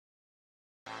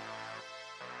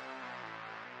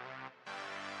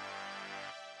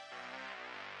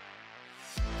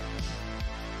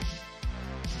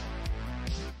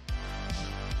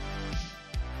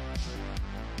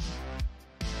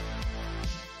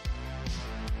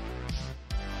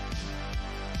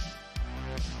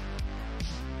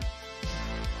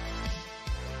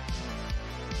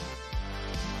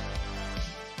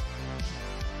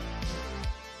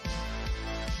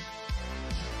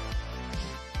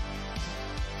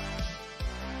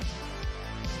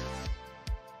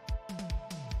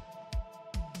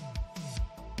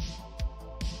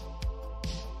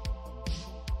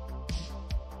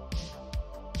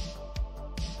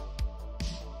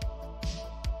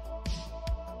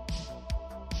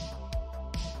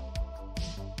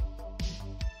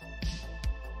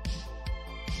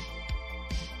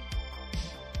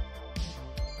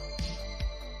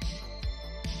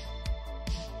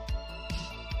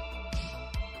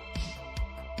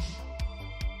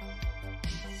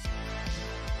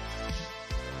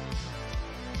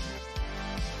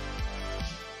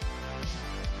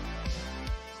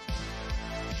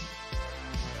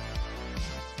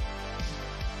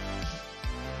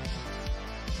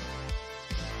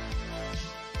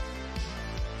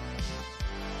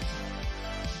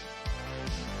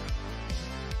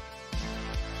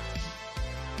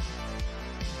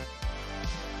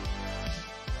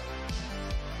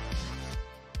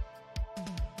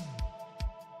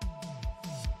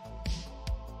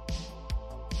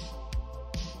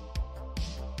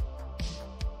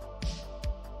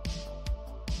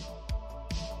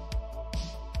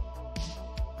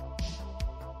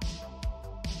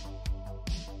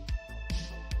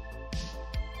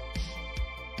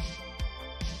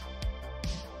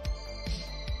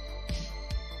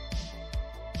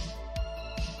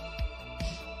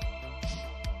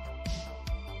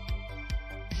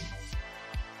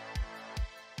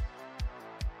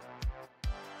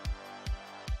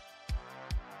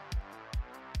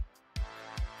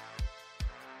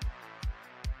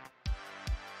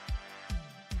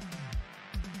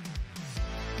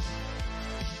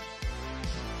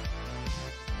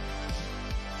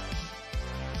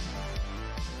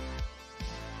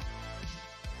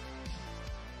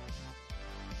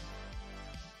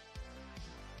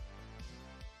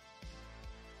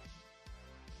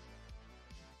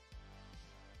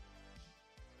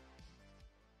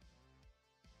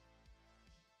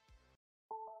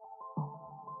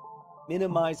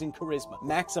minimizing charisma,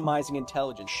 maximizing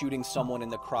intelligence, shooting someone in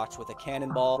the crotch with a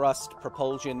cannonball, thrust,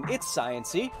 propulsion. It's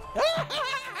science-y.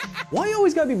 Why you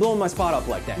always gotta be blowing my spot up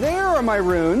like that? There are my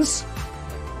runes.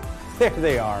 There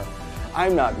they are.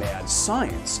 I'm not mad.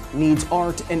 Science needs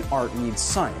art and art needs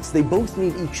science. They both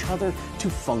need each other to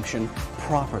function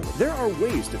properly. There are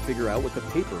ways to figure out what the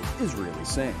paper is really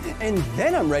saying. And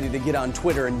then I'm ready to get on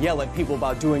Twitter and yell at people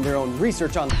about doing their own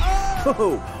research on...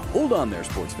 Oh, hold on there,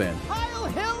 sports fan. Kyle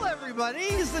Hill, everybody!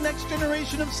 He's the next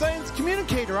generation of science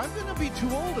communicator. I'm going to be too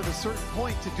old at a certain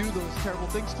point to do those terrible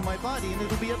things to my body, and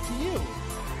it'll be up to you.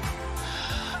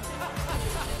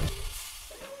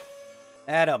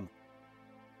 Adam,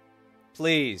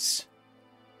 please.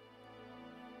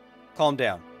 Calm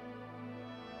down.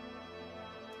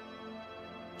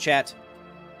 Chat.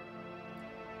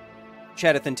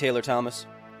 Chattathan Taylor Thomas.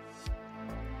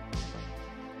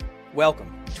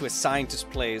 Welcome to A Scientist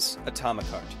Plays Atomic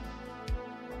Heart.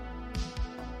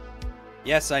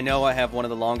 Yes, I know I have one of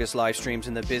the longest live streams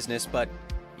in the business, but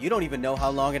you don't even know how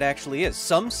long it actually is.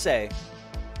 Some say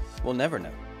we'll never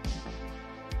know.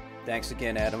 Thanks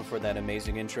again, Adam, for that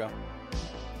amazing intro.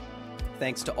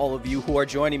 Thanks to all of you who are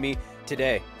joining me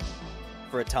today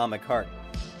for Atomic Heart.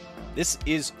 This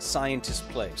is Scientist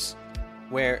Plays,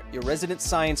 where your resident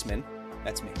scienceman,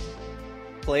 that's me,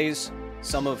 plays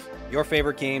some of your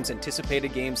favorite games,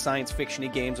 anticipated games, science fiction-y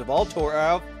games of all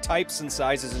types and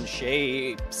sizes and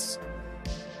shapes,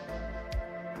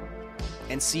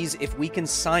 and sees if we can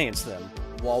science them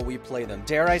while we play them.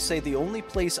 Dare I say, the only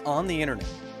place on the internet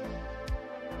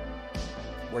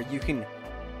where you can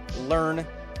learn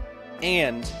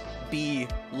and be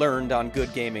learned on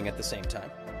good gaming at the same time.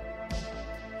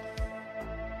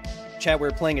 Chat,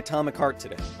 we're playing Atomic Heart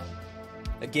today.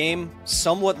 A game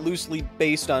somewhat loosely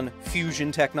based on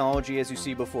fusion technology, as you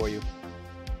see before you.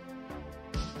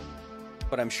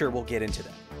 But I'm sure we'll get into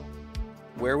that.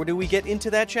 Where do we get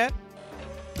into that, chat?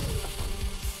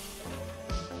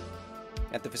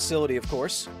 At the facility, of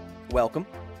course. Welcome.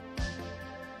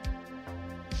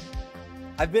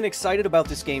 I've been excited about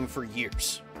this game for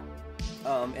years.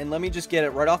 And let me just get it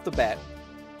right off the bat.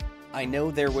 I know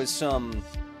there was some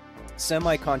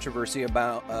semi-controversy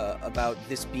about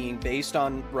this being based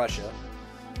on Russia,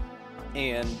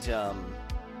 and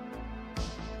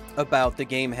about the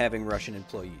game having Russian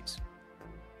employees.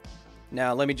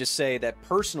 Now, let me just say that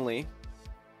personally,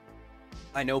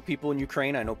 I know people in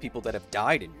Ukraine, I know people that have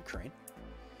died in Ukraine,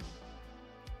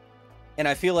 and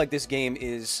I feel like this game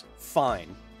is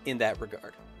fine in that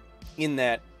regard, in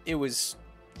that it was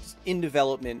in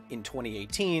development in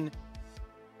 2018,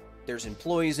 there's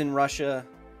employees in Russia.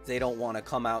 They don't want to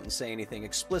come out and say anything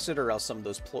explicit, or else some of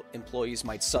those employees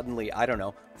might suddenly, I don't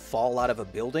know, fall out of a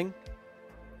building.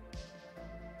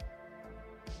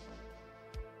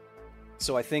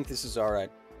 So I think this is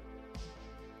alright.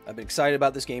 I've been excited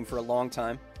about this game for a long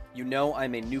time. You know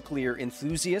I'm a nuclear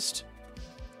enthusiast.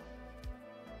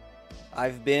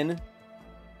 I've been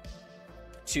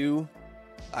to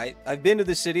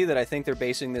the city that I think they're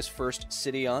basing this first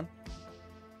city on.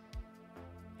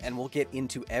 And we'll get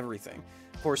into everything.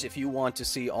 Of course, if you want to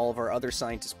see all of our other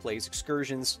Scientist Plays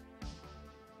excursions,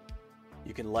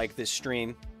 you can like this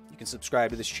stream. You can subscribe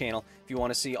to this channel. If you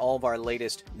want to see all of our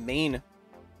latest main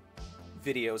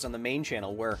videos on the main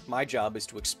channel, where my job is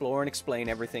to explore and explain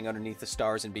everything underneath the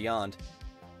stars and beyond,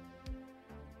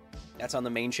 that's on the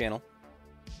main channel.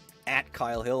 At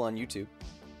Kyle Hill on YouTube.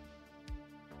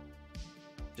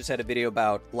 Just had a video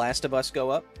about Last of Us go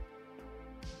up.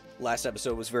 Last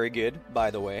episode was very good,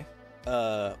 by the way.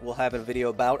 We'll have a video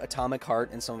about Atomic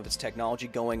Heart and some of its technology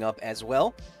going up as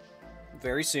well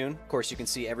very soon. Of course, you can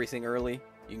see everything early.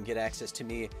 You can get access to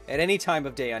me at any time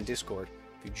of day on Discord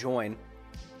if you join,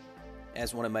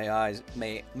 as one of my AIs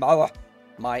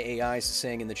is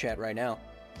saying in the chat right now.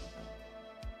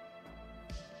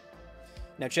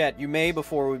 Now, chat, you may,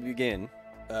 before we begin,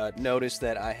 notice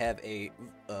that I have a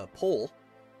poll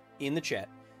in the chat.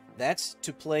 That's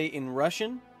to play in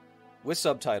Russian with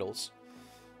subtitles,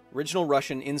 original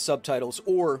Russian in subtitles,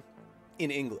 or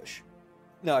in English.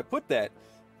 Now, I put that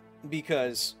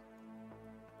because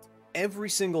every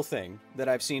single thing that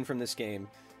I've seen from this game,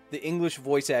 the English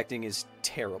voice acting is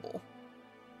terrible.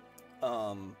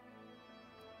 Oh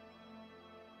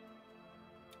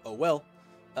well.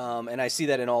 And I see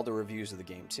that in all the reviews of the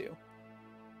game, too.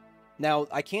 Now,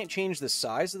 I can't change the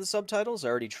size of the subtitles. I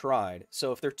already tried.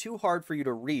 So if they're too hard for you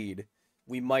to read,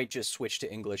 we might just switch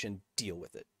to English and deal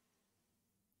with it.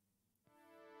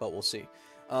 But we'll see.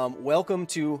 Welcome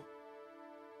to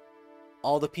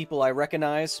all the people I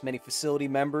recognize, many facility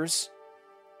members.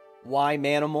 Y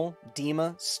Manimal,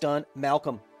 Dima, Stunt,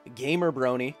 Malcolm, Gamer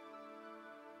Brony.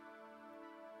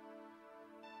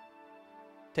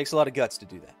 Takes a lot of guts to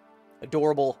do that.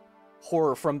 Adorable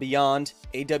horror from beyond.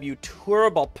 AW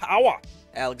Turbo Power.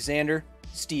 Alexander,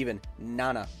 Steven,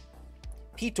 Nana.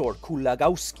 Piotr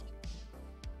Kulagowski.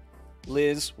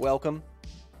 Liz, welcome.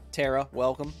 Tara,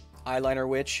 welcome. Eyeliner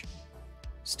Witch,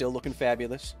 still looking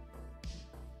fabulous.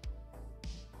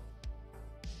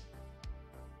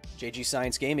 JG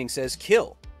Science Gaming says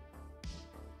kill.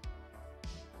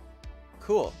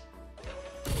 Cool.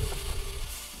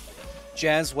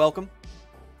 Jazz, welcome.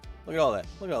 Look at all that.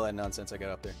 Look at all that nonsense I got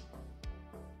up there.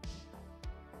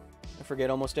 I forget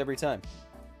almost every time.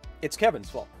 It's Kevin's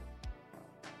fault.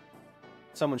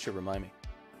 Someone should remind me.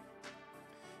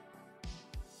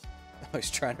 I was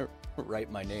trying to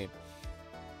write my name.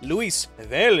 Luis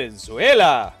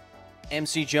Valenzuela.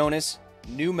 MC Jonas,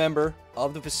 new member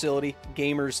of the Facility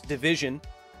Gamers Division.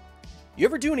 You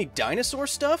ever do any dinosaur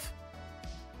stuff?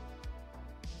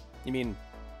 You mean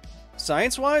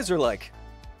science-wise, or like,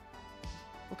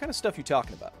 what kind of stuff you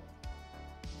talking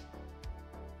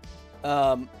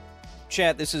about?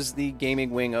 Chat, this is the gaming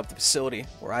wing of the facility,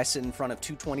 where I sit in front of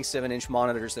two 27-inch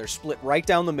monitors. They're split right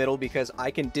down the middle because I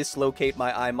can dislocate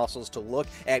my eye muscles to look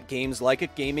at games like a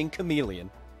gaming chameleon.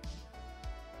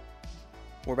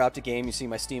 We're about to game. You see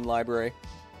my Steam library,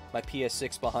 my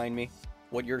PS6 behind me,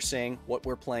 what you're saying, what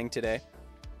we're playing today.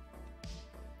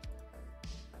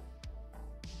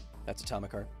 That's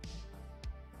Atomic Heart.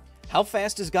 How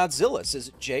fast is Godzilla?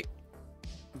 Says J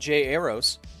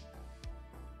Arrows.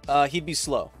 He'd be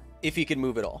slow if he could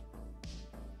move at all.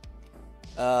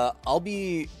 I'll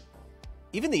be...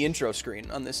 Even the intro screen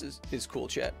on this is cool,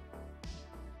 chat.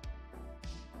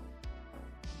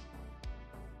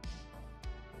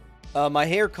 My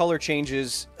hair color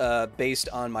changes based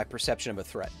on my perception of a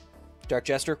threat. Dark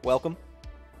Jester, welcome.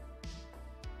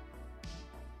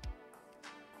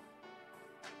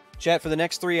 Chat, for the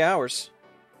next 3 hours,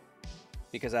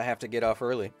 because I have to get off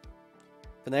early,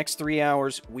 for the next 3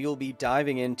 hours, we will be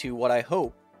diving into what I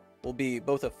hope will be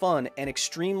both a fun and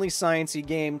extremely sciencey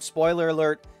game. Spoiler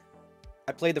alert,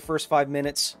 I played the first 5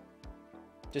 minutes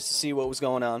just to see what was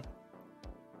going on.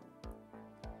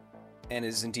 And it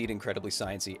is indeed incredibly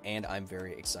sciencey, and I'm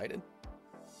very excited.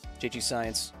 JG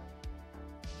Science.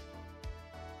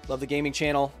 Love the gaming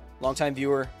channel. Longtime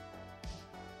viewer.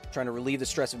 Trying to relieve the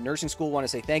stress of nursing school. Want to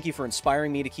say thank you for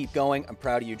inspiring me to keep going. I'm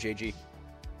proud of you, JG.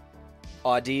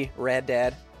 Audi, Rad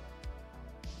Dad.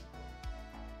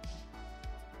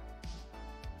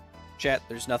 Chat,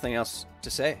 there's nothing else to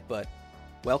say, but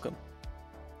welcome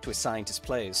to A Scientist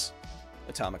Plays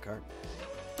Atomic Heart.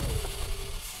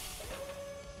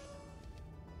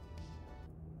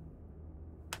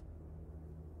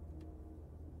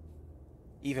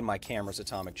 Even my camera's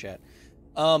atomic, chat.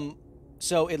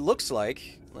 So it looks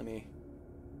like, let me...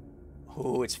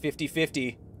 Oh, it's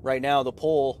 50-50 right now, the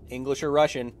poll, English or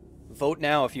Russian. Vote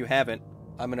now if you haven't.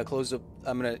 I'm going to close the...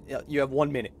 You have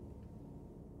 1 minute.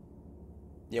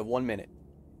 You have 1 minute.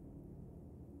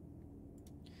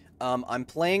 I'm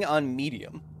playing on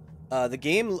medium. The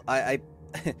game,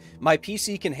 my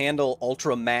PC can handle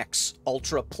Ultra Max,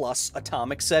 Ultra Plus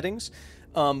atomic settings.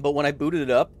 But when I booted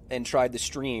it up and tried the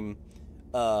stream...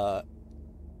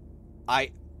 I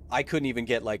couldn't even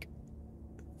get like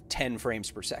 10 frames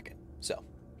per second. So,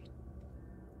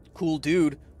 cool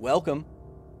dude, welcome.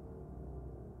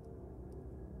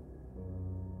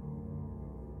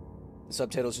 The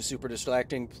subtitles are super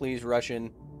distracting. Please,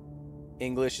 Russian.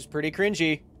 English is pretty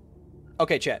cringy.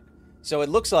 Okay, chat. So it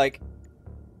looks like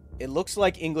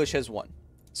English has won.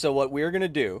 So what we're gonna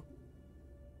do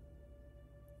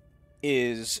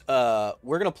is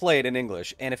we're gonna play it in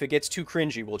English, and if it gets too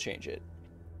cringy, we'll change it.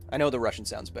 I know the Russian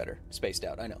sounds better. Spaced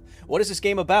out, I know. What is this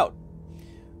game about?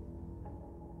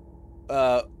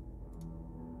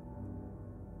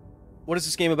 What is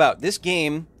this game about? This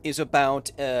game is about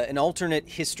an alternate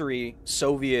history,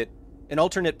 an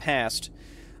alternate past,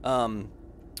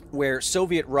 where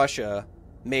Soviet Russia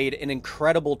made an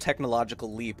incredible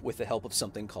technological leap with the help of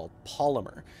something called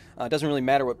polymer. It doesn't really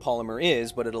matter what polymer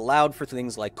is, but it allowed for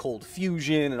things like cold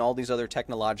fusion and all these other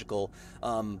technological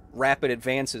rapid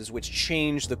advances which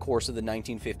changed the course of the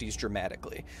 1950s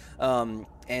dramatically.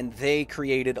 And they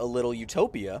created a little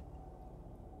utopia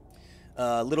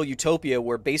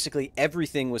where basically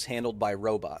everything was handled by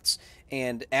robots.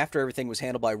 And after everything was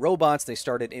handled by robots, they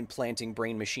started implanting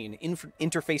brain-machine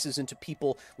interfaces into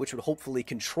people, which would hopefully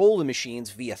control the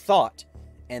machines via thought.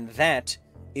 And that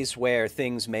is where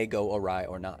things may go awry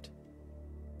or not.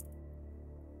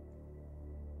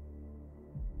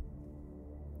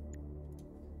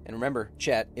 And remember,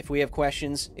 chat, if we have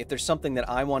questions, if there's something that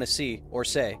I want to see or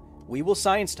say, we will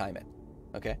science time it.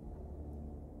 Okay?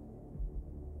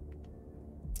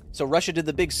 So Russia did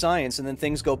the big science and then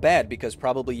things go bad because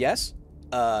probably yes?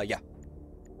 Yeah.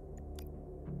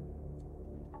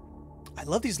 I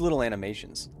love these little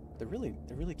animations. They're really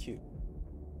cute.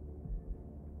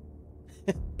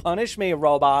 Punish me,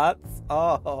 robots.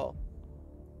 Oh.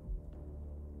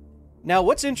 Now,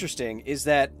 what's interesting is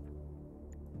that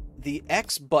the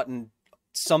X button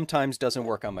sometimes doesn't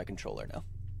work on my controller now.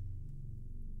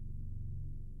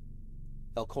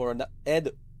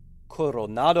 Ed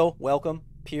Coronado, welcome.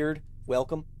 Peered,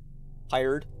 welcome.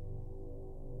 Hired.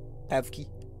 Pavki.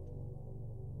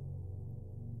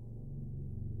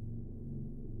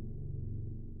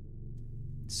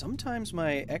 Sometimes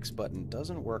my X button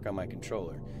doesn't work on my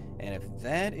controller. And if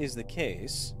that is the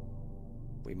case,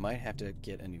 we might have to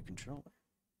get a new controller.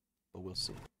 But we'll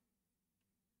see.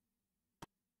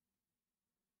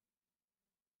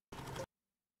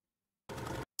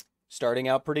 Starting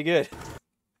out pretty good.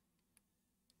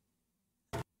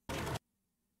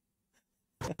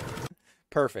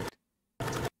 Perfect.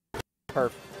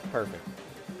 Perfect.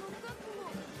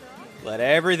 Let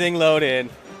everything load in.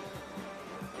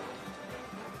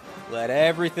 Let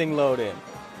everything load in.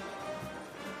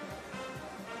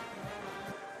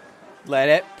 Let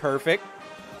it. Perfect.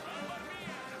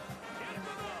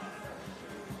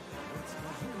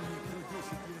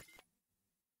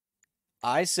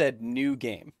 I said new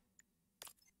game.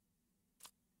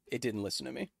 It didn't listen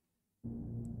to me.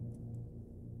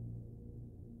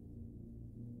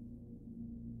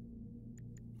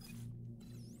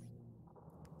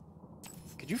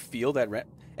 Could you feel that?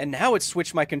 And now it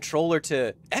switched my controller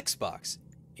to Xbox.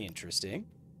 Interesting.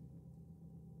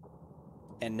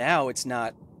 And now it's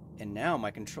not. And now my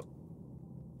control.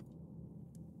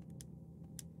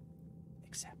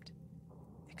 Accept.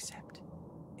 Accept.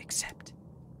 Accept.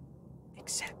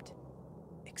 Accept.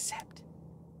 Accept.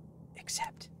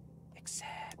 Accept.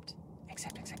 Accept.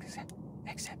 Accept. Accept.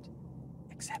 Accept.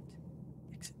 Accept.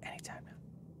 Accept. Anytime now.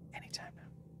 Anytime now.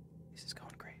 This is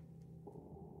going great.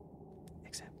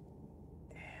 Accept.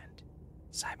 And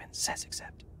Simon says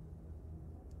accept.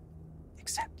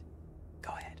 Accept.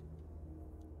 Go ahead.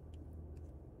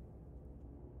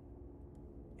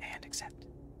 And accept.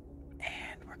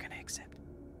 And we're gonna accept.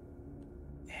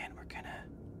 And we're gonna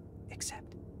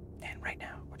accept. And right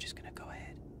now, we're just gonna go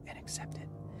ahead and accept it.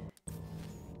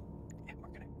 And we're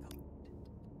gonna go.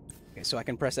 Okay, so I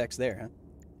can press X there, huh?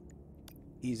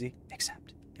 Easy.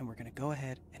 Accept. And we're gonna go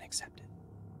ahead and accept it.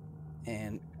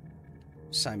 And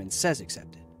Simon says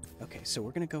accept it. Okay, so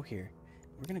we're gonna go here.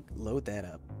 We're gonna load that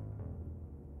up.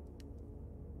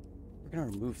 We're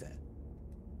gonna remove that.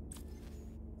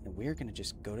 And we're gonna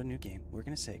just go to new game. We're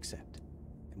gonna say accept.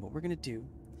 And what we're gonna do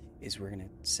is we're gonna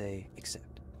say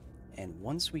accept. And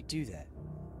once we do that,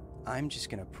 I'm just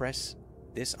gonna press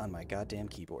this on my goddamn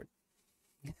keyboard.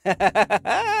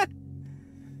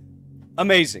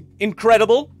 Amazing.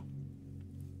 Incredible.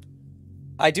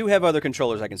 I do have other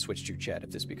controllers I can switch to, chat,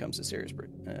 if this becomes a serious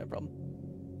problem.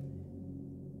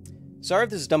 Sorry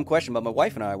if this is a dumb question, but my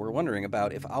wife and I were wondering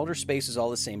about if outer space is all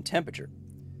the same temperature.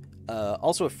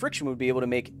 Also, if friction would be able to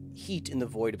make heat in the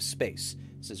void of space.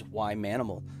 This is why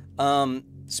manimal.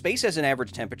 Space has an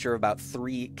average temperature of about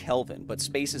 3 Kelvin, but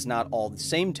space is not all the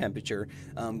same temperature.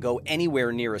 Go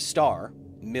anywhere near a star,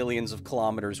 millions of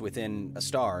kilometers within a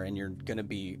star, and you're going to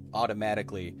be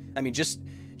automatically... I mean, just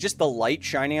the light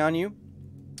shining on you,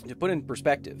 to put in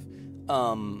perspective,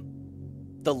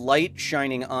 the light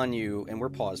shining on you, and we're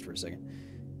paused for a second.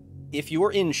 If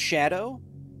you're in shadow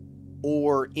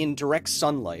or in direct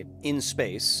sunlight in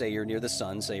space, say you're near the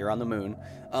sun, say you're on the moon,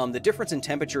 the difference in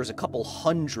temperature is a couple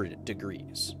 100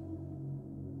 degrees.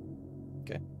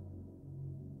 Okay?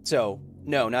 So,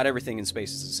 no, not everything in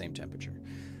space is the same temperature.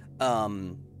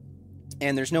 And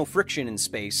there's no friction in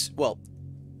space. Well,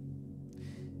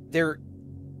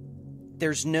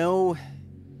 there's no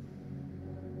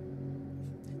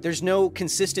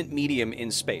consistent medium in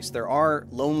space. There are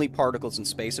lonely particles in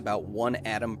space, about 1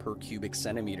 atom per cubic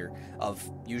centimeter of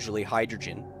usually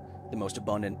hydrogen, the most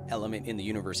abundant element in the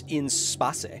universe, in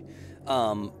space,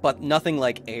 but nothing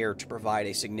like air to provide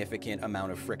a significant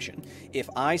amount of friction. If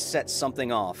I set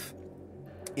something off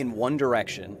in one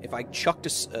direction, if I chucked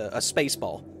a space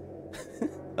ball,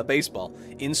 a baseball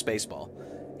in Spaceball,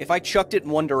 if I chucked it in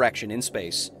one direction in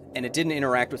space and it didn't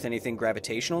interact with anything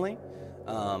gravitationally,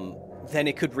 then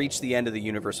it could reach the end of the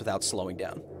universe without slowing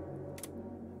down.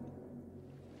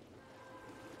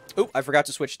 Oh, I forgot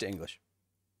to switch to English.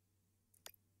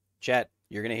 Chat,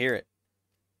 you're going to hear it.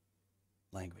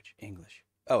 Language, English.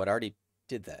 Oh, it already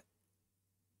did that.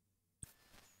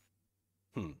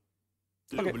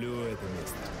 Okay.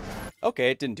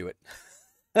 Okay, it didn't do it.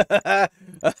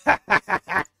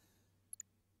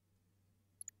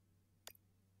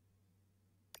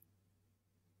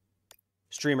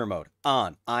 Streamer mode.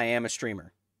 On. I am a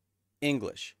streamer.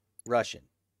 English. Russian.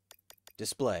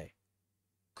 Display.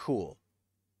 Cool.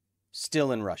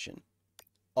 Still in Russian.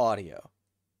 Audio.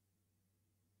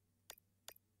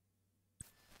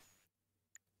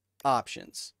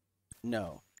 Options.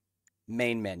 No.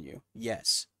 Main menu.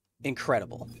 Yes.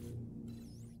 Incredible.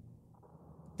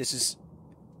 This is...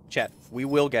 Chat, we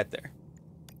will get there.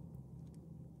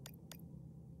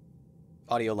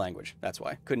 Audio language. That's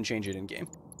why. Couldn't change it in-game.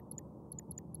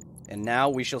 And now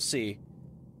we shall see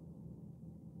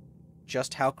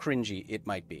just how cringy it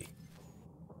might be.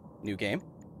 New game.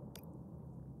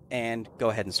 And go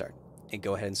ahead and start. And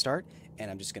go ahead and start.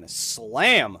 And I'm just going to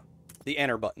slam the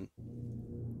enter button.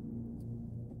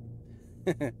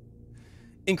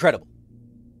 Incredible.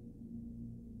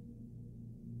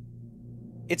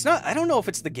 It's not... I don't know if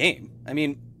it's the game. I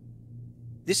mean,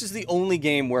 this is the only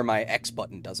game where my X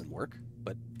button doesn't work.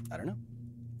 But I don't know.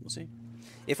 We'll see.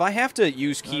 If I have to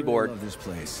use keyboard... I really love this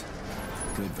place.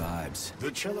 Good vibes.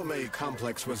 The Chelome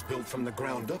complex was built from the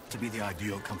ground up to be the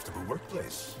ideal, comfortable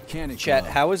workplace. Chat,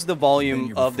 how is the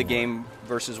volume of the game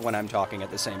versus when I'm talking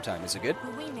at the same time? Is it good?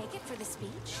 Will we make it for the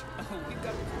speech? Oh, we've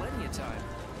got plenty of time.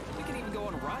 We can even go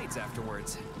on rides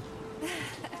afterwards.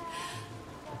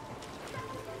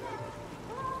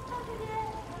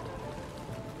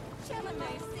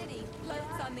 Chelome City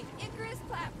floats on the Icarus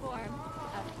platform,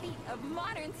 a feat of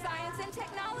modern science and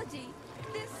technology.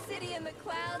 This city in the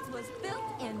clouds was built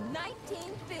in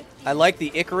 1950. I like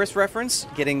the Icarus reference,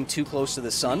 getting too close to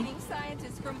the sun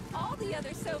Scientists from all the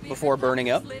other Soviet before burning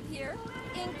up. live here,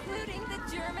 including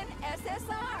the German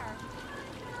SSR.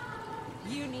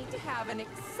 You need to have an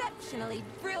exceptionally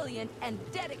brilliant and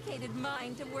dedicated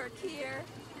mind to work here.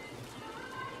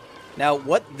 Now,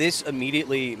 what this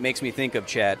immediately makes me think of,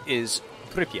 chat, is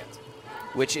Pripyat,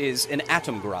 which is an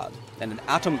atomgrad. And an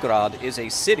atomgrad is a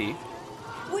city...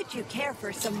 Would you care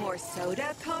for some more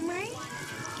soda, comrade?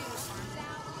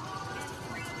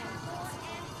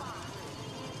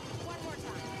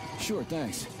 Sure,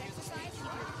 thanks.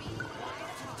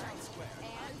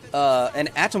 An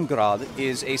atomgrad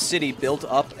is a city built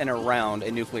up and around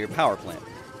a nuclear power plant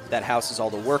that houses all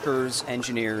the workers,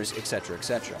 engineers, etc.,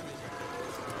 etc.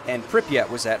 And Pripyat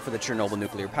was that for the Chernobyl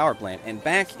nuclear power plant. And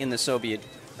back in the Soviet...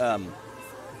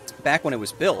 back when it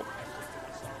was built...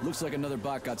 Looks like another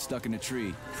bot got stuck in a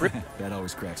tree. That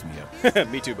always cracks me up.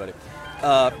 Me too, buddy.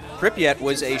 Pripyat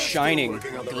was a shining,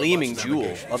 gleaming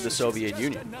jewel of the Soviet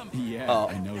Union. Yeah,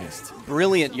 I noticed.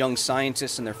 Brilliant young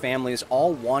scientists and their families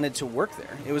all wanted to work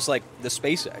there. It was like the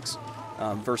SpaceX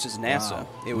versus NASA. Wow,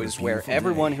 it what a was where beautiful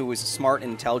everyone day. who was smart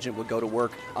and intelligent would go to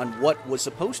work on what was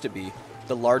supposed to be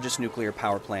the largest nuclear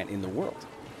power plant in the world.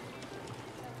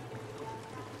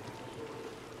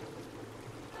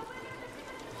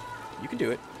 You can do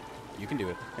it. You can do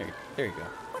it. There you go.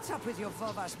 What's up with your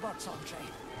Vovas bots, Andre?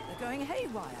 They're going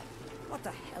haywire. What the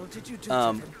hell did you do to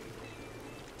them?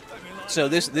 So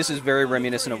this is very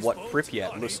reminiscent of what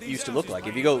Pripyat used to look like.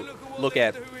 If you go look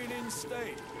at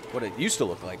what it used to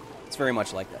look like, it's very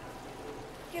much like that.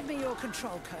 Give me your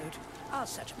control code. I'll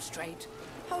set them straight.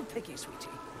 Hold piggy, sweetie.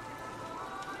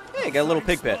 Hey, got a little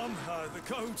pig pet. The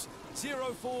code's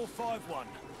 0451.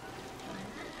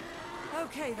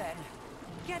 Okay then.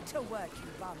 Get to work, you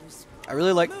bums. I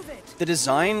really like the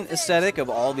design aesthetic of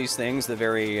all these things. The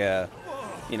very,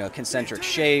 you know, concentric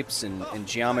shapes and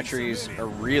geometries are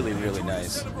really, really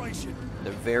nice.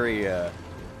 They're very,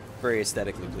 very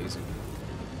aesthetically pleasing.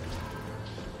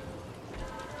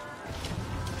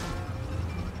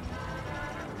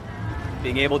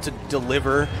 Being able to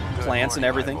deliver plants and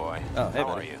everything. Boy. Oh, hey, How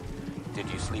buddy. are you? Did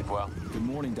you sleep well? Good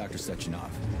morning, Dr.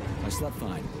 Sechenov. I slept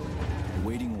fine.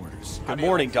 Awaiting orders. Good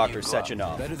morning, Dr. Better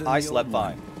Sechenov. than I the slept old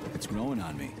one. fine. It's growing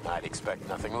on me. I'd expect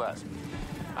nothing less.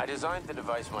 I designed the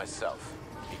device myself.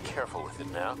 Be careful with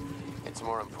it now. It's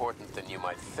more important than you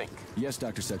might think. Yes,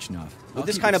 Dr. Sechenov. Would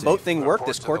this kind of boat thing work?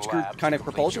 This Report quartz to the lab kind to of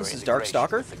complete propulsion? your This is Dark integration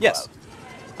Stalker? with the Yes. cloud.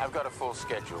 I've got a full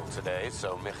schedule today,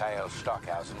 so Mikhail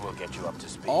Stockhausen will get you up to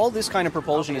speed. All this kind of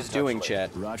propulsion I'll be is in touch doing, later.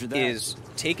 Chet, Roger that. is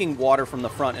taking water from the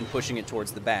front and pushing it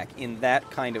towards the back. In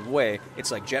that kind of way, it's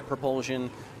like jet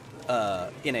propulsion.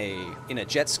 In a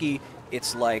jet ski,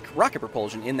 it's like rocket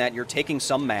propulsion in that you're taking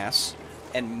some mass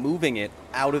and moving it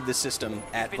out of the system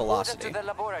at velocity,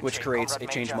 which creates a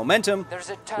change in momentum,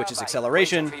 which is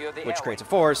acceleration, which creates a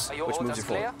force, which moves you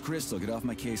forward. Crystal, get off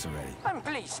my case already. I'm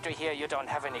pleased to hear you don't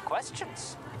have any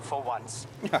questions, for once.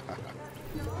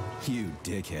 You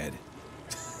dickhead.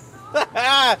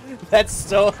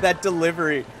 That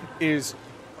delivery is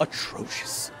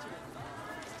atrocious.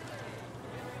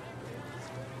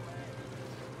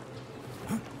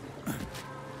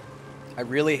 I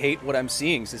really hate what I'm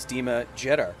seeing, says Dima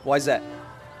Jedar. Why is that?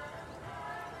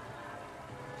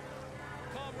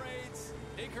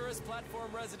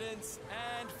 residents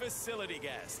and facility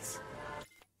guests.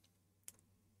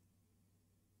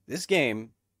 This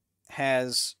game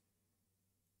has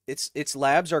its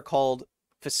labs are called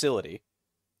facility,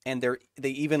 and they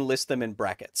even list them in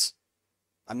brackets.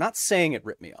 I'm not saying it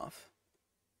ripped me off.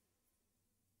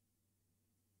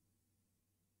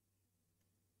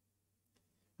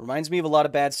 Reminds me of a lot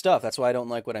of bad stuff. That's why I don't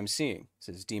like what I'm seeing,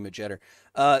 says Dima Jetter.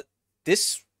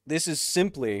 This is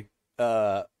simply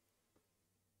an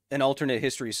alternate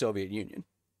history Soviet Union.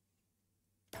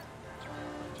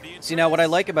 See, now what I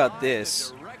like about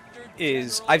this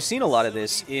is I've seen a lot of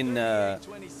this in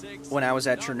when I was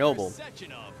at Chernobyl.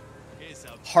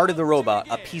 Heart of the Robot,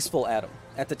 a peaceful atom.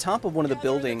 At the top of one of the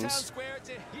buildings,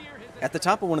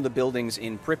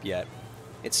 in Pripyat,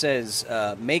 it says,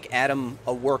 "Make Adam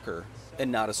a worker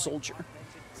and not a soldier."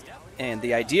 And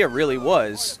the idea really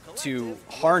was to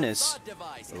harness.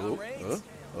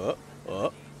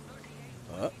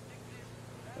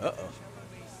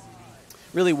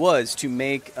 Really was to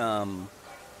make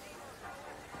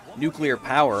nuclear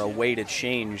power a way to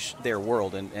change their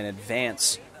world and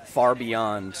advance far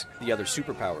beyond the other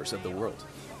superpowers of the world.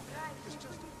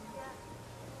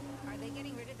 Are they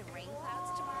getting rid of the rain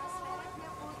clouds tomorrow,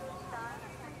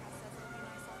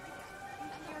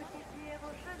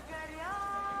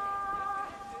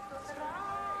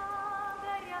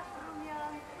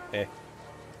 Hey.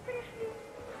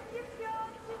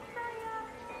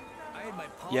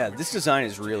 Yeah, this design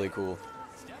is really cool.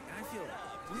 I feel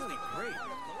really great.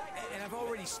 And I've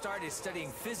already started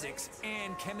studying physics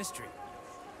and chemistry.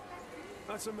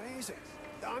 That's amazing.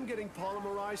 I'm getting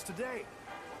polymerized today.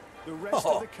 The rest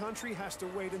of the country has to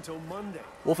wait until Monday.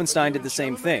 Wolfenstein did the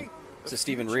same thing. Says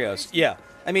Stephen Rios. Yeah,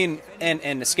 I mean,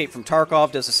 and Escape from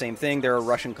Tarkov does the same thing. They're a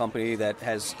Russian company that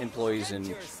has employees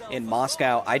in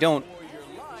Moscow. I don't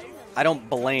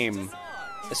blame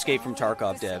Escape from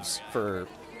Tarkov devs for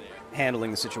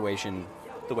handling the situation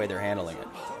the way they're handling it.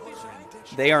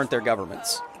 They aren't their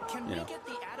governments, you know. Get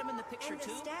the atom in the picture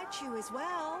too? Statue as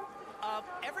well.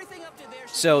 Everything up to there.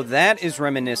 So that is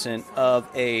reminiscent of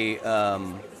a.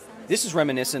 This is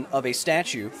reminiscent of a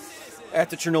statue at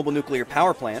the Chernobyl nuclear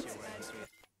power plant.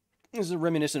 This is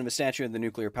reminiscent of a statue at the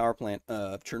nuclear power plant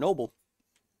of Chernobyl,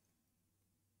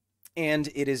 and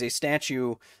it is a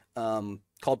statue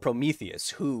called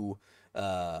Prometheus, who,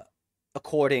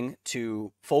 according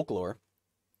to folklore,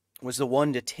 was the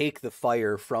one to take the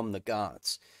fire from the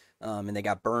gods, and they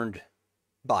got burned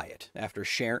by it after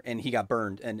and he got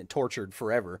burned and tortured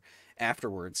forever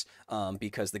afterwards,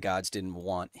 because the gods didn't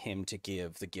want him to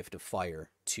give the gift of fire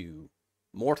to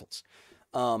mortals.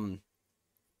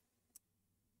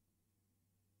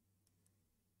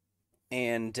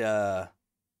 And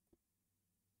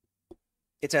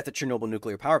it's at the Chernobyl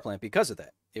nuclear power plant because of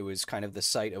that. It was kind of the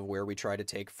site of where we try to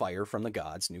take fire from the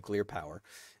gods, nuclear power,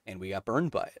 and we got burned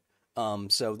by it.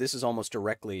 So this is almost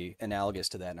directly analogous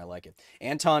to that, and I like it.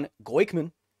 Anton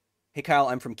Goikman. Hey, Kyle,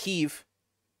 I'm from Kyiv.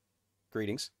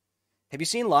 Greetings. Have you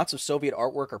seen lots of Soviet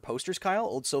artwork or posters, Kyle?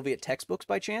 Old Soviet textbooks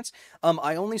by chance?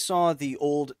 I only saw the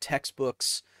old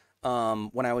textbooks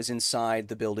when I was inside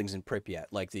the buildings in Pripyat,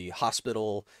 like the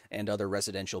hospital and other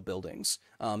residential buildings.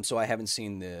 So I haven't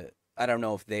seen I don't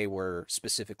know if they were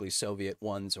specifically Soviet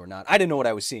ones or not. I didn't know what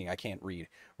I was seeing. I can't read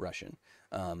Russian.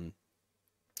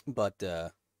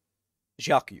 But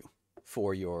Jacques, you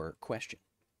for your question.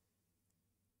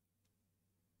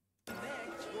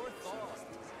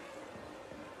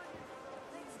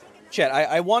 Chat,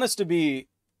 I want us to be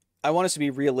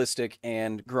realistic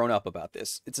and grown up about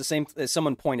this. It's the same as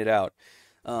someone pointed out.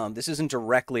 This isn't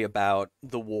directly about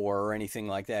the war or anything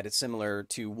like that. It's similar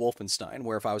to Wolfenstein,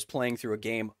 where if I was playing through a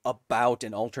game about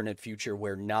an alternate future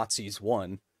where Nazis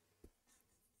won,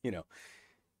 you know,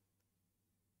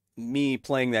 me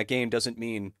playing that game doesn't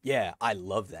mean, yeah, I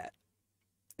love that.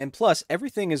 And plus,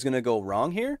 everything is going to go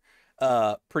wrong here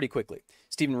pretty quickly.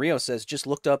 Stephen Rios says, just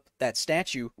looked up that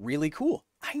statue, really cool.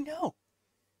 I know.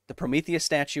 The Prometheus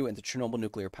statue and the Chernobyl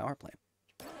nuclear power plant.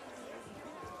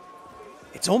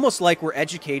 It's almost like we're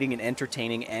educating and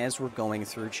entertaining as we're going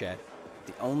through, chat.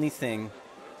 The only thing...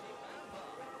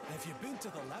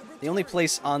 The only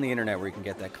place on the internet where you can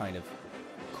get that kind of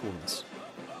coolness.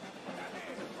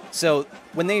 So,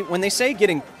 when they say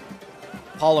getting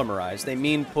polymerized, they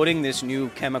mean putting this new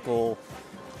chemical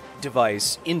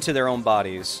device into their own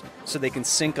bodies so they can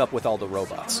sync up with all the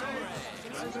robots.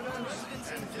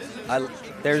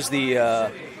 There's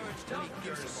the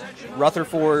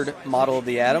Rutherford model of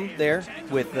the atom there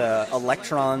with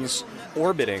electrons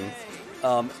orbiting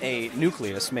a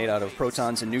nucleus made out of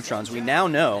protons and neutrons. We now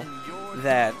know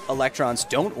that electrons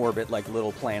don't orbit like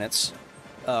little planets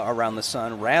around the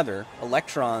sun. Rather,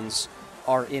 electrons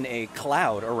are in a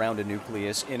cloud around a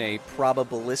nucleus in a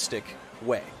probabilistic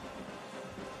way.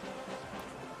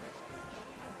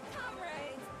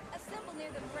 Comrades, assemble near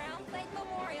the Brown Plate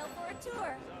Memorial for a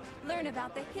tour. Learn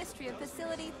about the history of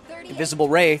Facility 3826. Invisible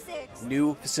Ray,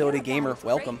 new facility gamer,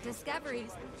 welcome.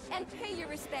 Discoveries, and pay your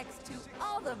respects to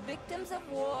all the victims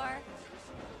of war.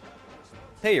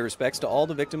 Pay your respects to all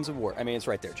the victims of war. I mean, it's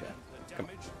right there, Chad. Come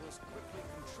on.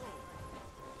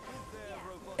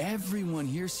 Everyone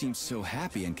here seems so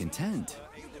happy and content.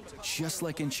 Just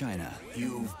like in China.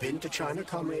 You've been to China,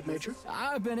 Comrade Major?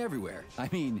 I've been everywhere. I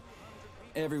mean,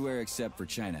 everywhere except for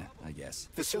China, I guess.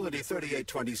 Facility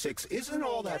 3826 isn't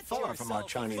all that far from our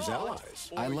Chinese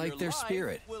allies. I like their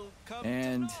spirit.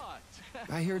 And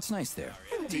I hear it's nice there.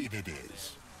 Indeed it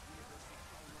is.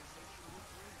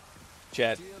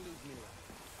 Chad,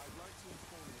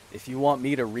 if you want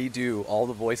me to redo all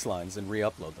the voice lines and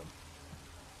re-upload them,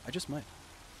 I just might.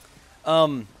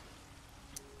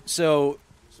 So,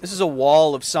 this is a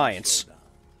wall of science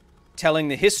telling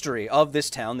the history of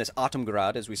this town, this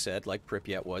Atomgrad, as we said, like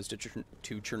Pripyat was to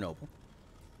Chernobyl.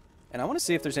 And I want to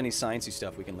see if there's any sciencey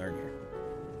stuff we can learn here.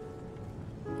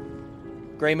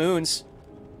 Gray Moons,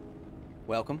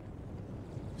 welcome.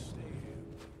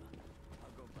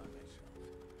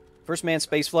 First manned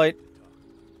spaceflight,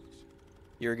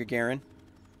 Yuri Gagarin.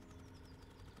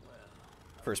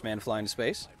 First man to fly into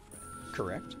space,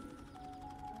 correct.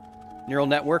 Neural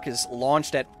network is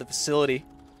launched at the facility.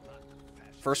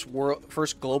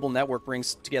 First global network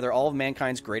brings together all of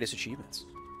mankind's greatest achievements.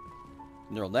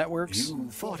 Neural networks. You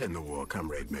fought in the war,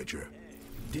 Comrade Major.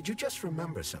 Did you just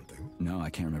remember something? No, I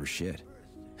can't remember shit.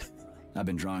 I've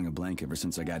been drawing a blank ever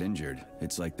since I got injured.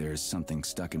 It's like there's something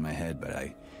stuck in my head, but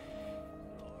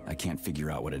I can't figure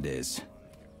out what it is.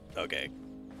 Okay.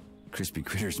 Crispy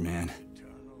critters, man.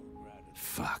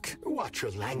 Fuck. Watch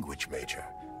your language, Major.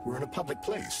 We're in a public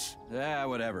place. Yeah,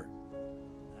 whatever.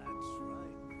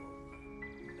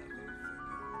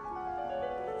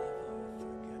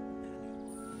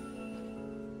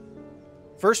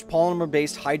 First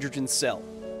polymer-based hydrogen cell.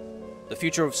 The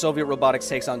future of Soviet robotics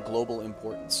takes on global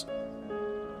importance.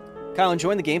 Kyle,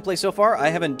 enjoying the gameplay so far? I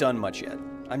haven't done much yet.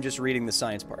 I'm just reading the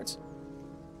science parts.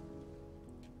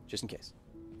 Just in case.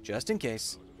 Just in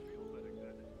case.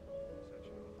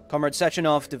 Comrade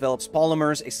Sechenov develops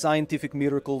polymers, a scientific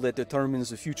miracle that determines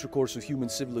the future course of human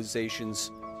civilizations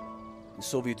in the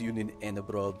Soviet Union and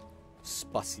abroad.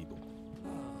 Spasibo.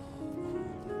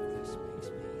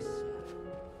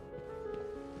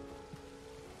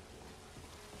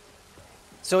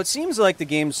 So it seems like the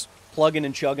game's plugging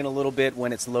and chugging a little bit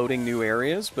when it's loading new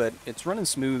areas, but it's running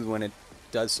smooth when it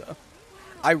does so.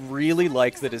 I really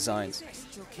like the designs.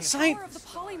 The power of the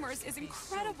polymers is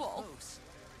incredible.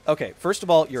 Okay, first of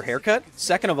all, your haircut.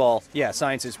 Second of all, yeah,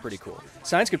 science is pretty cool.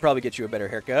 Science could probably get you a better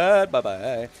haircut.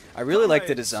 Bye-bye. I really like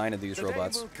the design of these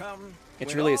robots.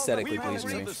 It's really aesthetically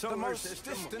pleasing to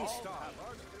me.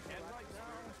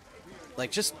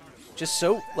 Like, just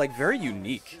so, like, very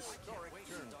unique.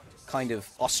 Kind of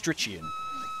ostrichian.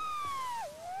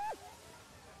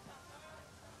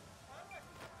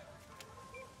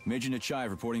 Major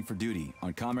Nechayev reporting for duty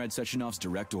on Comrade Sechenov's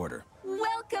direct order.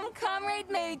 Welcome, Comrade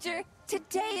Major.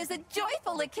 Today is a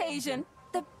joyful occasion.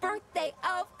 The birthday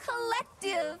of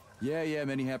Collective. Yeah,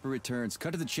 many happy returns.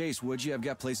 Cut to the chase, would you? I've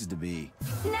got places to be.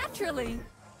 Naturally.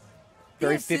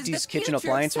 Very This 50s kitchen future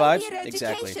appliance of vibes. Soviet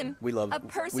Exactly. education. We love a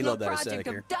personal that aesthetic project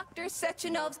here. of Dr.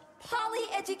 Sechenov's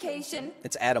poly-education.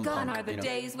 It's Atom Gone Punk, are the you know.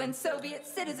 days when Soviet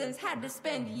citizens had to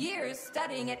spend years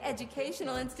studying at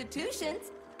educational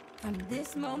institutions. From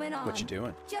this moment on, What you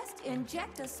doing? just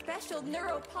inject a special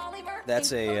neuropolymer.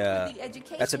 That's encoded a with the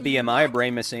education that's a you BMI want.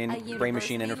 brain machine A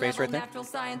interface right there. Natural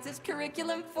sciences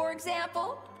curriculum, for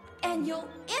example, and you'll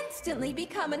instantly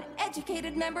become an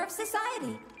educated member of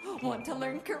society. Want to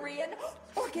learn Korean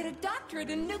or get a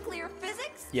doctorate in nuclear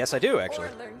physics? Yes, I do actually.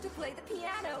 Or learn to play the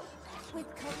piano. With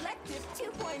Collective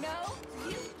 2.0,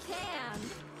 you can.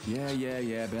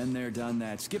 Yeah, been there, done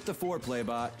that. Skip the foreplay,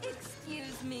 bot.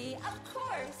 Excuse me, of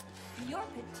course. Your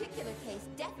particular case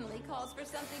definitely calls for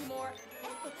something more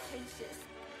efficacious.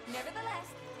 Nevertheless,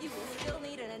 you will still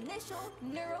need an initial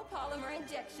neuropolymer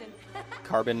injection.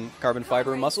 Carbon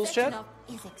fiber muscles, Chad? Sechenov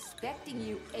is expecting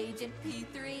you, Agent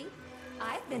P3.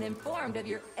 I've been informed of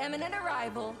your imminent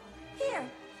arrival. Here,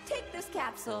 take this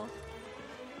capsule.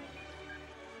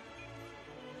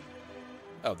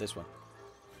 Oh, this one.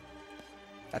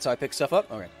 That's how I pick stuff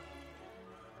up? Okay.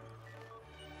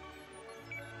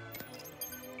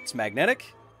 It's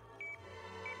magnetic.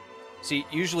 See,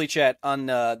 usually, chat, on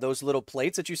those little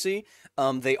plates that you see,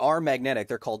 they are magnetic.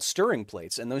 They're called stirring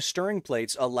plates, and those stirring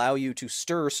plates allow you to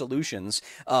stir solutions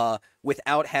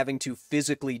without having to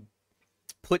physically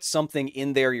put something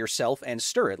in there yourself and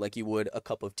stir it like you would a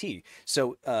cup of tea.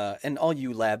 So, and all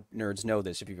you lab nerds know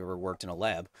this if you've ever worked in a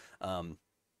lab. I've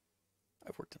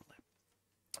worked in a lab.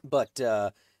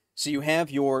 But, so you have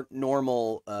your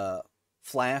normal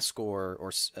flask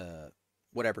or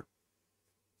whatever.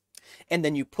 And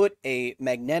then you put a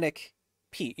magnetic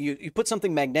piece, you put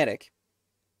something magnetic,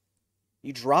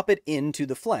 you drop it into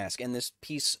the flask, and this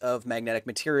piece of magnetic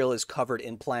material is covered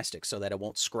in plastic so that it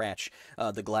won't scratch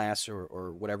the glass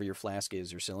or whatever your flask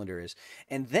is, your cylinder is.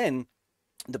 And then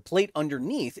the plate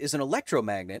underneath is an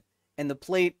electromagnet, and the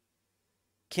plate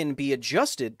can be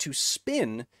adjusted to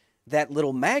spin that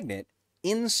little magnet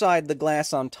inside the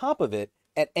glass on top of it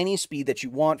at any speed that you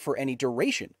want for any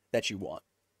duration that you want.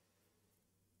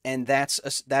 And that's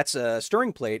a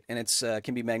stirring plate, and it's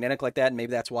can be magnetic like that, and maybe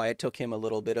that's why it took him a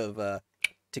little bit of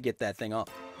to get that thing off.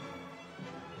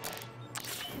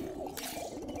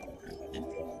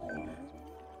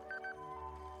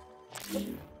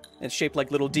 It's shaped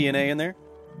like little DNA in there.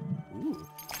 Ooh.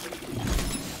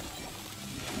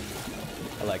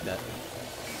 I like that.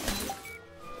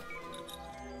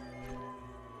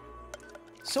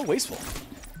 So wasteful.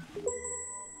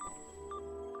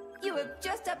 You have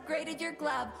just upgraded your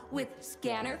glove with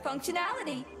scanner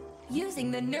functionality.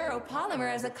 Using the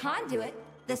neuropolymer as a conduit,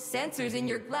 the sensors in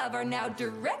your glove are now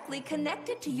directly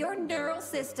connected to your neural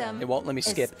system. It won't let me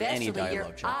skip any especially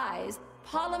dialogue. your eyes,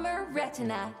 polymer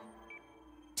retina.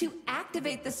 To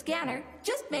activate the scanner,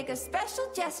 just make a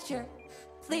special gesture.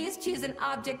 Please choose an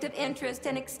object of interest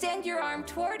and extend your arm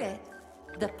toward it.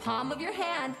 The palm of your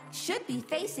hand should be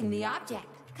facing the object.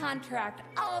 Contract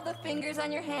all the fingers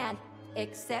on your hand,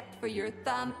 except for your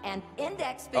thumb and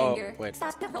index finger. Oh, wait.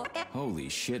 Holy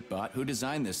shit, bot. Who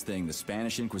designed this thing? The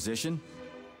Spanish Inquisition?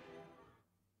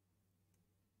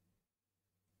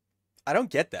 I don't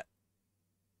get that.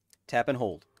 Tap and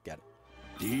hold. Got it.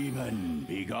 Demon,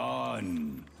 be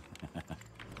gone.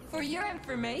 For your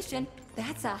information,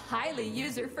 that's a highly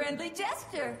user-friendly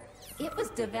gesture. It was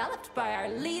developed by our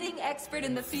leading expert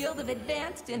in the field of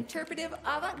advanced interpretive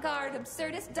avant-garde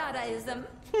absurdist Dadaism.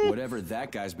 Whatever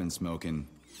that guy's been smoking,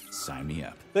 sign me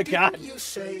up. The guy. Didn't you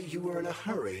say you were in a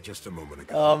hurry just a moment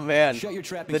ago? Oh man. Shut your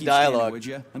trap and the keep dialogue. scanning, would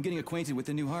you? I'm getting acquainted with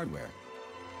the new hardware.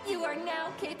 You are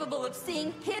now capable of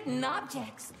seeing hidden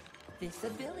objects. This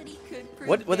ability could prove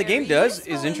What the game very does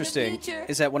useful is in the interesting future.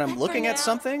 is that when I'm And looking for at now,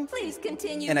 something please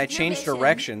continue and I with your change mission.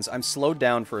 directions, I'm slowed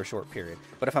down for a short period.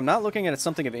 But if I'm not looking at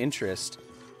something of interest,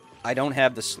 I don't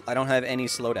have any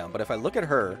slowdown. But if I look at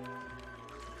her,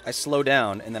 I slow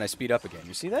down and then I speed up again.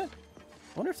 You see that?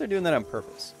 I wonder if they're doing that on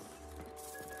purpose.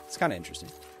 It's kind of interesting.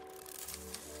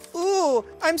 Ooh,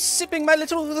 I'm sipping my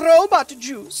little robot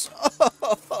juice.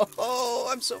 Oh,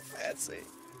 I'm so fancy.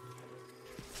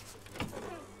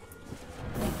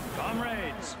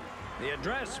 Comrades, the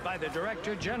address by the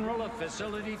Director General of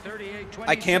Facility 3826.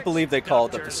 I can't believe they call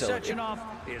it the Dr. facility. Sechenov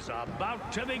is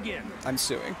about to begin. I'm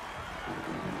suing.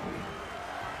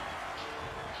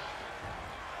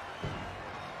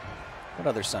 What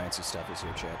other sciencey stuff is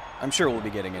here, Chad? I'm sure we'll be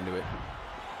getting into it.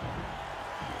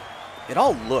 It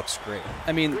all looks great.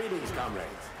 I mean,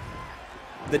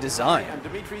 the design,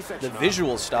 the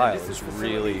visual style is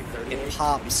really, it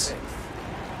pops.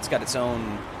 It's got its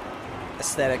own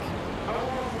aesthetic. We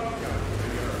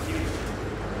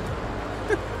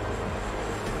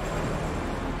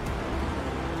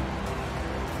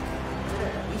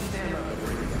stand on the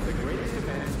brink of the greatest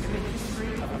event in the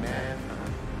history of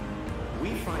mankind. We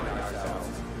find ourselves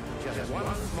just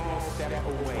one small step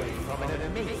away from an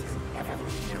amazing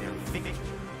evolutionary victory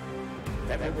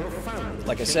that will profoundly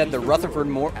Like I said, the Rutherford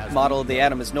model of the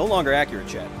atom is no longer accurate,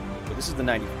 Chad. But this is the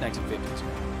 1950s.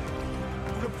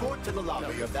 Report to the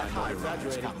lobby of that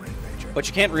high-rise company, Major. But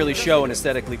you can't really show an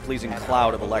aesthetically pleasing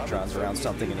cloud of electrons around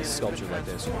something in a sculpture like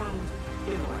this.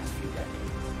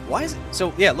 Why is it?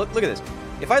 So, yeah, look at this.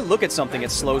 If I look at something,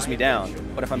 it slows me down.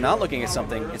 But if I'm not looking at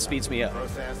something, it speeds me up. Huh.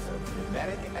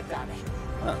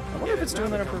 I wonder if it's doing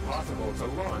that on purpose. Possible to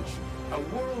launch a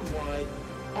worldwide,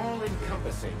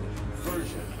 all-encompassing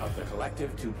version of the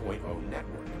Collective 2.0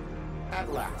 network.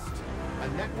 At last, a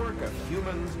network of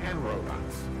humans and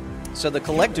robots. So the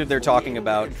collective they're talking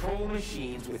about, Control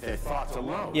machines with their thoughts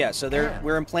alone. yeah, so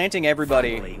we're implanting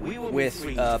everybody with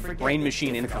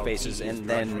brain-machine interfaces and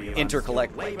then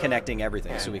connecting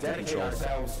everything so we can control them.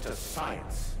 ourselves to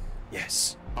science.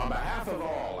 Yes. On behalf of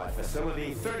all at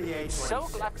Facility 3826, So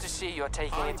glad to see you're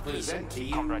taking it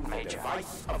easy, Comrade Major.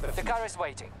 The car is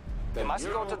waiting. You must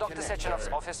go to Dr. Sechenov's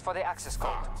office for the access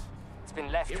code. It's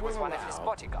been left with one of his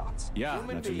bodyguards. Yeah,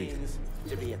 Human natürlich. beings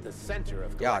to be at the center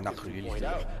of Ja, Galactic natürlich.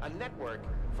 2.0, a network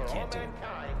for all Can't do it.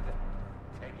 mankind.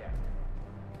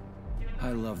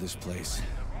 I love this place.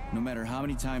 No matter how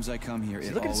many times I come here,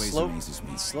 it Look at it always slow. amazes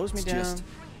me. It slows me It's down. just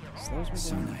Slows me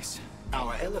so down. nice.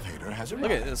 Our elevator has arrived.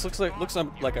 Look at it. This looks like a Connector,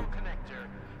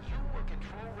 you will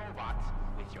control robots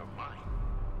with your mind.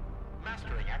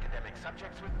 Mastering academic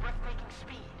subjects with breathtaking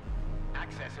speed.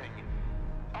 Accessing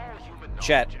all human knowledge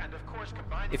chat. and of course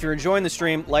combining If you're enjoying the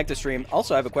stream, like the stream.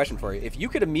 Also, I have a question for you. If you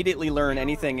could immediately learn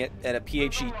anything at a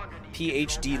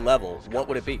PhD level, what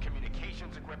would it be?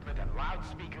 communications equipment and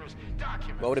loudspeakers,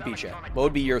 documents, What would it be, chat? What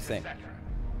would be your thing?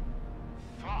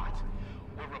 Thought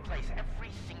will replace every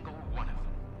single one of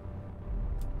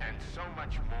them. And so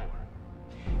much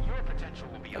more. Your potential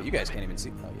will be Oh, you guys can't even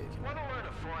see. Oh, yeah. You can. Want to learn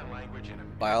a foreign language in a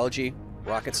Biology,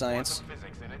 rocket science,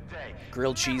 physics in a day.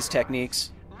 grilled cheese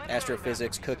techniques,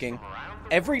 astrophysics, cooking,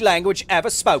 every language ever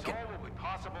spoken.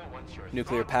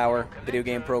 Nuclear power, video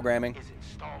game programming,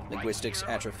 linguistics,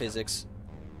 astrophysics.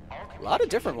 A lot of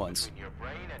different ones.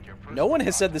 No one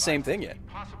has said the same thing yet.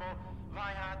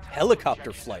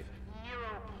 Helicopter flight.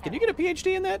 Can you get a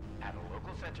PhD in that? At a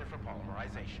local center for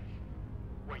polymerization,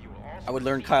 where you will also I would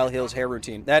learn Kyle Hill's hair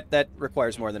routine. That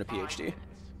requires more than a PhD.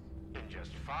 in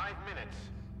just 5 minutes.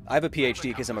 I have a PhD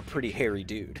because I'm a pretty hairy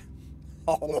dude.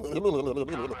 Comrade,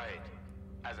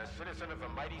 as a citizen of the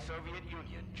mighty Soviet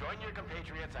Union, join your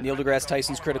compatriots and Neil deGrasse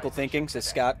Tyson's critical thinking, says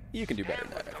Scott. You can do better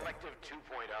than that. I think. Collective 2.0.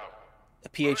 A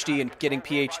PhD in getting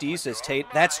PhDs, says Tate.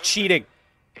 That's cheating.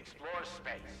 Explore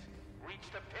space. Reach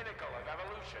the pinnacle of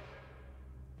evolution.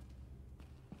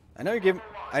 I know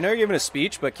you're giving a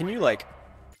speech, but can you like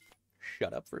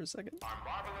shut up for a second? Our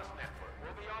marvelous network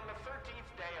will be on the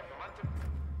 13th day of the month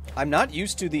of... I'm not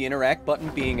used to the interact button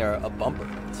being a bumper.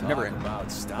 It's never in.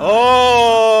 About style.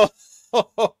 Oh,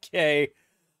 okay.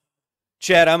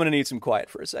 Chad, I'm gonna need some quiet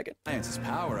for a second. Science is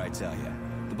power, I tell you.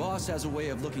 The boss has a way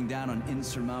of looking down on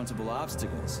insurmountable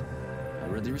obstacles. I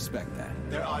really respect that.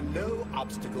 There are no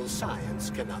obstacles science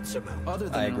cannot surmount. Other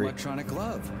than I an agree. electronic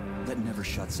glove that never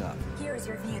shuts up. Here's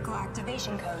your vehicle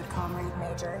activation code, Comrade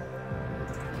Major.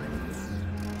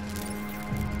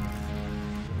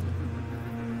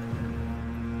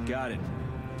 Got it.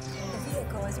 The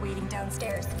vehicle is waiting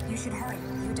downstairs. You should hurry.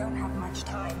 You don't have much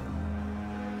time.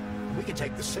 We can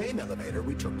take the same elevator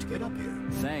we took to get up here.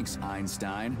 Thanks,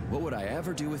 Einstein. What would I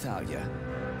ever do without you?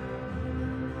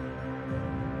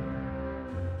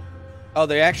 Oh,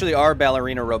 they actually are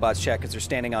ballerina robots, Chad, because they're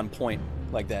standing on point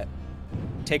like that.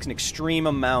 It takes an extreme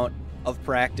amount of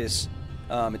practice.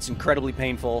 It's incredibly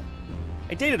painful.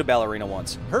 I dated a ballerina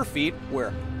once. Her feet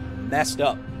were messed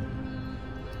up.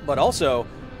 But also,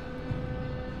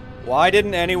 why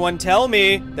didn't anyone tell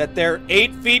me that they're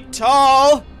 8 feet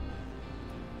tall?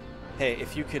 Hey,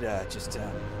 if you could just,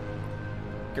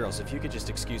 girls, if you could just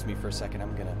excuse me for a second,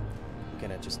 I'm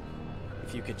gonna just,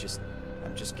 if you could just,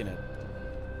 I'm just,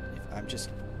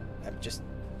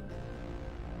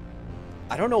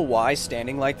 I don't know why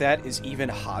standing like that is even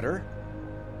hotter.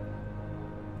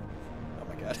 Oh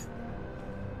my god.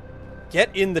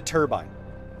 Get in the turbine.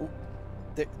 Ooh,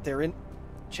 they're in,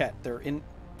 chat, they're in,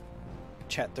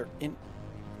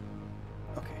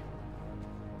 okay.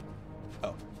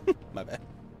 Oh, my bad.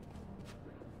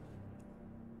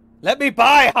 Let me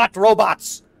by, hot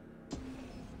robots!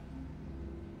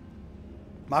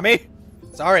 Mommy?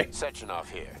 Sorry. Sechenov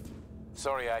here.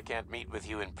 Sorry I can't meet with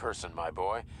you in person, my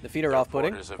boy. The feet are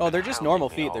off-putting? Oh, they're just normal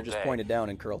feet. They're just pointed down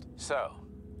and curled. So,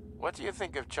 what do you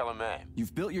think of Chalamet?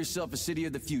 You've built yourself a city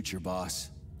of the future,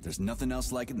 boss. There's nothing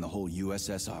else like it in the whole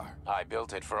USSR. I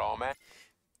built it for all men.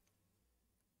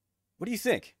 What do you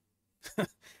think? I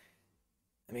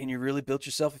mean, you really built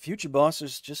yourself a future, boss.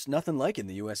 There's just nothing like it in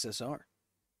the USSR.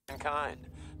 Mankind,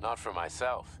 not for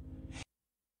myself.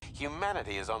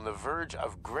 Humanity is on the verge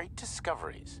of great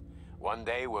discoveries. One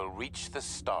day we'll reach the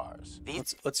stars.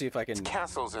 Let's see if I can.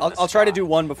 Castles in I'll try to do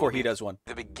one before he does one.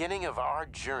 The beginning of our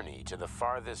journey to the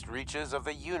farthest reaches of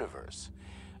the universe.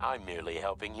 I'm merely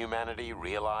helping humanity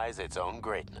realize its own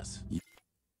greatness.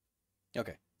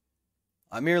 Okay.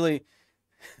 I'm merely.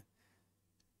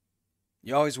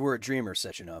 You always were a dreamer,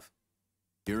 Sechenov.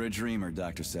 You're a dreamer,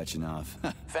 Dr. Sechenov.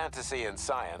 Fantasy and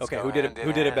science. Okay, go who did it? hand in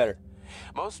Who did it hand. better?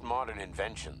 Most modern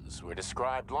inventions were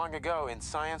described long ago in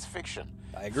science fiction.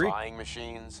 I agree. Flying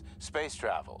machines, space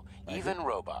travel, even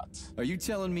robots. Are you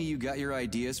telling me you got your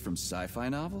ideas from sci-fi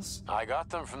novels? I got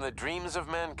them from the dreams of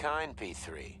mankind,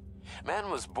 P3. Man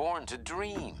was born to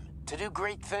dream, to do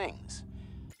great things.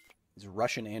 He's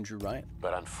Russian Andrew Ryan.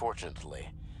 But unfortunately,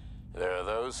 there are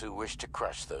those who wish to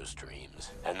crush those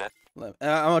dreams. And that... I'm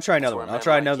gonna try another one. I'll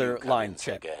try another line.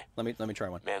 Check. Sergei. Let me try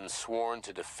one. Men sworn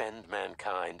to defend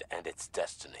mankind and its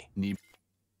destiny.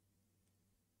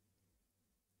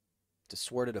 To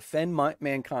swear to defend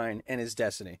mankind and his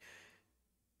destiny.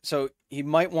 So he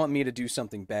might want me to do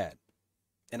something bad,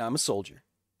 and I'm a soldier,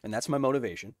 and that's my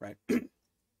motivation, right?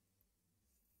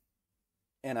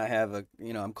 And I have a,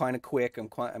 I'm kind of quick, I'm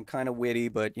kind of witty,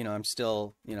 but I'm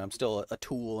still a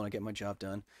tool, and I get my job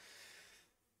done.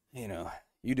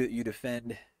 You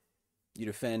defend the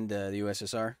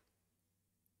USSR.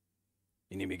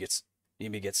 You need me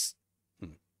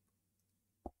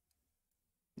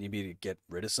to get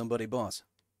rid of somebody, boss.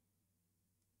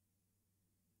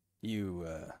 You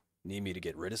need me to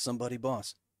get rid of somebody,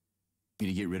 boss. Need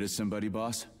to get rid of somebody,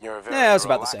 boss? You're very that's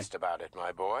about the same. relaxed about it,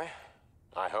 my boy.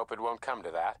 I hope it won't come to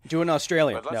that. Do an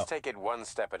Australian. But let's take it one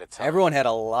step at a time. Everyone had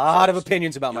a lot of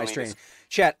opinions about my stream.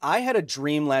 Chat, I had a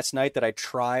dream last night that I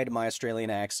tried my Australian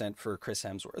accent for Chris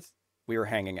Hemsworth. We were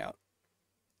hanging out.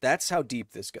 That's how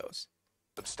deep this goes.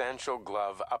 Substantial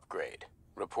glove upgrade.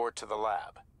 Report to the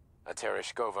lab. A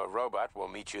Tereshkova robot will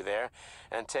meet you there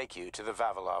and take you to the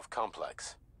Vavilov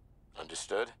complex.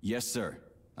 Understood? Yes, sir.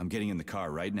 I'm getting in the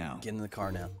car right now. Get in the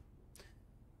car now.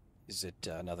 Is it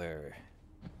another...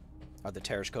 Are the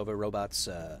Tereshkova robots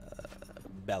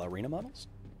ballerina models?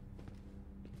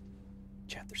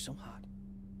 Chat, they're so hot.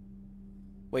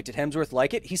 Wait, did Hemsworth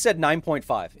like it? He said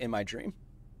 9.5 in my dream.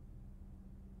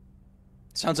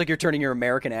 Sounds like you're turning your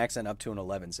American accent up to an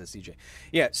 11, says CJ.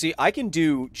 Yeah, see, I can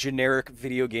do generic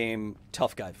video game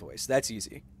tough guy voice. That's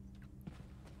easy.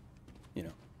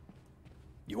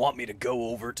 You want me to go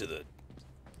over to the...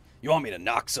 You want me to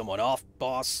knock someone off,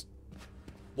 boss?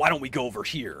 Why don't we go over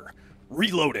here?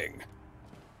 Reloading.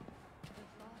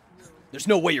 There's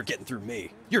no way you're getting through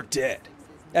me. You're dead.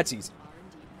 That's easy.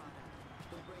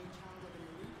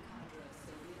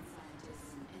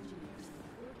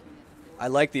 I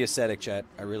like the aesthetic, chat.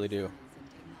 I really do.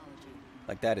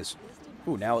 Like, that is...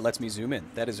 Ooh, now it lets me zoom in.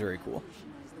 That is very cool.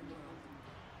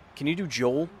 Can you do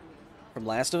Joel from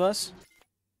Last of Us?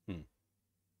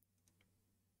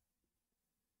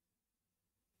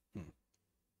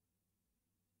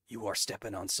 You are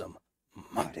stepping on some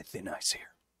mighty thin ice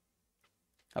here.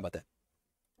 How about that?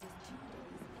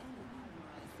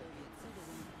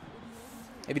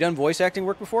 Have you done voice acting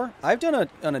work before? I've done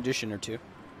an audition or two.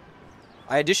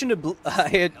 I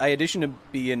auditioned to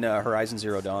be in Horizon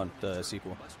Zero Dawn, the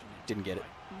sequel. Didn't get it.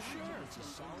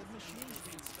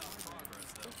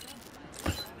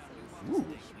 Ooh.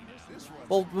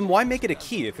 Well, then why make it a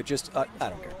key if it just... I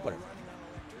don't care. Whatever.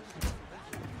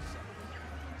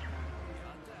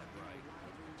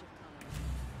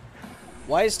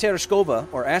 Why is Tereshkova,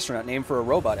 or astronaut, named for a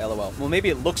robot, LOL? Well, maybe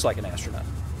it looks like an astronaut.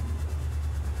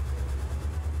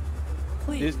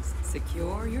 Please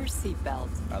secure your seatbelt.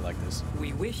 I like this.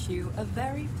 We wish you a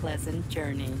very pleasant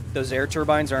journey. Those air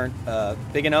turbines aren't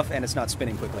big enough, and it's not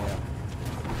spinning quickly enough.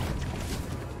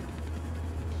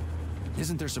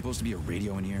 Isn't there supposed to be a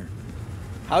radio in here?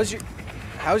 How's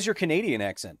your Canadian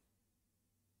accent?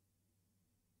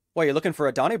 Well, you're looking for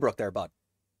a Donnybrook there, bud.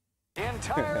 The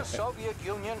entire Soviet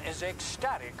Union is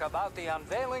ecstatic about the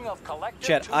unveiling of Collective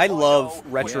Chat, 2.0. I love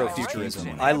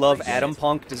retrofuturism. I love atom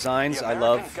punk designs. I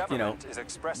love,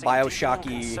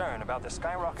 Bioshocky,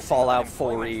 Fallout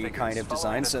 4-y kind of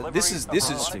designs. So this is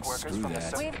screw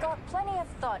that. We've got plenty of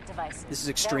thought devices. This is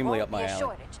extremely up my alley.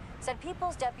 Shortage, said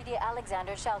People's Deputy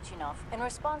Alexander Shalchinov in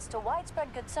response to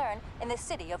widespread concern in the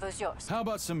city of Ozyorsk. How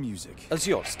about some music?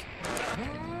 Ozyorsk.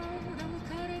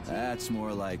 That's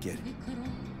more like it.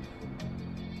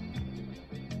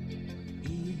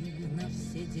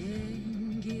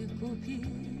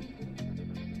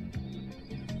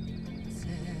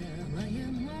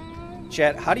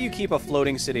 Chat, how do you keep a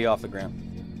floating city off the ground?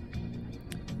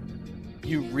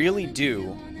 You really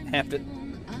do have to...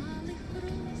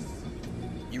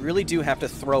 You really do have to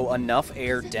throw enough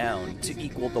air down to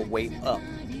equal the weight up.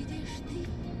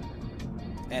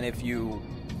 And if you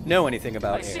know anything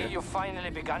about I see air... you finally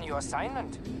begun your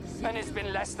assignment, and it's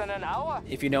been less than an hour.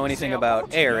 If you know anything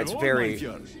about air, it's very...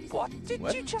 What did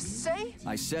you just say?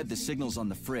 I said the signal's on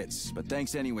the fritz, but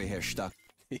thanks anyway, Herr Stuck.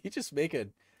 Did he just make a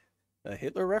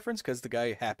Hitler reference because the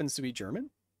guy happens to be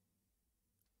German?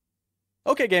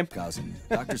 Okay, game. Cousin,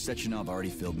 Dr. Sechenov already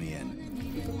filled me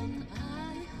in.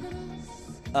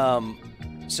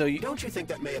 So you... Don't you think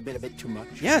that may have been a bit too much?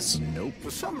 Yes. Nope.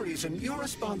 For some reason, your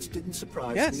response didn't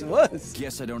surprise me. Yes, it was.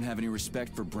 Guess I don't have any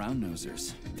respect for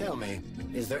brown-nosers. Tell me,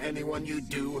 is there anyone you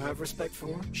do have respect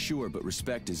for? Sure, but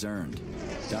respect is earned.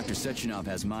 Dr. Sechenov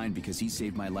has mine because he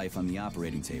saved my life on the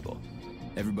operating table.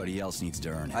 Everybody else needs to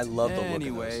earn it. I love the look of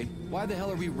Anyway, those. why the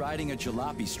hell are we riding a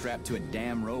jalopy strapped to a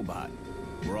damn robot?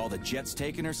 Were all the jets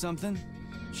taken or something?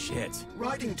 Shit.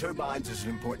 Riding turbines is an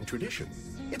important tradition.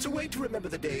 It's a way to remember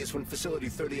the days when Facility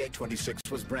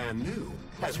 3826 was brand new,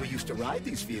 as we used to ride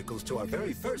these vehicles to our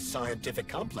very first scientific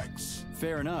complex.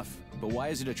 Fair enough, but why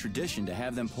is it a tradition to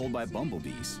have them pulled by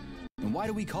bumblebees? And why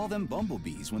do we call them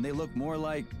bumblebees when they look more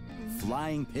like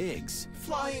flying pigs?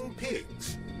 Flying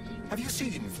pigs? Have you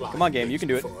seen flying Come on, game, you pigs can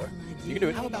do it. before? You can do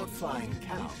it. How about flying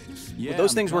cows? Yeah, Would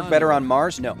those I'm things work con better boy. on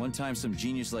Mars? No. One time some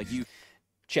genius like you...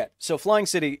 Chet, so Flying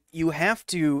City, you have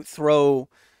to throw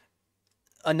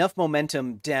enough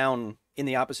momentum down in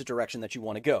the opposite direction that you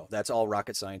want to go. That's all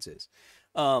rocket science is.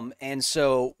 And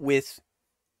so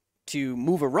to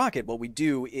move a rocket, what we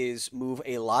do is move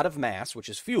a lot of mass, which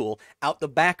is fuel, out the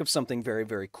back of something very,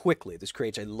 very quickly. This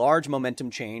creates a large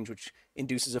momentum change, which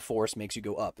induces a force, makes you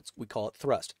go up. We call it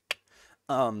thrust.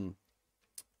 Now,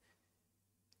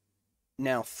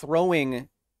 throwing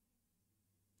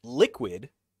liquid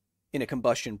in a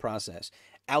combustion process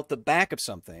out the back of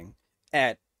something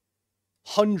at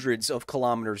hundreds of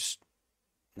kilometers,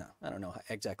 no, I don't know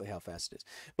exactly how fast it is,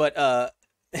 but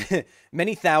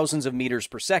many thousands of meters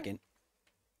per second,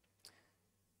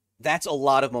 that's a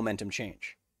lot of momentum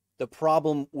change. The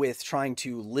problem with trying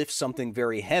to lift something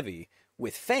very heavy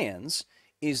with fans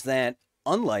is that,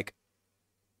 unlike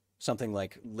something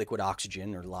like liquid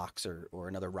oxygen or LOX or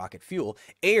another rocket fuel,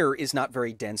 air is not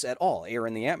very dense at all. Air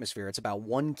in the atmosphere, it's about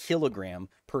 1 kilogram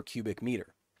per cubic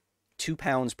meter. 2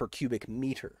 pounds per cubic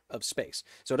meter of space.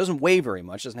 So it doesn't weigh very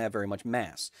much, doesn't have very much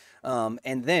mass. And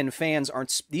then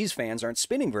these fans aren't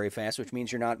spinning very fast, which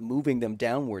means you're not moving them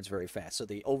downwards very fast. So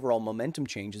the overall momentum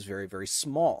change is very, very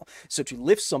small. So to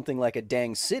lift something like a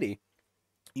dang city,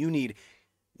 you need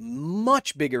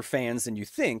much bigger fans than you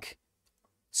think,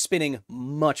 spinning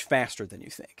much faster than you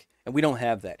think. And we don't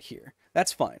have that here.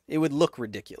 That's fine. It would look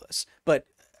ridiculous. But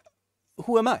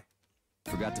who am I?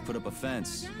 Forgot to put up a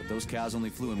fence, but those cows only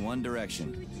flew in one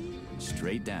direction.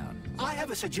 Straight down. I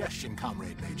have a suggestion,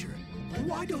 Comrade Major.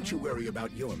 Why don't you worry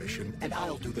about your mission, and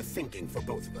I'll do the thinking for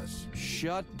both of us?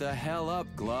 Shut the hell up,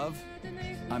 Glove.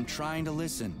 I'm trying to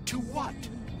listen. To what?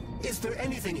 Is there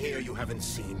anything here you haven't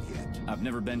seen yet? I've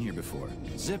never been here before.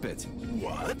 Zip it.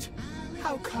 What?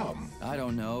 How come? I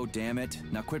don't know, damn it.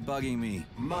 Now quit bugging me.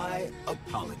 My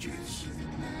apologies.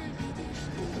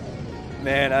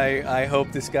 Man, I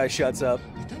hope this guy shuts up.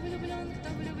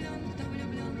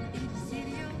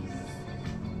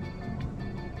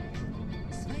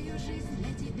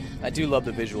 I do love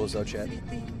the visuals though, Chad.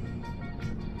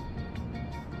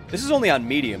 This is only on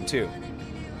medium too.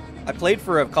 I played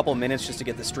for a couple minutes just to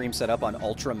get the stream set up on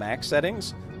ultra max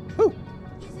settings. Whew.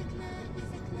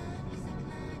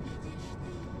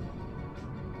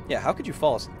 Yeah, how could you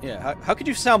fall? Yeah, how could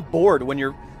you sound bored when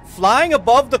you're flying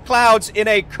above the clouds in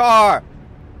a car?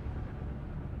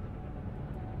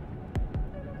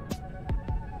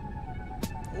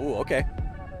 Ooh, okay.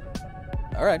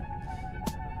 All right.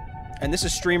 And this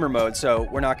is streamer mode, so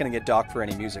we're not going to get docked for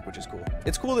any music, which is cool.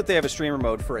 It's cool that they have a streamer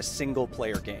mode for a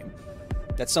single-player game.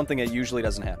 That's something that usually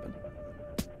doesn't happen.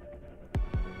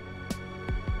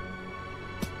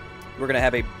 We're going to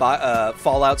have a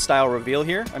Fallout-style reveal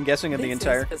here, I'm guessing, of the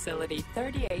entire... This is Facility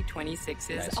 3826's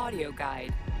Nice. audio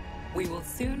guide. We will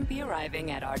soon be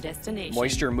arriving at our destination.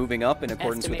 Moisture moving up in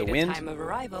accordance with the wind. Estimated time of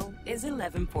arrival is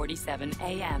 11:47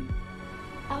 a.m.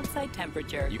 Outside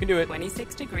temperature, You can do it.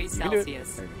 26 degrees You can do it.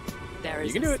 Celsius. There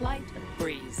is You can do a it. slight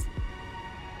breeze.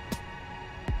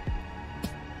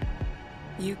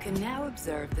 You can now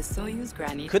observe the Soyuz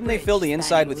granite Couldn't they bridge fill the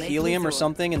inside with spanning Lake helium or Luzon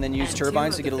something and then use and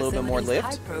turbines to two get a of little the bit more facility's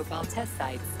lift? high-profile test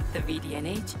sites, the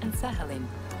VDNH and Sakhalin.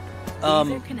 These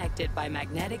Um, are connected by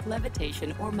magnetic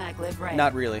levitation or maglev ray.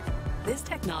 Not really. This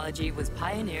technology was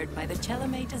pioneered by the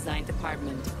Chelomey Design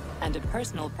Department and a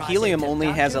personal project Helium of only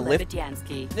Dr. has a lift...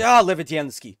 Levityansky.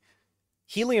 Levityansky.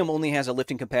 Helium only has a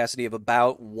lifting capacity of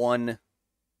about 1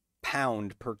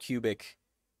 pound per cubic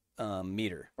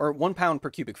meter. Or 1 pound per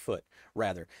cubic foot,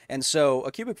 rather. And so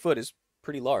a cubic foot is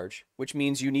pretty large, which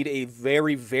means you need a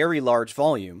very, very large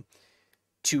volume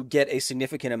to get a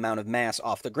significant amount of mass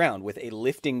off the ground with a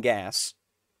lifting gas.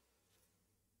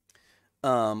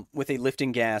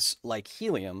 Like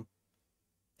helium.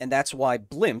 And that's why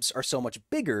blimps are so much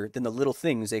bigger than the little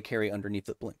things they carry underneath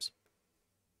the blimps.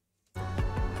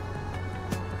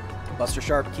 Buster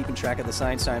Sharp, keeping track of the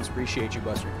science times. Appreciate you,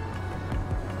 Buster.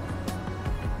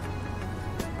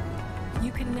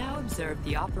 You can now observe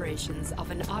the operations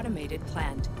of an automated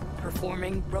plant,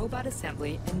 performing robot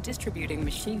assembly and distributing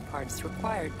machine parts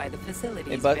required by the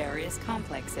facility's but various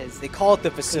complexes. They call it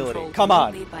the facility. Controlled Come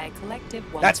on. remotely by a collective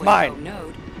That's 1.0 mine.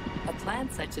 node, a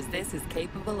plant such as this is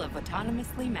capable of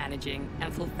autonomously managing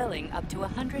and fulfilling up to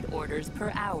 100 orders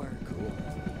per hour. Cool.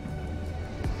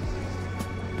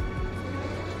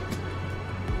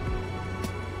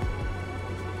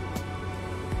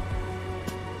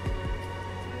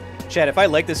 Chad, if I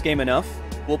like this game enough,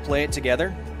 we'll play it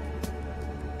together.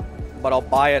 But I'll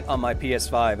buy it on my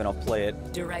PS5 and I'll play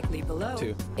it Directly below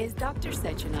too. is Dr.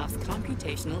 Sechenov's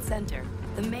computational center,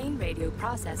 the main radio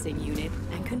processing unit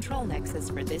and control nexus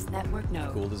for this network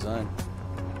node. Cool design.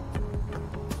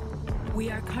 We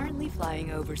are currently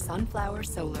flying over sunflower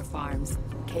solar farms,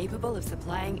 capable of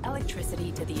supplying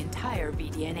electricity to the entire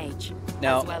BDNH,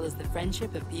 Now- as well as the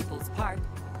Friendship of People's Park,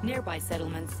 nearby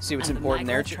settlements. See what's and the important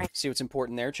there? maglev train- See what's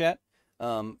important there, chat?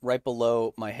 Right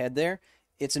below my head there.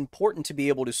 It's important to be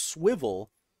able to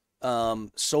swivel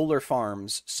solar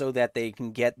farms so that they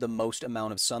can get the most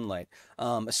amount of sunlight.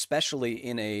 Especially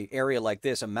in an area like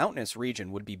this, a mountainous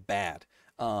region would be bad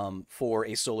for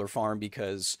a solar farm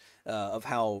because of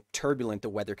how turbulent the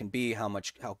weather can be, how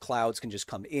clouds can just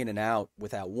come in and out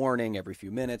without warning every few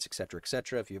minutes, etc.,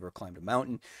 etc. If you ever climbed a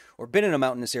mountain or been in a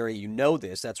mountainous area, you know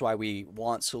this. That's why we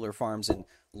want solar farms in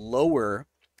lower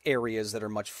areas that are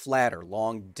much flatter,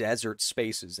 long desert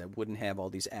spaces that wouldn't have all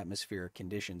these atmospheric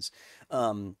conditions.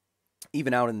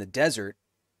 Even out in the desert,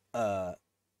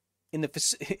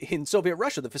 in Soviet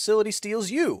Russia, the facility steals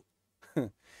you.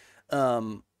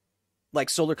 Like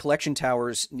solar collection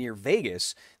towers near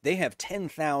Vegas, they have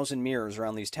 10,000 mirrors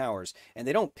around these towers, and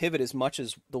they don't pivot as much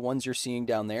as the ones you're seeing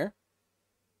down there.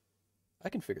 I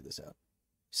can figure this out.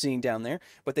 Seeing down there,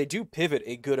 but they do pivot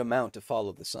a good amount to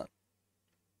follow the sun.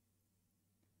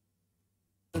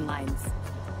 lines.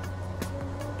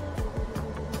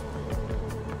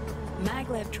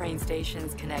 Maglev train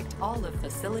stations connect all of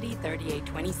Facility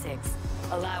 3826,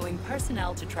 allowing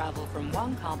personnel to travel from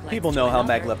one complex People to know how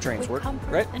another maglev trains with work,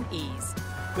 comfort right? and ease.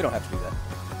 We don't have to do that.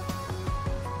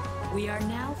 We are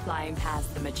now flying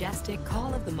past the majestic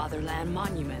Call of the Motherland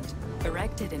Monument,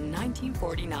 erected in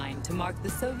 1949 to mark the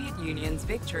Soviet Union's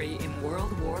victory in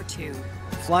World War II.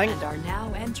 And are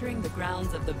now entering the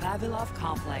grounds of the Vavilov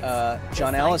complex.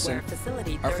 John Allison,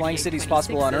 Facility are flying cities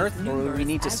possible on Earth, or do we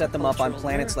need to set them up on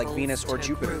planets like Venus or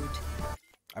Jupiter?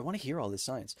 I want to hear all this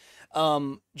science.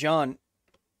 John,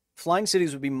 flying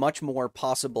cities would be much more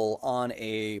possible on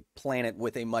a planet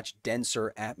with a much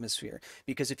denser atmosphere.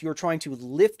 Because if you're trying to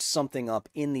lift something up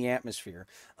in the atmosphere,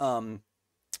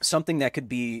 something that could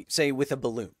be, say, with a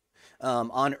balloon,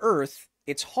 on Earth,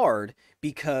 it's hard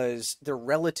because the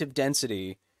relative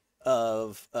density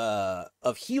of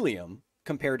helium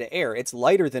compared to air, it's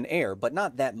lighter than air, but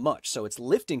not that much. So its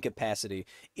lifting capacity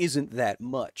isn't that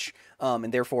much,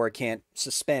 and therefore it can't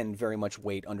suspend very much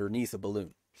weight underneath a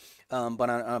balloon. But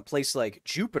on a place like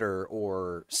Jupiter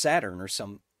or Saturn or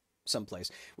someplace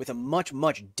with a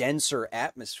much denser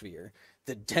atmosphere,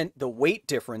 the weight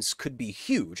difference could be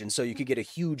huge, and so you could get a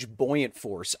huge buoyant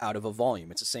force out of a volume.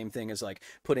 It's the same thing as like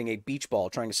putting a beach ball,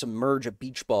 trying to submerge a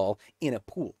beach ball in a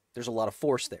pool. There's a lot of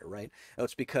force there, right?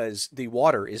 It's because the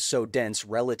water is so dense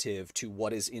relative to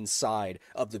what is inside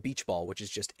of the beach ball, which is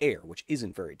just air, which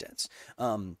isn't very dense.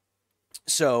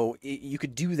 So you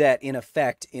could do that in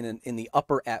effect in the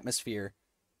upper atmosphere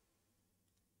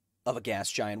of a gas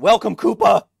giant. Welcome,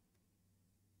 Koopa!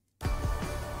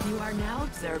 You are now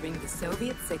observing the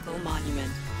Soviet Sickle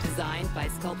Monument, designed by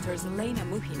sculptors Elena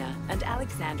Muhina and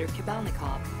Alexander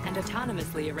Kibalnikov, and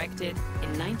autonomously erected in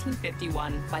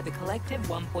 1951 by the Collective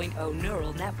 1.0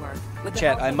 Neural Network. With the Chat,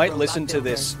 help I of might robot listen to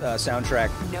builders. this soundtrack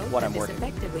Note while that I'm this working.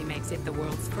 effectively makes it the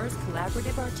world's first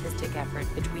collaborative artistic effort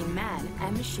between man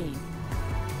and machine.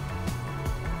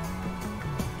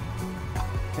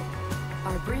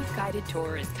 Our brief guided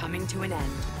tour is coming to an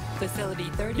end. Facility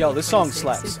 30 Yo, this song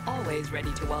slaps. is always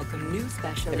ready to welcome new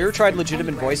specialists. Have you ever tried from legitimate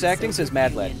anywhere voice in the acting? Says Soviet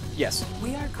Mad Lad. Union. Yes.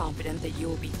 We are confident that you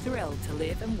will be thrilled to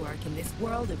live and work in this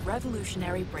world of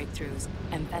revolutionary breakthroughs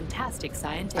and fantastic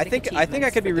scientific I think I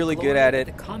achievements could be for the really good glory at of it.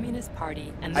 The Communist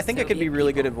Party and the I think I could be Soviet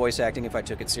really good at voice acting if I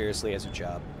took it seriously as a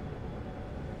job.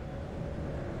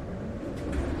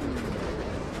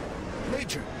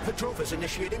 Major, Petrov is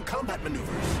initiating combat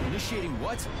maneuvers. Initiating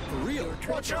what? For real?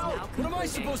 Watch out! What am I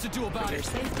supposed to do about For your it?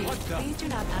 safety, What the? please do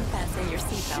not unfasten your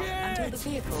seatbelt until the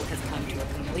vehicle has come to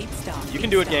a complete stop. You can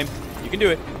do it, game. You can do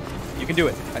it. You can do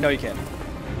it. I know you can.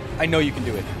 I know you can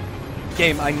do it.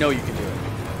 Game, I know you can do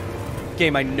it.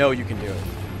 Game, I know you can do it.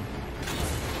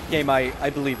 Game, I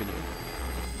believe in you.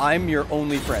 I'm your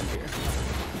only friend here.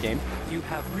 Game. You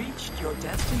have reached your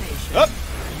destination. Up.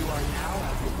 You are now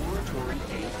at Laboratory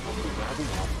 8 of the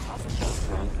Vavilov Top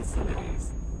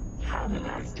facilities. Have a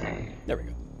nice day. There we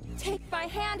go. Take my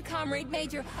hand, Comrade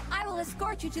Major. I will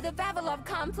escort you to the Vavilov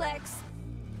complex.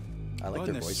 I like what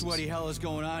their in the voices. sweaty hell is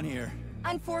going on here?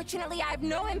 Unfortunately, I have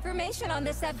no information on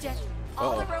the subject.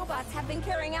 All the robots have been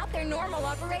carrying out their normal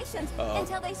operations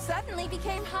until they suddenly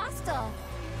became hostile.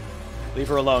 Leave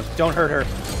her alone. Don't hurt her.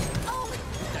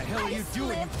 What the hell are you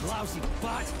doing, you lousy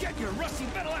bots? Get your rusty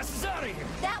metal asses out of here!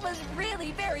 That was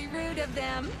really very rude of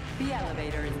them. The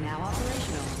elevator is now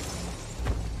operational.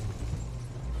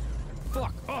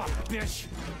 Fuck off, bitch!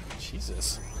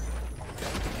 Jesus.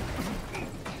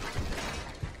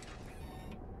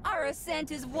 Our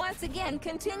ascent is once again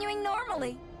continuing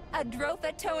normally. A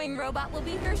Drofa towing robot will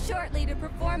be here shortly to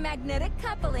perform magnetic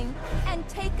coupling and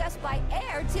take us by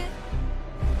air to...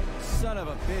 Son of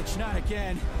a bitch, not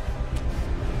again.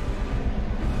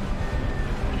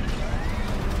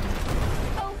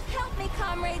 Oh, help me,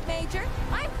 Comrade Major.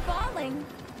 I'm falling.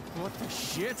 What the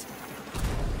shit?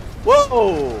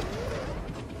 Whoa!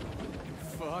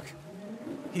 Fuck.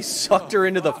 He sucked her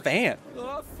into the fan.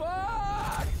 Oh,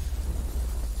 fuck!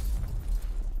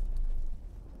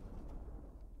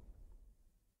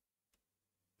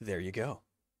 There you go.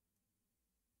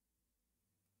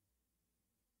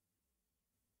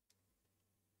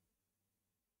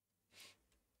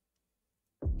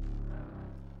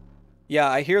 Yeah,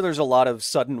 I hear there's a lot of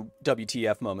sudden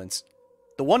WTF moments.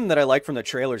 The one that I like from the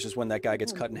trailers is when that guy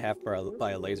gets cut in half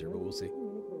by a laser, but we'll see.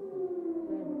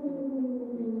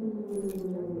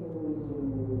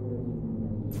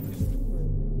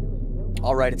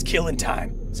 All right, it's killing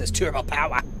time. It says turbo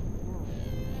power.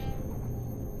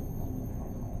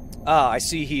 Ah, I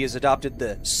see he has adopted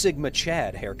the Sigma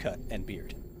Chad haircut and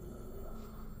beard.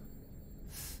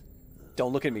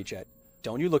 Don't look at me, Chad.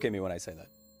 Don't you look at me when I say that.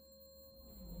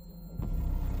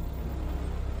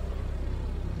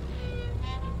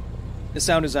 The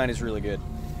sound design is really good.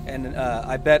 And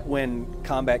I bet when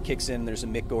combat kicks in, there's a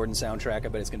Mick Gordon soundtrack. I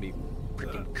bet it's going to be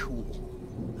freaking cool.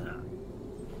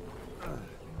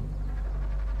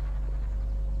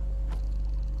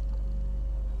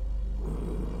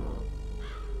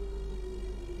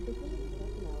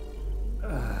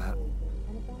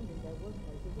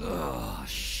 Oh,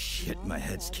 shit, my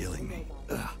head's killing me.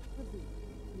 Ugh.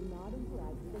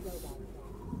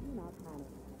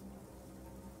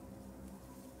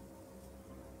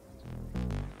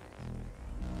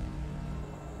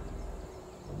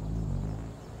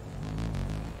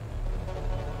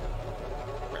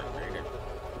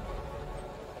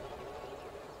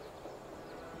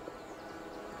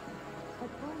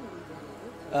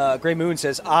 Grey Moon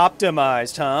says,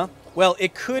 optimized, huh? Well,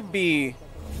 it could be...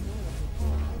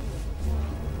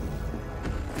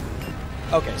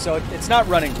 Okay, so it's not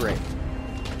running great.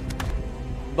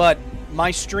 But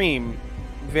my stream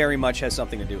very much has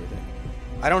something to do with it.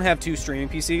 I don't have two streaming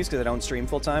PCs because I don't stream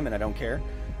full-time and I don't care.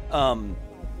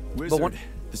 Wizard,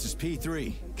 this is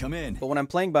P3. Come in. But when I'm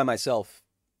playing by myself,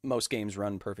 most games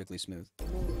run perfectly smooth.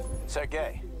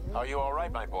 Sergey, are you all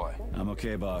right, my boy? I'm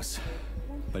okay, boss.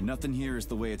 But nothing here is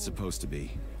the way it's supposed to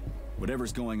be.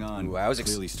 Whatever's going on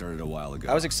clearly started a while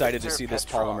ago. I was excited to Sir see this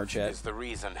Petrov polymer chat. is the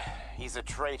reason. He's a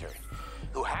traitor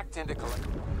who hacked into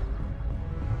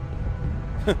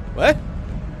What?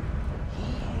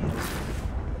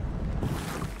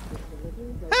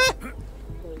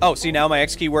 Oh, see, now my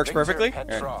X key works perfectly?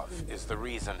 Petrov is the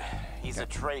reason. He's a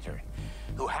traitor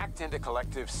who hacked into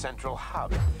Collective's central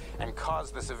hub and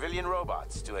caused the civilian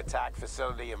robots to attack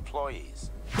facility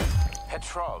employees.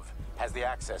 Petrov has the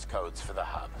access codes for the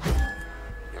hub.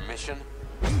 Your mission?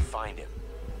 Find him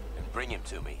and bring him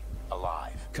to me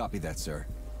alive. Copy that, sir.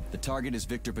 The target is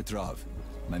Viktor Petrov.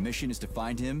 My mission is to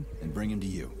find him and bring him to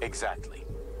you. Exactly.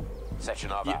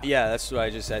 Sechenov out. Yeah, that's what I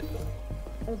just said.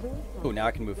 Ooh, now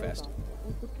I can move fast.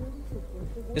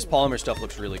 This polymer stuff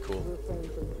looks really cool.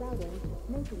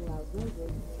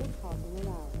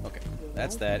 Okay,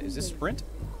 that's that. Is this sprint?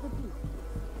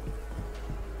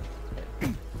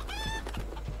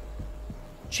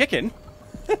 Chicken?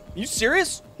 You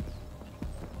serious?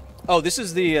 Oh, this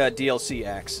is the DLC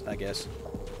axe, I guess.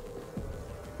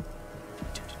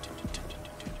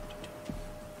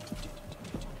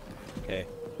 Okay.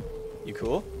 You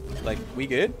cool? Like, we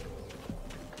good?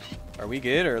 Are we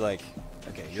good, or like...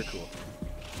 Okay, you're cool.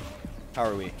 How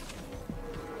are we?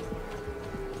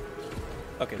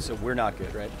 Okay, so we're not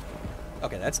good, right?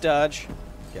 Okay, that's dodge.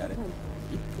 Got it.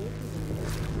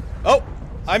 Oh!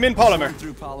 I'm in polymer. I've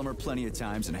through polymer plenty of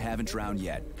times and I haven't drowned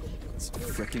yet. It's a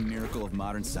frickin' miracle of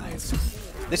modern science.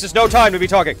 This is no time to be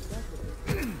talking.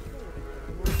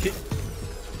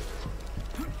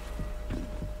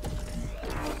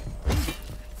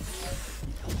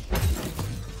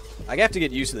 I have to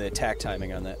get used to the attack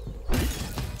timing on that.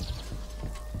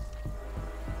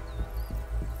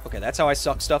 Okay, that's how I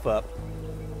suck stuff up.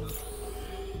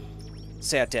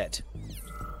 Say it dead.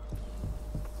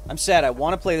 I'm sad. I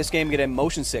want to play this game, get a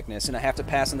motion sickness, and I have to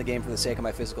pass on the game for the sake of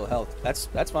my physical health. That's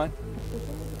fine.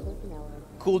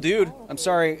 Cool dude. I'm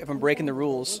sorry if I'm breaking the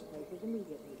rules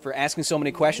for asking so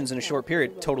many questions in a short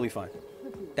period. Totally fine.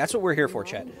 That's what we're here for,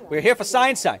 chat. We're here for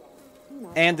science time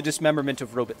and the dismemberment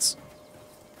of robots.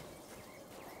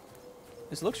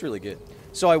 This looks really good.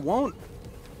 So I won't...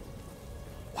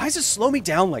 Why does it slow me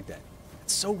down like that?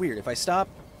 It's so weird. If I stop...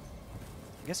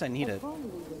 I guess I need a...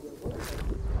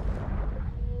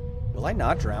 Will I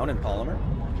not drown in polymer?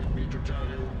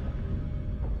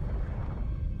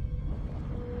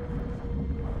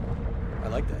 I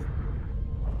like that.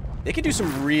 They can do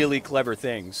some really clever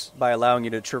things by allowing you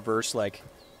to traverse, like,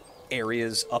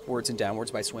 areas upwards and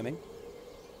downwards by swimming.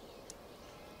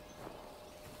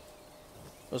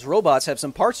 Those robots have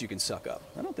some parts you can suck up.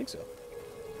 I don't think so.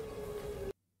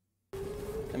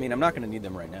 I mean, I'm not going to need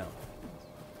them right now.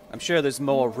 I'm sure there's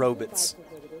more robots.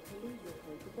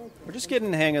 We're just getting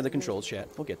the hang of the controls, chat.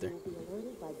 We'll get there.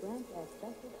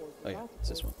 Oh yeah, it's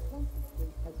this one.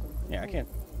 Yeah, I can't.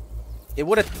 It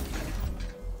would have...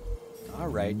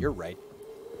 Alright, you're right.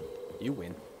 You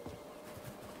win.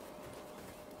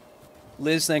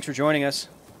 Liz, thanks for joining us.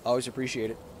 Always appreciate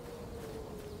it.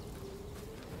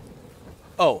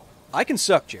 Oh, I can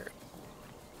suck, Jared.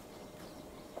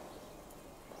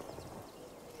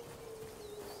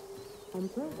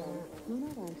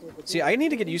 See, I need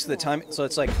to get used to the time. So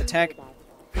it's like attack.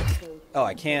 Oh,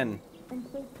 I can.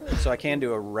 So I can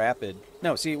do a rapid.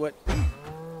 No, see what? Do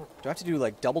I have to do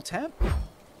like double tap?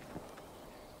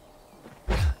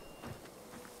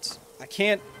 I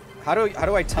can't. How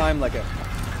do I time like a?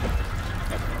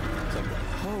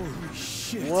 Holy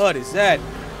shit! What is that?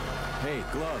 Hey,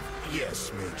 Glove.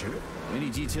 Yes, Major. Any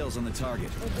details on the target?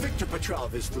 Victor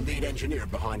Petrov is the lead engineer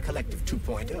behind Collective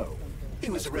 2.0. He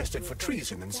was arrested for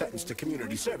treason and sentenced to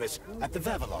community service at the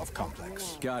Vavilov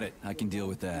complex. Got it. I can deal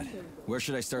with that. Where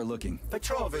should I start looking?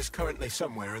 Petrov is currently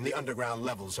somewhere in the underground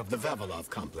levels of the Vavilov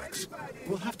complex.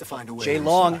 We'll have to find a way Jay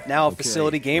Long, inside. now a Okay,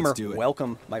 facility gamer. let's do it.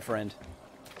 Welcome, my friend.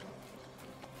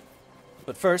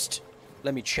 But first,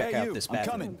 let me check out this I'm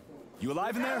bathroom. coming. You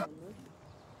alive in there?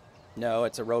 No,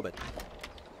 it's a robot.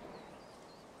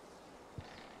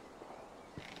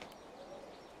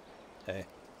 Hey,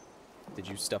 did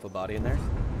you stuff a body in there?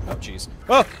 Oh, jeez.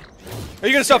 Oh! Are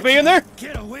you gonna stuff me in there?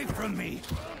 Get away from me!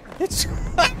 It's...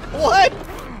 What?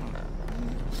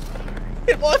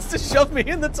 It wants to shove me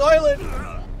in the toilet!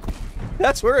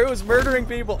 That's where it was murdering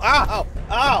people. Ow!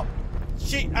 Ow!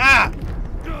 Ah!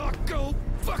 Oh, go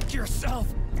fuck yourself!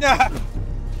 Ah!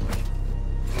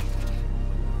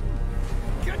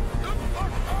 Get the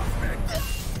fuck off me!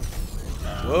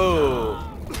 Whoa!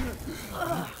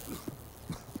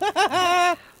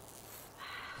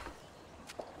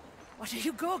 What are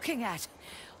you gawking at?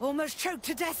 Almost choked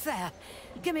to death there.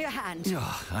 Give me a hand.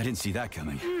 Oh, I didn't see that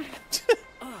coming.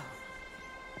 Oh.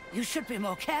 You should be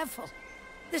more careful.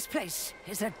 This place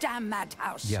is a damn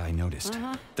madhouse. Yeah, I noticed.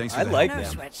 Thanks for I that. like No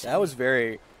them. sweat, That was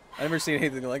very... I've never seen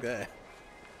anything like that.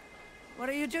 What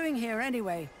are you doing here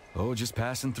anyway? Oh, just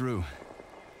passing through.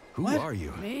 Who What? are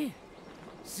you? Me?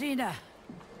 Xena.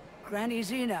 Granny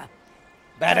Xena.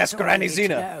 Badass That's all Granny you need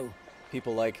to Xena. know.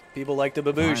 People like the Fine,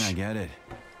 baboosh. I get it.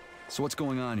 So what's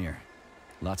going on here?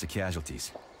 Lots of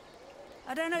casualties.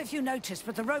 I don't know if you noticed,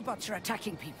 but the robots are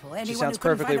attacking people. Anyone sounds who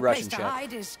couldn't perfectly find a place Russian, to Chad.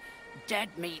 hide is dead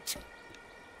meat.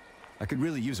 I could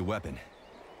really use a weapon.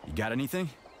 You got anything?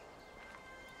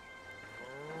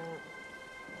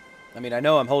 I mean, I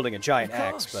know I'm holding a giant Of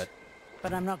axe, course.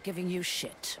 But I'm not giving you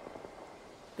shit.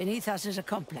 Beneath us is a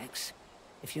complex.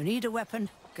 If you need a weapon,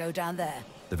 go down there.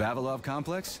 The Vavilov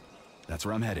complex? That's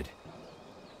where I'm headed.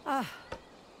 Ah,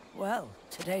 well,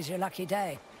 today's your lucky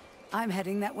day. I'm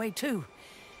heading that way too.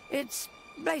 It's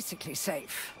basically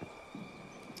safe.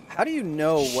 How do you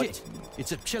know what... Shit!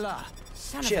 It's a chilla.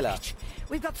 Son of a Chilla. bitch.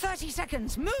 We've got 30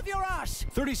 seconds. Move your ass.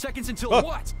 30 seconds until Oh.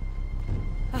 what?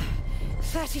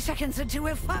 30 seconds until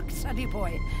we're fucked, sonny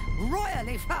boy.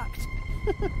 Royally fucked.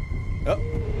 Oh,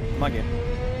 come on, game.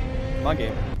 Come on,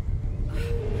 game.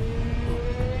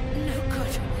 No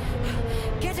good.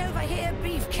 Get over here,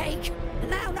 beefcake.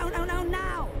 Now,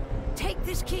 now. Take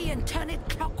this key and turn it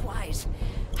clockwise.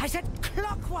 I said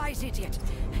clockwise, idiot.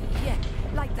 Yeah,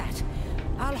 like that.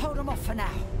 I'll hold them off for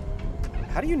now.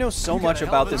 How do you know so You got much a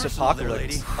hell about of an this arsenal there,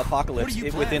 apocalypse? lady. Apocalypse What are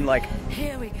you within planning? like...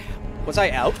 Here we go. Was I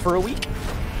out for a week?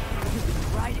 You've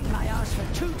been riding my ass for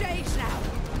 2 days now.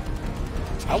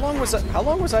 How long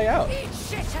was I out? Eat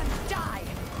shit and die.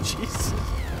 Jeez.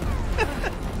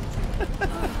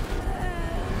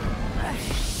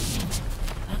 Shit.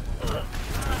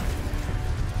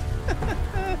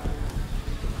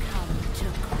 Come to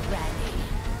Granny.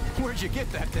 Where'd Where'd you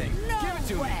get that thing? No Give it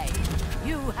to way! me.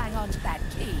 You hang on to that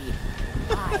key.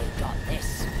 I got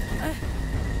this.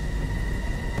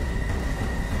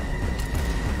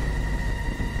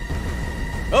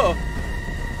 Uh-oh.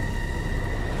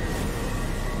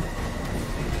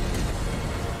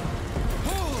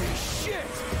 Holy shit!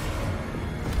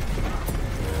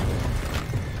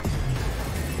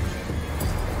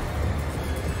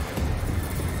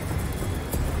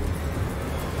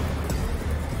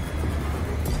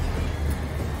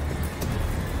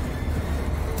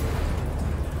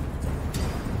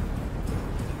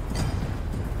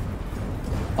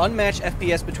 Unmatched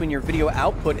FPS between your video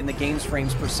output and the game's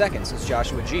frames per second, says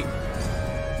Joshua G.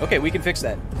 Okay, we can fix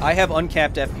that. I have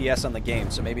uncapped FPS on the game,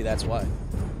 so maybe that's why.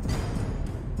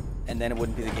 And then it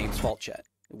wouldn't be the game's fault, chat.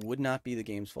 It would not be the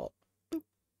game's fault. Boop.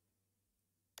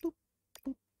 Boop.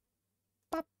 Boop.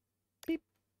 Bop. Beep.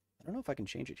 I don't know if I can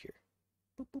change it here.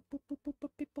 Boop, boop, boop, boop, boop,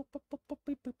 boop, beep, boop, boop, boop, boop,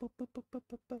 beep, boop, boop, boop, boop, boop,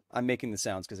 boop, boop. I'm making the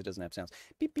sounds because it doesn't have sounds.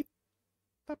 Beep, beep.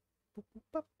 Bop. Boop, boop,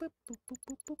 bop, boop, boop, boop,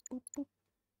 boop, boop, boop, boop.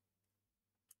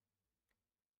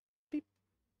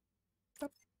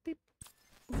 Beep.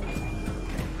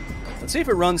 Let's see if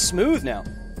it runs smooth now.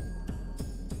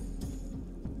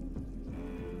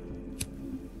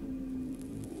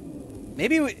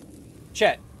 Maybe we...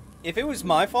 Chat, if it was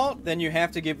my fault, then you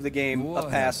have to give the game a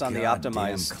pass on the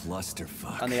optimized...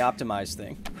 clusterfuck. On the optimized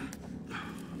thing.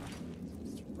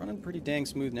 It's running pretty dang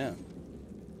smooth now.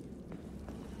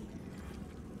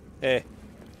 Hey.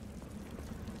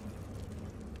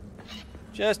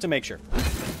 Just to make sure.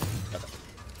 Okay.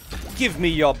 Give me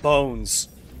your bones.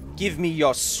 Give me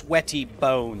your sweaty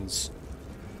bones.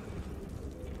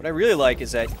 What I really like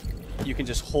is that you can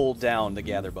just hold down the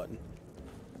gather button.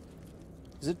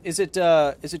 Is it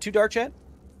too dark, chat?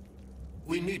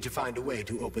 We need to find a way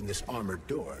to open this armored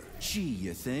door. Gee,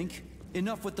 you think?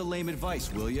 Enough with the lame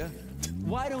advice, will ya?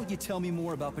 Why don't you tell me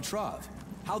more about Petrov?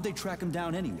 How'd they track him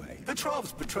down anyway?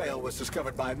 Petrov's betrayal was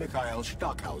discovered by Mikhail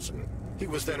Stockhausen. He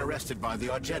was then arrested by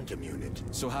the Argentum unit.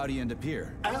 So how'd he end up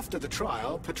here? After the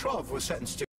trial, Petrov was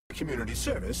sentenced to community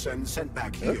service and sent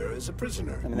back here as a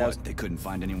prisoner. I mean, they couldn't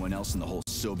find anyone else in the whole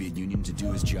Soviet Union to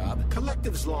do his job?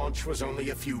 Collective's launch was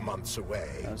only a few months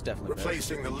away. That was definitely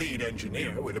replacing the lead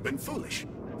engineer would have been foolish.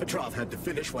 Petrov had to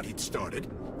finish what he'd started,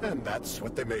 and that's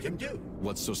what they made him do.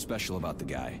 What's so special about the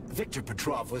guy? Victor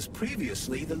Petrov was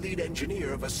previously the lead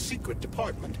engineer of a secret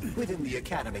department within the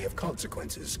Academy of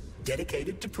Consequences,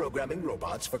 dedicated to programming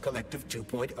robots for Collective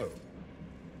 2.0.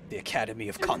 The Academy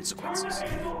of Consequences.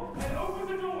 And open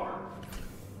the door.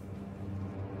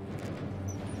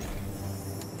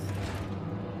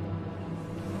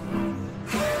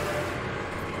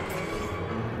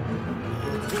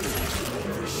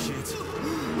 Shit.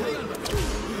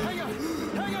 Hang on!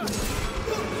 Hang on!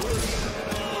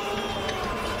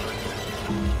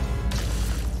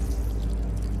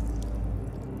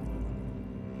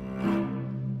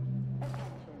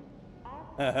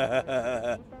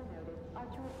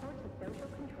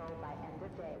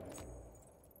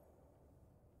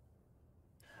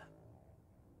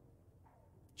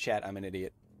 Chat, I'm an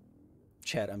idiot.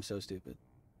 Chat, I'm so stupid.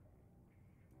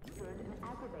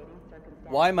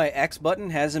 Why my X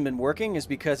button hasn't been working is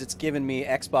because it's given me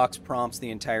Xbox prompts the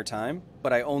entire time,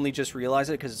 but I only just realized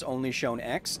it because it's only shown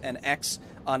X, and X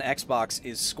on Xbox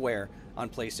is square on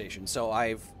PlayStation. So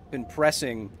I've been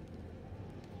pressing...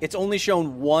 It's only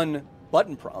shown one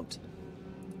button prompt.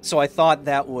 So I thought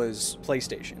that was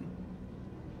PlayStation.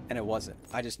 And it wasn't.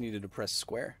 I just needed to press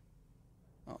square.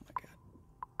 Oh my god.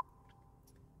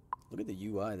 Look at the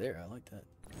UI there. I like that.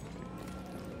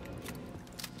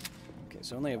 Okay,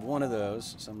 so I only have one of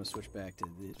those, so I'm going to switch back to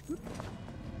this. Whoop.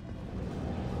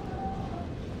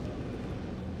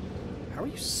 How are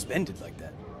you suspended like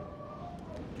that?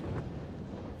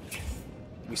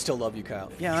 We still love you,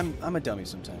 Kyle. Yeah, I'm a dummy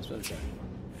sometimes, but okay.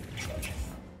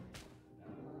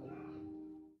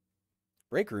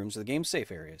 Break rooms are the game's safe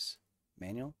areas.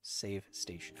 Manual save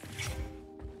station.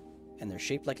 And they're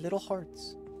shaped like little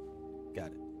hearts.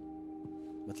 Got it.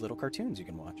 With little cartoons you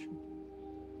can watch.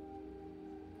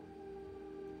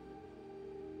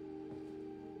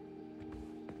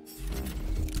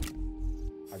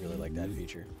 I really like that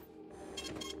feature.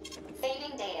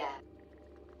 Saving data.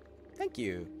 Thank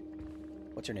you.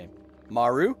 What's your name?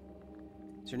 Maru?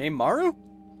 Is your name Maru?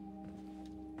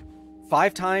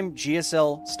 5-time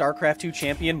GSL StarCraft 2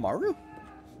 champion Maru?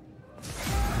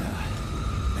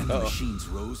 And the machines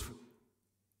rose from...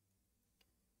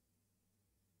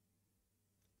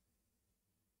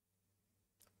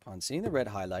 Upon seeing the red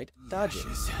highlight, dodge it.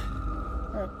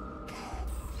 Alright.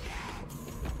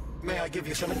 May I give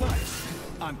you some advice?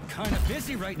 I'm kind of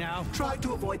busy right now. Try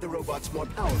to avoid the robot's more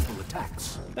powerful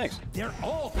attacks. Thanks. They're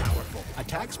all powerful.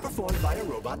 Attacks performed by a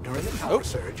robot during a power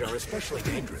surge are especially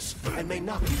dangerous and may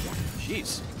knock you down.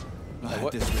 Jeez.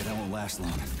 At this rate, I won't last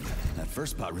long. That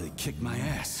first spot really kicked my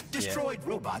ass. Destroyed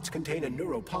robots contain a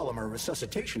neuropolymer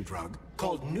resuscitation drug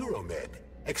called Neuromed.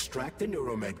 Extract the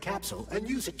Neuromed capsule and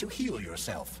use it to heal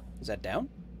yourself. Is that down?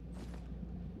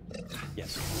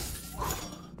 Yes.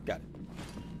 Got it.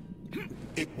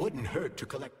 It wouldn't hurt to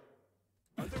collect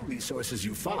other resources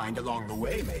you find along the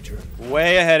way, Major.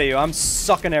 Way ahead of you. I'm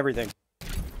sucking everything.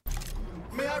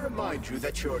 May I remind you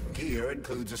that your gear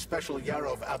includes a special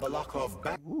Yarov Abalakov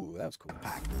backpack. Ooh, that was cool.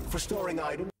 For storing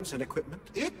items and equipment.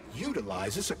 It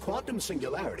utilizes a quantum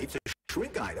singularity to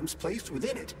shrink items placed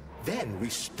within it, then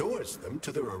restores them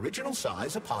to their original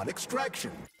size upon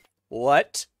extraction.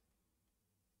 What?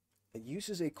 It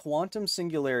uses a quantum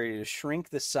singularity to shrink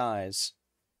the size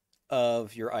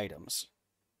of your items.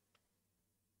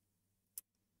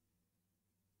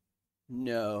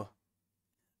 No.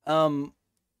 Over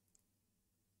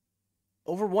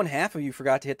 1/2 of you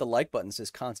forgot to hit the like button, says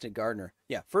Constant Gardener.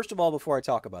 Yeah, first of all, before I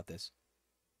talk about this,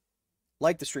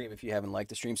 like the stream if you haven't liked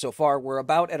the stream so far. We're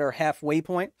about at our halfway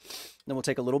point. Then we'll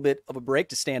take a little bit of a break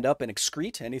to stand up and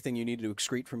excrete anything you need to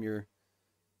excrete from your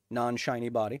non-shiny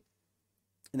body.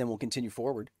 And then we'll continue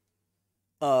forward.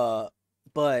 But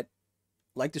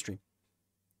like the stream.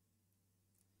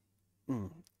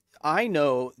 I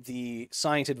know the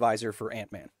science advisor for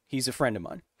Ant-Man. He's a friend of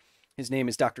mine. His name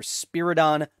is Dr.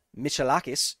 Spiridon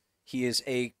Michalakis. He is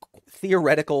a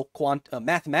theoretical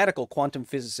mathematical quantum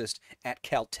physicist at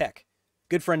Caltech.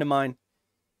 Good friend of mine.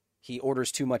 He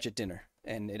orders too much at dinner,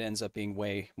 and it ends up being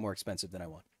way more expensive than I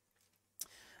want.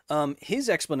 His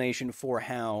explanation for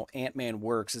how Ant-Man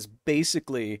works is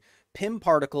basically Pym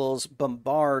particles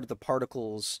bombard the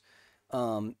particles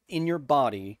in your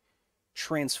body,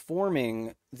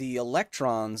 transforming the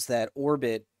electrons that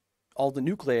orbit all the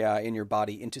nuclei in your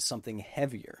body into something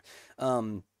heavier.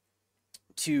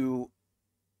 To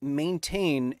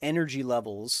maintain energy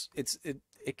levels,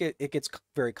 it gets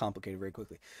very complicated very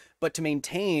quickly. But to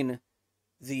maintain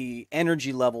the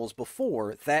energy levels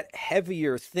before, that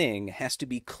heavier thing has to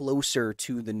be closer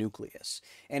to the nucleus.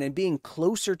 And in being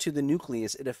closer to the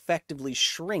nucleus, it effectively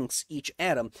shrinks each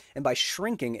atom. And by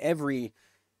shrinking every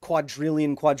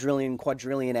quadrillion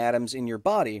atoms in your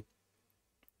body,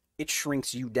 it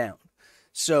shrinks you down.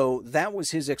 So that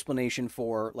was his explanation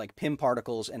for like Pym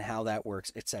particles and how that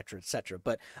works, etc., etc.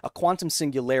 But a quantum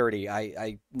singularity,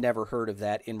 I never heard of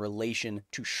that in relation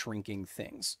to shrinking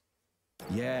things.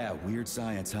 Yeah, weird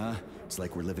science, huh? It's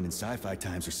like we're living in sci-fi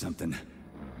times or something.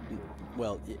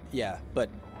 Well, yeah, but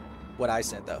what I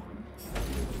said, though.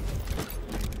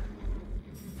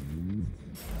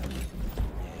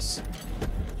 Yes.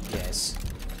 Yes.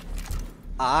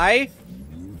 I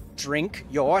drink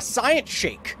your science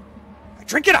shake. I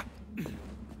drink it up!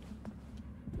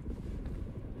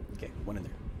 Okay, one in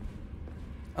there.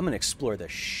 I'm gonna explore the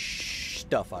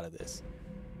stuff out of this.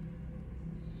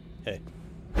 Hey.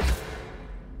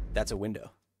 That's a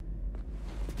window.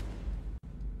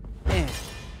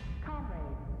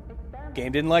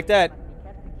 Game didn't like that.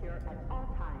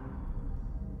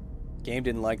 Game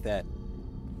didn't like that.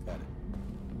 Got it.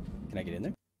 Can I get in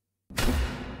there?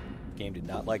 Game did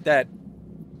not like that.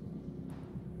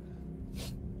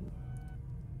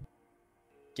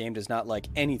 Game does not like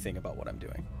anything about what I'm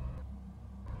doing.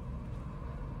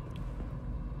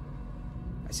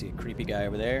 I see a creepy guy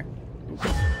over there.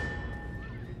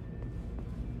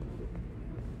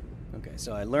 Okay,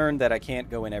 so I learned that I can't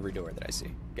go in every door that I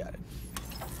see. Got it.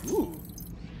 Ooh.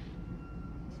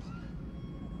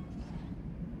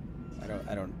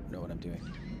 I don't know what I'm doing.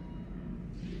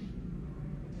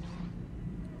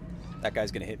 That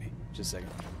guy's gonna hit me. Just a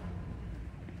second.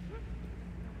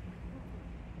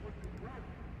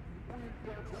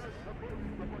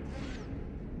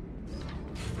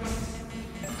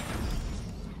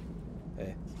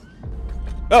 Hey.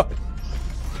 Oh!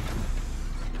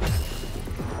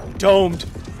 Domed.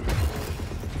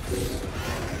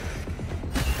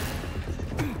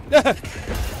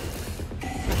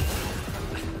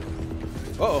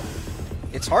 Uh-oh.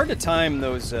 It's hard to time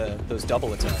those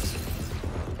double attacks.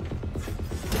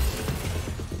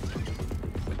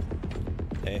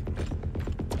 Hey.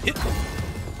 Hit.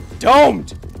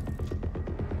 Domed!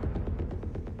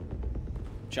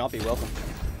 Chompy, welcome.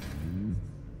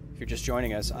 If you're just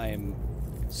joining us, I am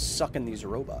sucking these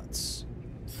robots.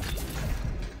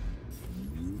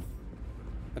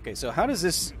 Okay, so how does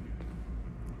this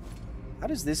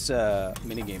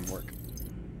minigame work?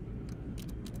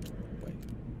 Wait.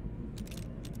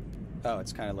 Oh,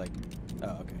 it's kind of like...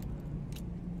 Oh, okay.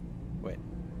 Wait.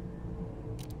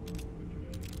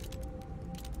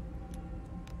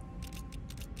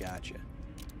 Gotcha.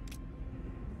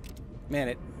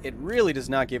 Man, it really does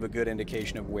not give a good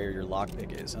indication of where your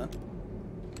lockpick is, huh?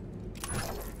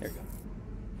 There you go.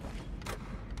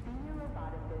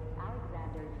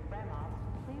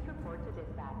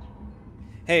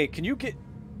 Hey, can you get...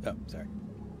 Oh, sorry.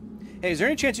 Hey, is there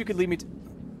any chance you could lead me to...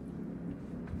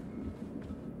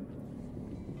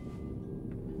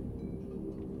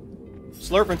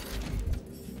 Slurping.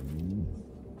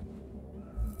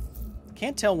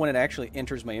 Can't tell when it actually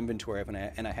enters my inventory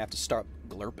and I have to start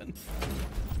glurping.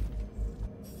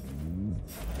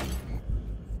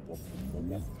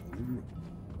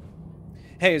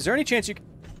 Hey, is there any chance you...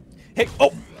 Hey,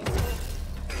 oh!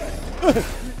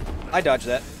 I dodged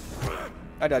that.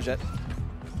 I dodged that.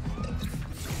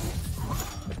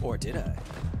 Or did I?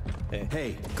 Hey.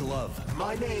 Hey, glove.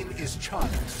 My name is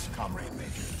Charles, Comrade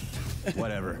Major.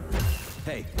 Whatever.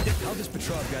 Hey, how does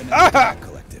Petrov got into the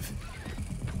collective?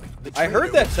 I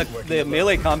heard that the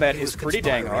melee combat is pretty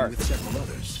dang hard.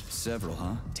 Several,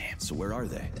 huh? Damn. So where are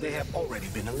they? They have already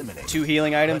been eliminated. 2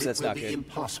 healing items? That's not good. good. It will be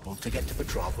impossible to get to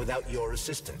Petrov without your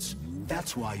assistance.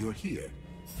 That's why you're here.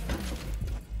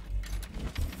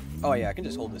 Oh yeah, I can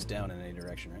just hold this down in any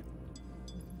direction, right?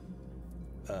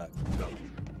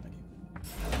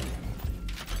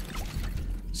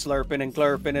 Slurping and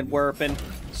glurping and werping.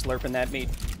 Slurping that meat.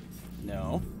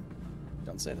 No.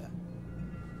 Don't say that.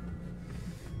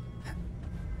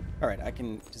 Alright, I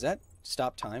can... Does that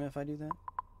stop time if I do that?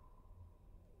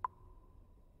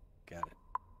 Got it.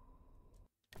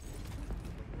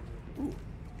 Ooh.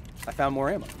 I found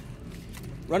more ammo.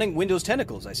 Running Windows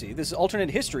Tentacles, I see. This alternate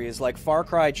history is like Far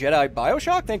Cry, Jedi,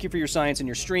 Bioshock. Thank you for your science and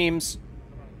your streams.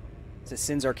 It says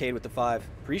Sins Arcade with the 5.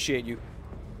 Appreciate you.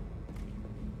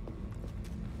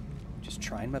 Just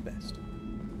trying my best.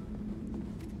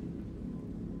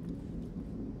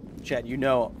 Chat, you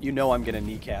know I'm gonna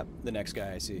kneecap the next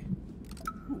guy I see.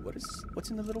 Ooh, what's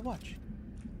in the little watch?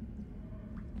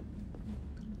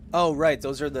 Oh, right,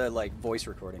 those are the, like, voice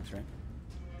recordings, right?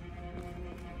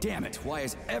 Damn it, why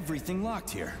is everything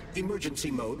locked here? Emergency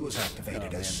mode was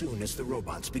activated as soon as the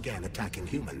robots began attacking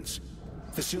humans.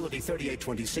 Facility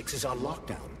 3826 is on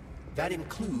lockdown. That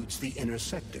includes the inner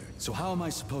sector. So how am I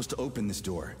supposed to open this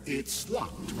door? It's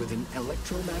locked with an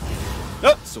electromagnetic...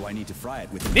 Oh! So I need to fry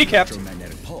it with an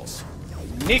electromagnetic pulse.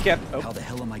 Kneecap. Oh. How the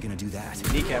hell am I gonna do that?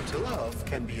 Kneecap. The glove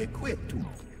can be equipped with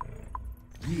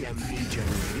EMP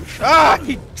generating shock. Ah!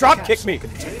 He drop kicked me!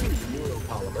 Containing the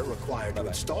neuropolymer required to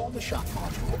install the shock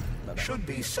module should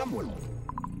be somewhere.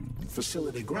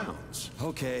 Facility grounds.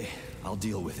 Okay, I'll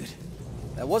deal with it.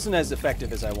 That wasn't as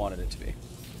effective as I wanted it to be.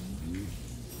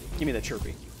 Give me the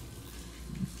chirpy.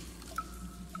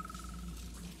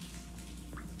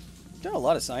 Done a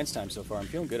lot of science time so far. I'm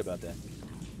feeling good about that.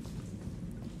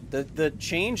 The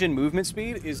change in movement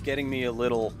speed is getting me a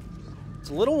little... It's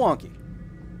a little wonky.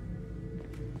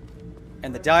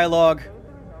 And the dialogue...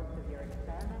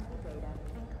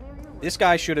 This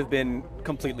guy should have been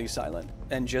completely silent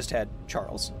and just had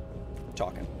Charles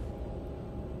talking.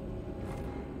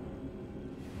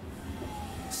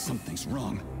 Something's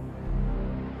wrong.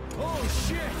 Oh,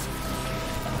 shit!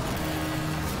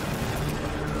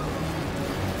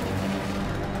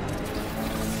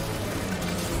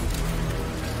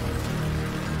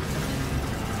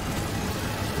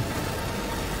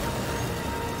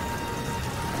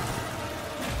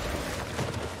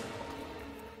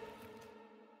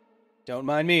 Don't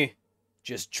mind me.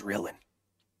 Just drilling.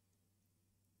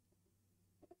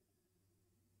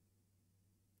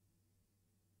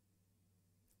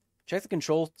 Check the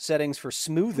control settings for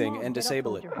smoothing and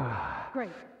disable it. Great,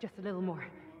 just a little more.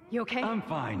 You okay? I'm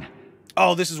fine.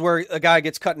 Oh, this is where a guy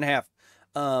gets cut in half.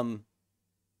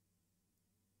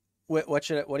 What do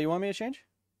you want me to change?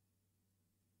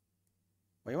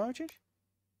 What do you want me to change?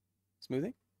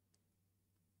 Smoothing?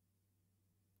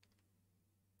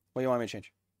 What do you want me to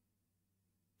change?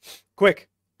 Quick,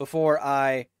 before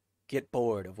I get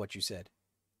bored of what you said.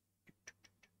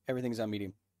 Everything's on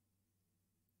medium.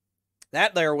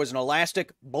 That there was an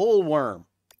elastic bullworm.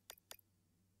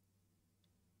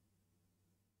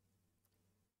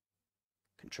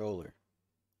 Controller.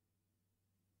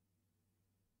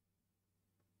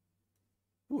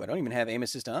 Ooh, I don't even have aim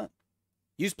assist on.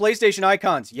 Use PlayStation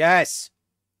icons. Yes.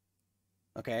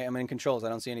 Okay, I'm in controls. I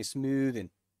don't see any smoothing.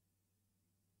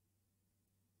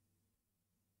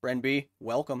 Bren B,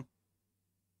 welcome.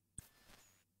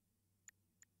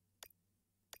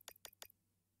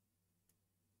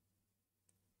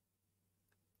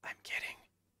 I'm getting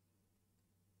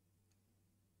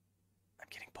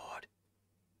bored.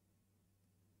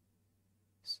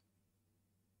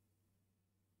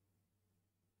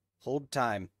 Hold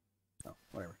time. Oh,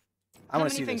 whatever. I want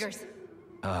to see fingers? this.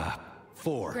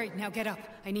 4. Great, now get up.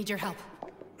 I need your help.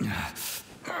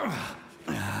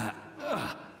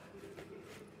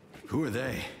 Who are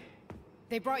they?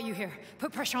 They brought you here.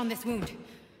 Put pressure on this wound.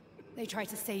 They tried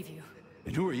to save you.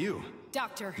 And who are you?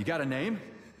 Doctor. You got a name?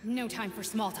 No time for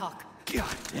small talk.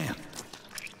 God damn.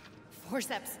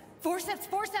 Forceps. Forceps,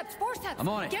 forceps, forceps! I'm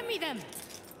on it. Get me them!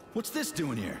 What's this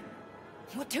doing here?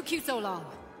 What took you so long?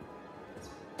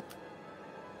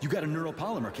 You got a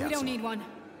neuropolymer capsule. We don't need one.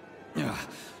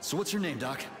 So what's your name,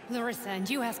 Doc? Larissa, and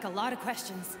you ask a lot of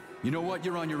questions. You know what?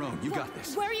 You're on your own. You got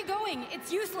this. Where are you going?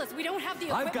 It's useless. We don't have the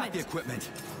equipment. I've got the equipment.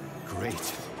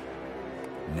 Great.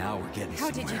 Now we're getting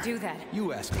How somewhere. did you do that?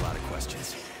 You ask a lot of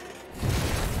questions.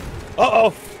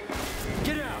 Uh-oh.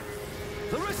 Get out!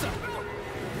 Larissa!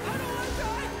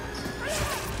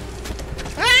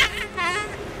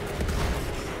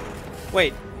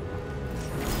 Wait.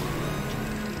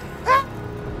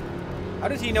 How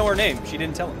did he know her name? She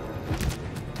didn't tell him.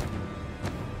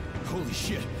 Holy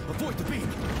shit! Avoid the beam!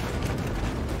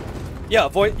 Yeah,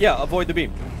 avoid the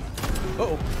beam.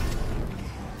 Uh-oh.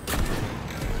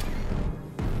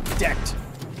 Decked.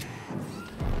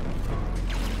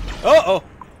 Uh-oh.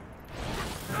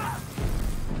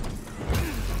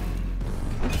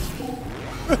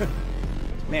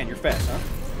 Man, you're fast, huh?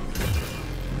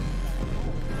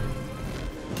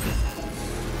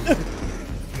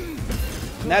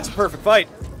 And that's a perfect fight.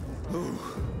 Ooh.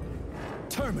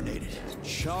 Terminated.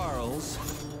 Charles,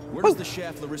 where does the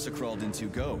shaft Larissa crawled into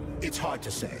go? It's hard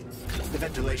to say. The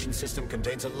ventilation system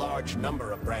contains a large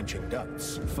number of branching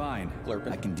ducts. Fine.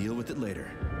 I can deal with it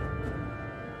later.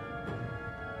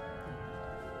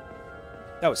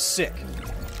 That was sick.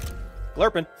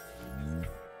 Glurping.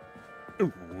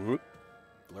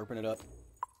 Glurping it up.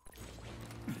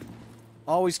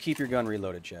 Always keep your gun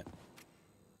reloaded, chat.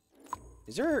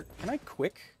 Is there... Can I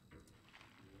quick?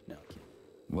 No, I can't.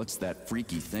 What's that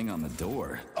freaky thing on the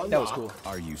door? That was cool.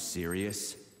 Are you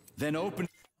serious? Then open...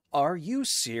 Are you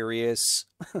serious?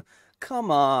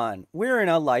 Come on. We're in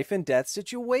a life and death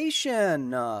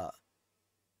situation.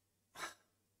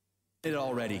 It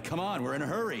already. Come on, we're in a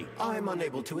hurry. I'm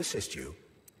unable to assist you.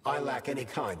 I lack any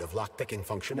kind of lock-picking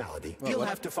functionality. Well, You'll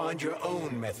have to find your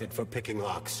own method for picking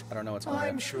locks. I don't know what's going on.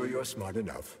 I'm sure you're smart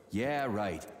enough. Yeah,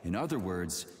 right. In other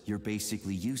words, you're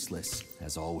basically useless,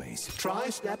 as always. Try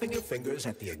snapping your fingers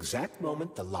at the exact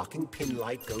moment the locking pin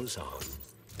light goes on.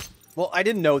 Well, I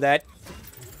didn't know that.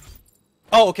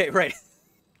 Oh, okay, right.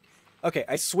 Okay,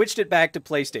 I switched it back to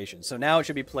PlayStation, so now it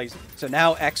should be PlayStation. So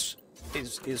now X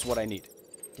is what I need.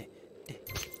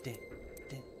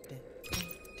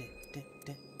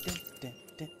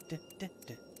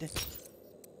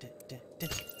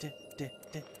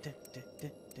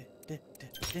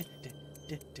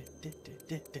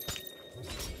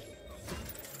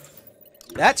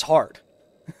 That's hard.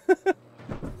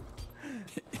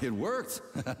 It worked.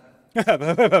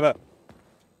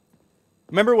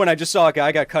 Remember when I just saw a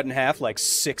guy got cut in half like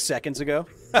 6 seconds ago?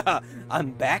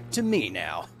 I'm back to me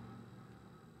now.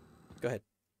 Go ahead.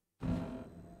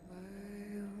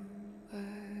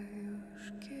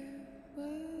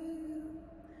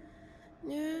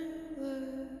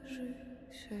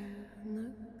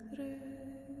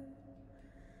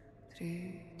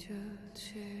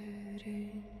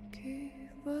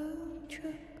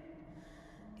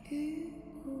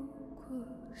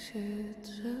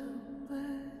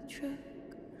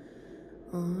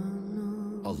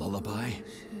 A lullaby?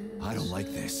 I don't like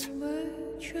this.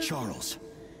 Charles,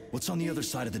 what's on the other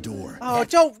side of the door? Oh,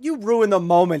 don't you ruin the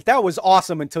moment. That was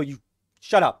awesome until you...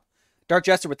 Shut up. Dark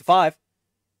Jester with the 5.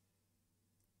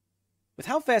 With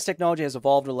how fast technology has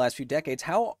evolved in the last few decades,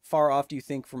 how far off do you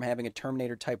think from having a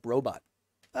Terminator-type robot?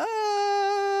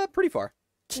 Pretty far.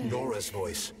 It's Nora's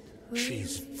voice.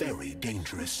 She's very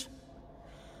dangerous.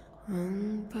 I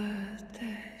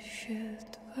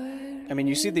mean,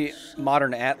 you see the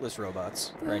modern Atlas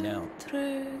robots right now.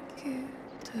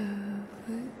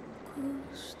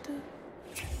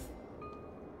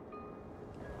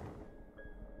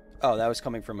 Oh, that was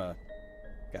coming from a...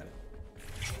 Got it.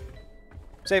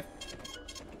 Save.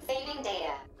 Saving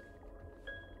data.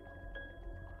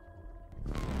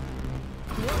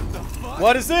 What the fuck?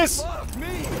 What is this? Fuck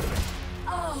me!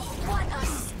 Oh, what a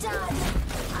stud!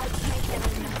 I can't get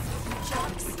enough.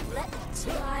 Jocks, let me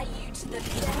tie you to the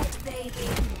bed, baby.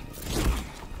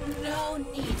 No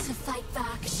need to fight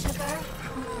back, sugar.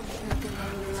 You're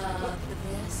gonna love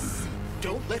this.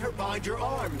 Don't let her bind your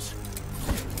arms.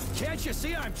 Can't you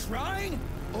see I'm trying?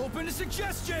 Open to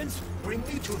suggestions! Bring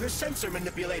me to her sensor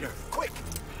manipulator, quick!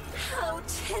 How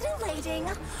titillating.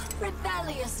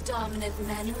 Rebellious dominant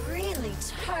men really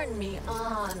turn me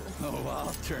on. Oh,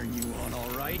 I'll turn you on, all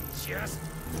right. Just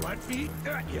Let me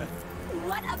at you.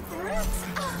 What a brute!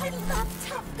 Oh, I love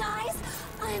tough guys.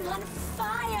 I'm on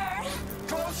fire.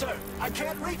 Closer! I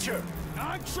can't reach her!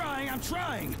 I'm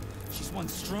trying. She's one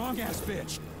strong-ass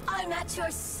bitch. I'm at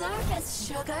your service,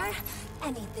 sugar.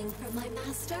 Anything for my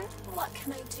master? What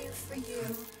can I do for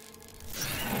you?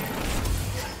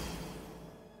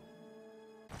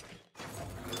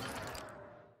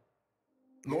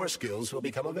 More skills will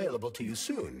become available to you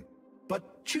soon,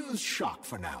 but choose shock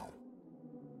for now.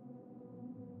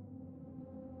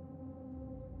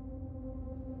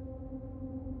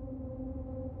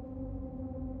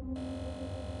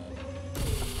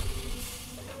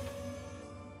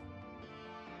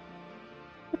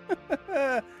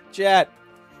 Chat.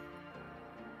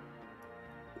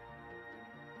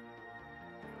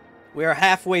 We are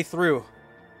halfway through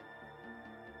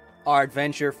our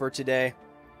adventure for today.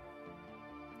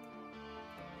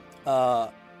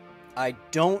 I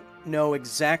don't know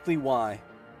exactly why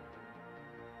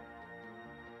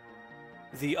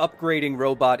the upgrading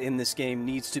robot in this game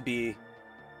needs to be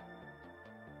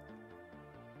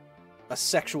a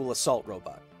sexual assault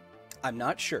robot. I'm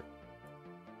not sure.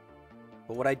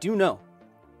 But what I do know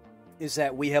is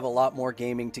that we have a lot more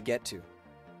gaming to get to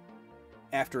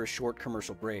after a short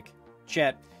commercial break.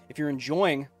 Chat, if you're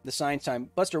enjoying the science time...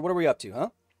 Buster, what are we up to, huh?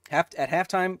 At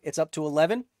halftime, it's up to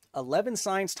 11. 11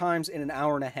 science times in an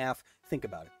hour and a half. Think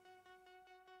about it.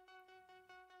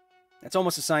 That's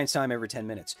almost a science time every 10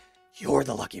 minutes. You're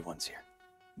the lucky ones here.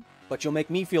 But you'll make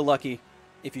me feel lucky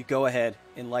if you go ahead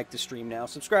and like the stream now.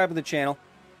 Subscribe to the channel.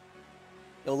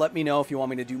 It'll let me know if you want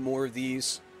me to do more of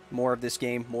these, more of this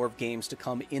game, more of games to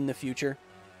come in the future.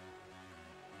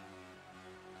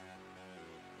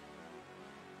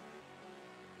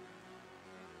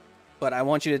 But I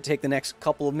want you to take the next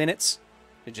couple of minutes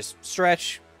to just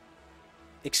stretch,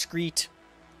 excrete,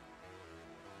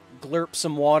 glurp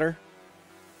some water,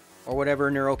 or whatever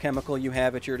neurochemical you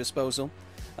have at your disposal.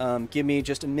 Give me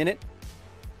just a minute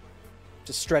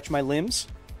to stretch my limbs,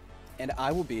 and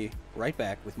I will be right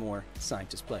back with more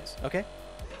Scientist Plays. Okay?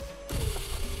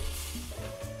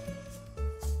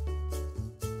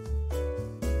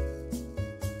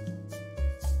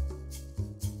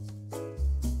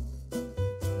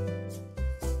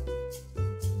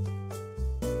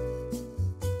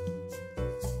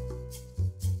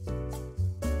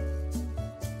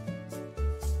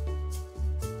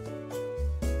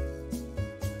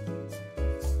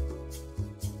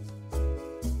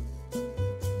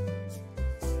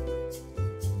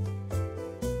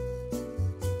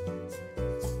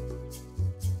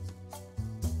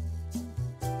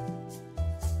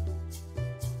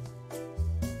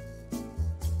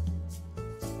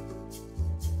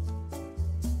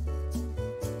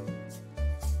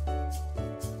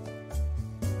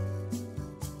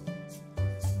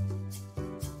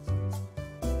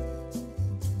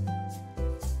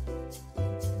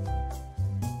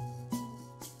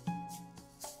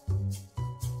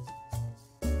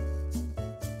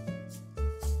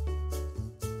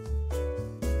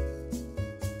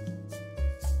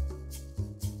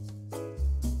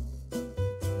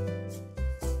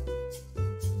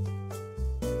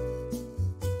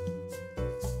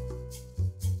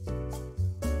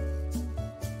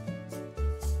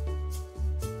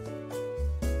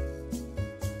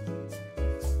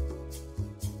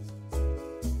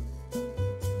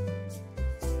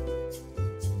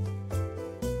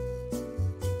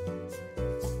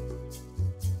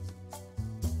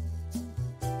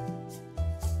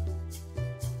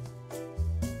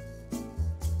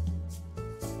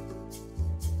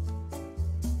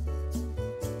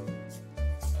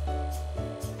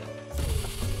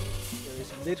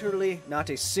 Literally not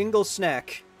a single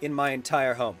snack in my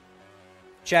entire home.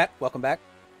 Chat, welcome back.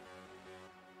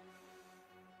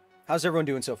 How's everyone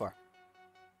doing so far?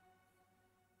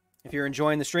 If you're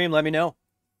enjoying the stream, let me know.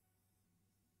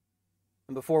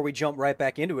 And before we jump right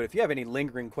back into it, if you have any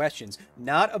lingering questions,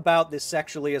 not about this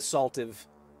sexually assaultive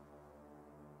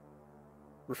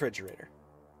refrigerator.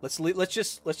 Let's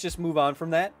just move on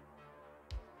from that.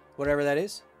 Whatever that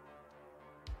is.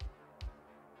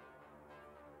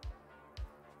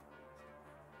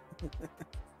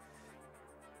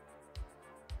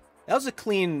 That was a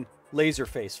clean laser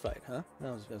face fight, huh?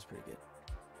 That was pretty good.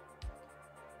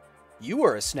 You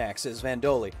were a snack, says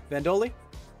Vandoli. Vandoli?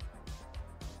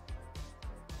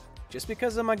 Just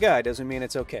because I'm a guy doesn't mean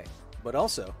it's okay. But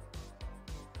also,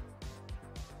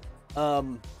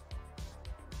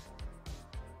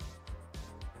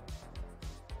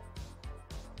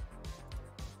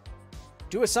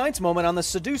 do a science moment on the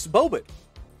seduced Bobit.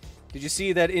 Did you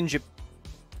see that in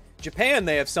Japan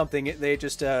they have something, they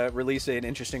just released an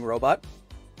interesting robot.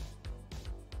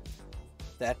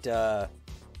 that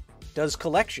does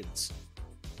collections.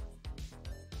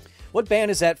 What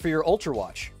band is that for your Ultra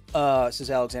Watch? Says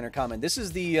Alexander Common. This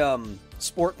is the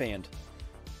sport band.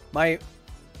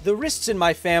 The wrists in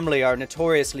my family are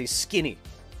notoriously skinny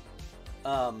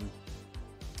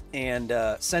and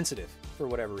sensitive for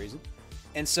whatever reason.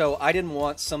 And so I didn't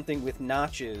want something with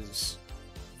notches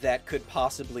that could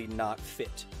possibly not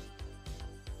fit.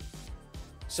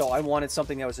 So I wanted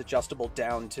something that was adjustable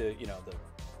down to, you know,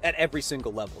 at every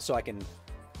single level, so I can,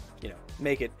 you know,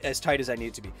 make it as tight as I need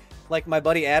it to be. Like my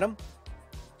buddy Adam,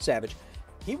 Savage,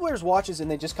 he wears watches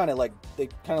and they just kind of like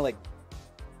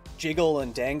jiggle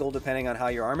and dangle depending on how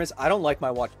your arm is. I don't like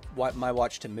my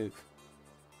watch to move.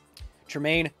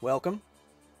 Tremaine, welcome.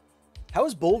 How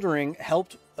has bouldering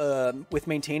helped with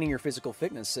maintaining your physical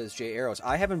fitness, says Jay Arrows.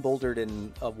 I haven't bouldered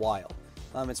in a while.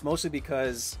 It's mostly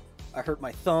because I hurt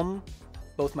my thumb,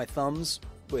 both my thumbs,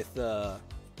 with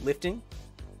lifting.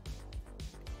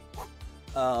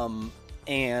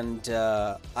 And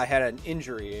I had an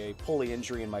injury, a pulley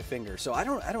injury in my finger. So I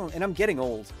don't, and I'm getting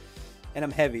old, and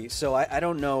I'm heavy, so I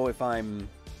don't know if I'm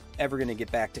ever going to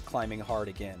get back to climbing hard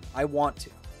again. I want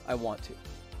to.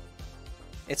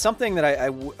 It's something that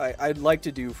I'd like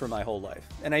to do for my whole life,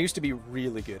 and I used to be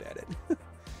really good at it.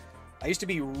 I used to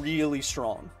be really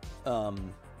strong,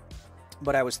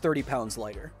 but I was 30 pounds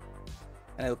lighter,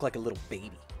 and I look like a little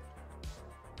baby.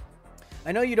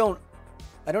 I know you don't.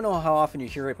 I don't know how often you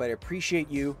hear it, but I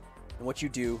appreciate you and what you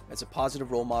do as a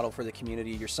positive role model for the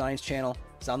community. Your science channel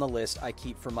is on the list I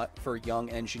keep for young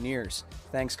engineers.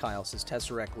 Thanks, Kyle, says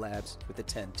Tesseract Labs with the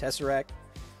 10. Tesseract,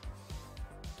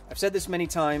 I've said this many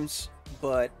times,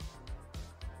 but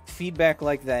feedback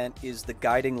like that is the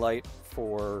guiding light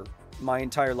for my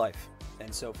entire life.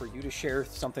 And so for you to share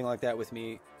something like that with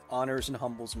me honors and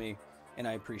humbles me, and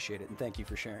I appreciate it. And thank you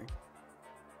for sharing.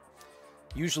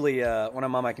 Usually, when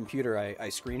I'm on my computer, I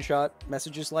screenshot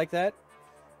messages like that,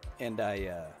 and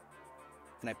I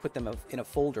put them in a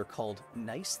folder called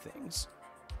Nice Things,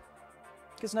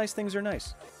 because nice things are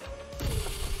nice.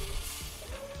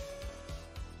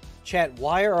 Chat,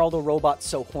 why are all the robots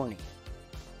so horny?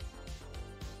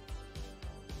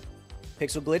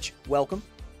 Pixel Glitch, welcome.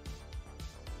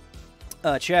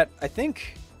 Chat, I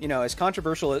think, you know, as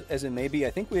controversial as it may be,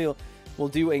 I think we'll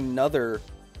do another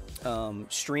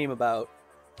stream about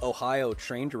Ohio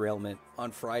train derailment on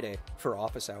Friday for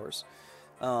office hours.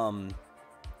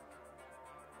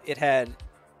 It had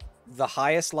the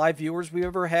highest live viewers we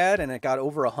ever had, and it got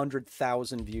over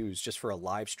 100,000 views just for a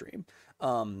live stream.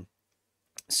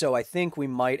 So I think we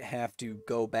might have to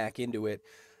go back into it,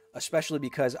 especially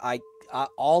because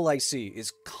all I see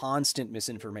is constant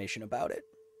misinformation about it.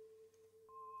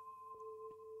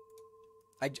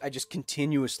 I just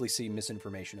continuously see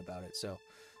misinformation about it. So,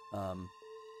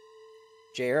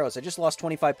 Jay Arrows, I just lost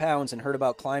 25 pounds and heard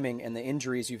about climbing and the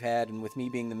injuries you've had, and with me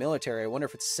being the military, I wonder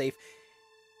if it's safe.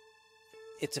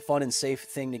 It's a fun and safe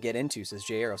thing to get into, says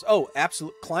Jay Arrows. Oh,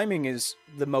 absolutely. Climbing is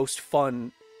the most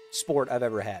fun sport I've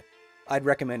ever had. I'd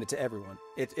recommend it to everyone.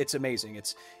 It's amazing.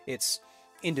 It's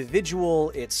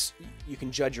individual. You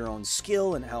can judge your own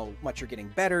skill and how much you're getting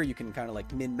better. You can kind of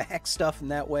like min-max stuff in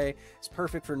that way. It's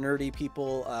perfect for nerdy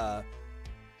people.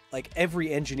 Like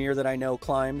every engineer that I know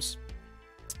climbs.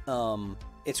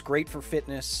 It's great for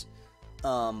fitness.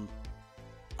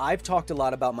 I've talked a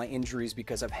lot about my injuries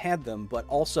because I've had them, but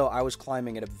also I was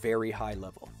climbing at a very high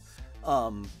level.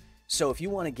 So if you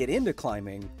want to get into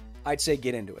climbing, I'd say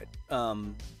get into it.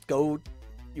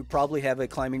 You probably have a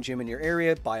climbing gym in your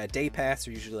area, buy a day pass,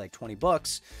 they're usually like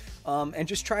 $20, and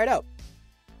just try it out.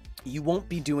 You won't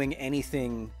be doing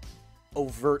anything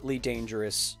overtly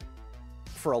dangerous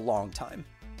for a long time.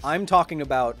 I'm talking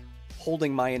about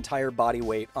holding my entire body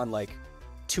weight on like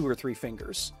 2 or 3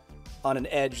 fingers on an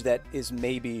edge that is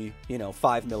maybe,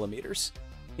 5 millimeters.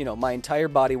 My entire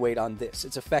body weight on this.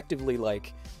 It's effectively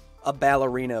like a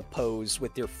ballerina pose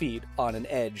with your feet on an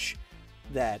edge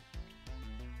that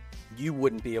you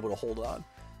wouldn't be able to hold on.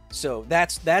 So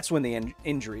that's when the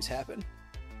injuries happen.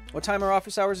 What time are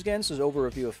office hours again? So it's over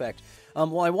review effect.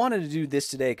 Well, I wanted to do this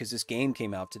today because this game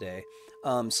came out today.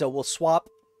 So we'll swap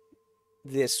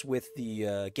this with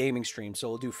the gaming stream. So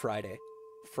we'll do Friday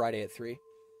at 3.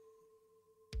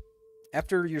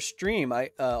 After your stream,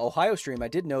 Ohio stream, I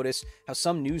did notice how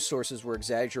some news sources were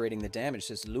exaggerating the damage,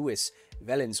 says Luis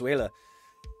Valenzuela.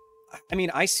 I mean,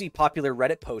 I see popular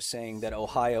Reddit posts saying that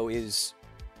Ohio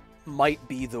might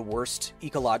be the worst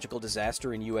ecological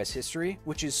disaster in U.S. history,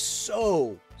 which is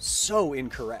so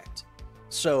incorrect.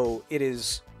 So it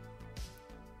is...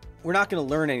 We're not going to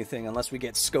learn anything unless we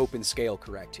get scope and scale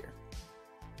correct here.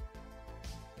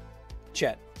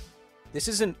 Chet, this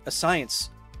isn't a science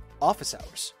office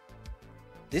hours.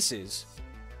 This is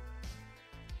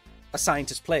A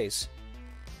Scientist Plays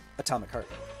Atomic Heart.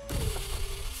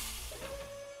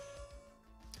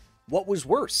 What was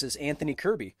worse, says Anthony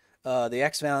Kirby.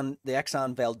 The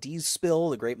Exxon Valdez spill,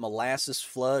 the Great Molasses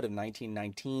Flood of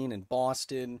 1919 in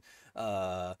Boston,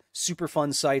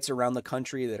 Superfund sites around the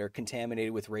country that are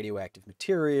contaminated with radioactive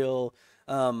material,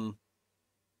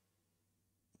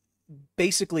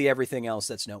 basically everything else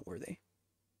that's noteworthy.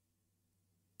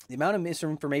 The amount of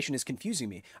misinformation is confusing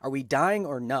me. Are we dying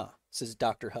or nah? Says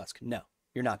Dr. Husk. No,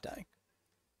 you're not dying.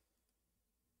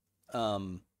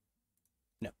 No.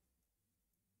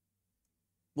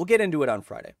 We'll get into it on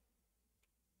Friday.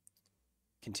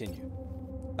 Continue.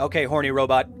 Okay, horny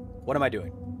robot. What am I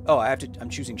doing? Oh, I'm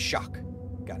choosing shock.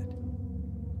 Got it.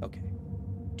 Okay.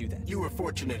 Do that. You were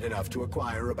fortunate enough to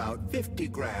acquire about 50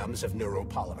 grams of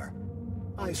neuropolymer.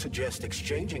 I suggest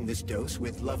exchanging this dose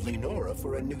with lovely Nora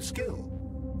for a new skill.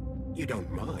 You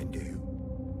don't mind, do you?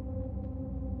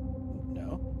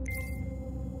 No.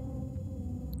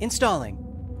 Installing.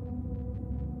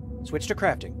 Switch to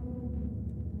crafting.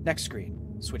 Next screen.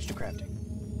 Switch to crafting.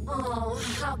 Oh,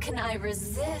 how can I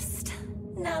resist?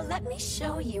 Now let me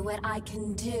show you what I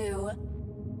can do.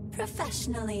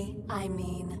 Professionally, I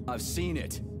mean. I've seen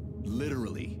it.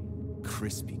 Literally.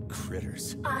 Crispy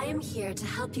critters. I am here to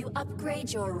help you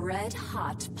upgrade your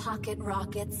red-hot pocket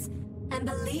rockets. And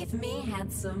believe me,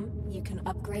 handsome, you can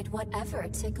upgrade whatever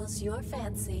tickles your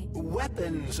fancy.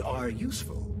 Weapons are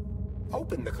useful.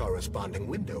 Open the corresponding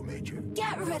window, Major.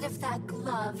 Get rid of that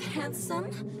glove,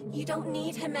 handsome. You don't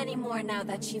need him anymore now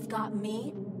that you've got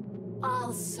me.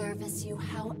 I'll service you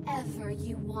however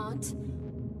you want.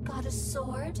 Got a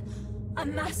sword? A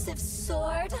massive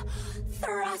sword?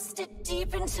 Thrust it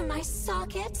deep into my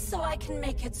socket so I can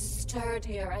make it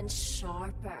sturdier and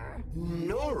sharper.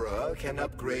 Nora can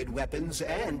upgrade weapons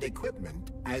and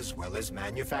equipment, as well as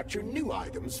manufacture new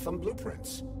items from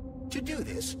blueprints. To do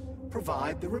this,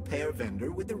 provide the repair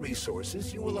vendor with the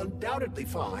resources you will undoubtedly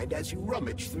find as you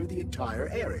rummage through the entire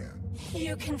area.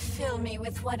 You can fill me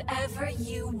with whatever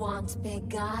you want, big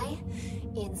guy.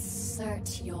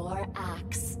 Insert your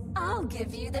axe. I'll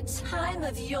give you the time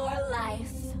of your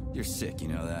life. You're sick, you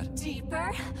know that?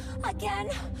 Deeper? Again?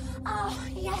 Oh,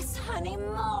 yes, honey,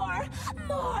 more!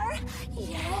 More!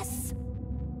 Yes!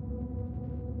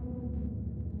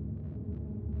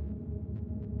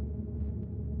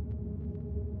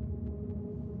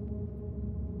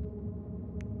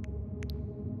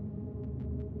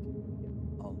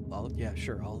 Yeah,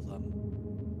 sure.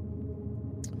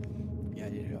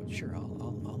 Sure.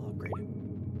 I'll upgrade it.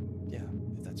 Yeah,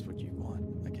 if that's what you want,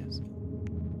 I guess.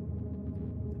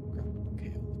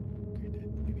 Okay, I'll upgrade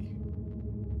it. Maybe.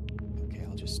 Okay,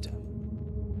 I'll just.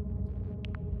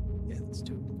 Yeah, let's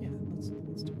do. Yeah, let's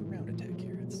do a round attack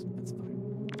here. That's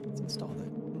fine. Let's install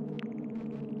that.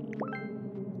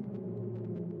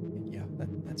 Yeah,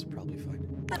 that's probably fine.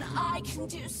 But I can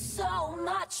do so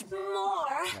much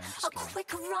more. A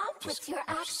quick romp with your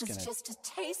axe is just a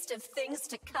taste of things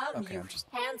to come, Okay, you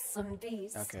handsome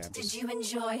beast. Okay, Did you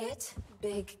enjoy it,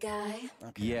 big guy?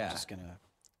 Okay, yeah. I'm just gonna.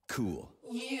 Cool.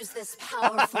 Use this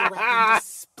powerful weapon to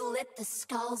split the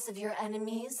skulls of your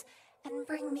enemies and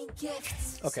bring me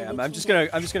gifts. Okay, so I'm just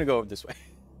gonna go over this way.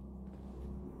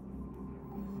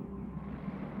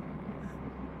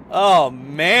 Oh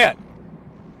man,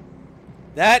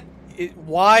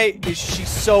 why is she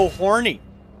so horny?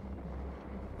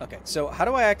 Okay, so how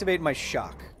do I activate my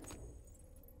shock?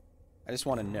 I just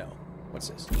want to know. What's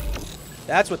this?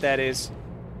 That's what that is.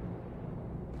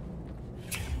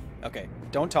 Okay,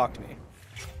 don't talk to me.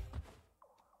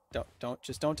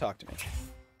 Just don't talk to me.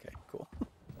 Okay, cool.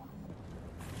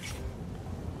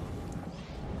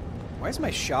 Why is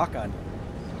my shock on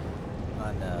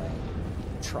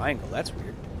triangle? That's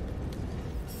weird.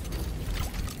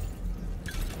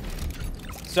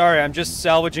 Sorry, I'm just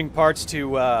salvaging parts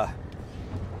to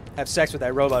have sex with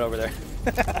that robot over there.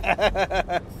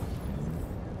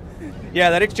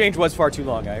 Yeah, that exchange was far too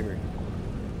long, I agree.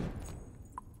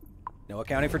 No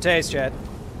accounting for taste, chat.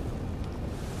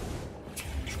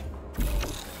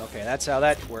 Okay, that's how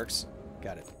that works.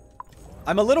 Got it.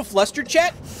 I'm a little flustered,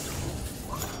 chat.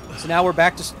 So now we're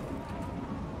back to...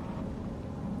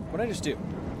 What'd I just do?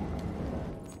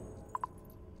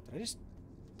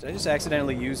 Did I just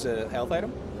accidentally use a health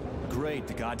item? Great,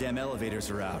 the goddamn elevators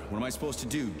are out. What am I supposed to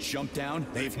do? Jump down?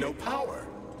 They've no power.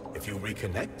 If you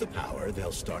reconnect the power,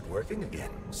 they'll start working again.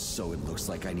 So it looks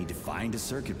like I need to find a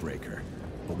circuit breaker.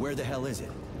 But where the hell is it?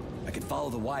 I can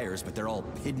follow the wires, but they're all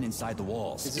hidden inside the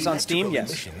walls. Is this on Steam? Yes.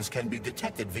 Emissions can be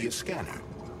detected via scanner.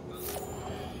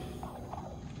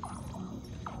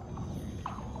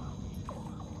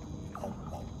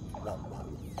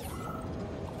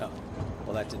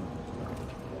 Well, that didn't...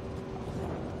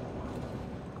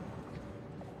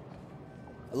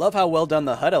 I love how well done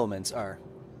the HUD elements are.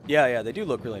 Yeah, they do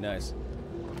look really nice.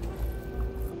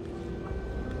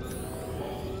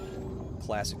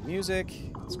 Classic music.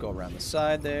 Let's go around the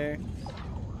side there.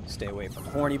 Stay away from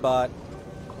Horny Bot.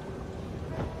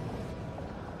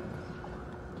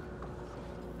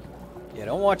 Yeah,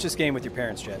 don't watch this game with your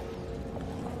parents, Jet.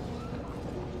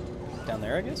 Down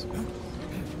there, I guess?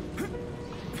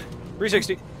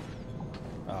 360.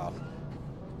 Oh.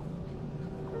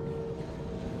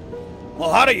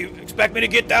 Well, how do you expect me to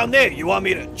get down there? You want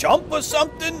me to jump or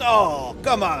something? Oh,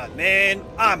 come on, man.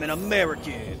 I'm an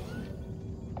American.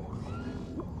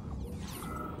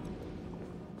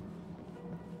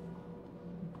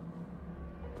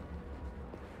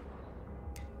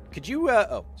 Could you,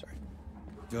 oh, sorry.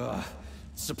 Ugh.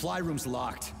 Supply room's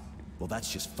locked. Well,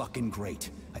 that's just fucking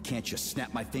great. I can't just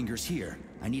snap my fingers here.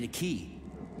 I need a key.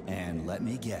 And let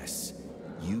me guess.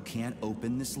 You can't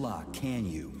open this lock, can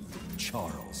you,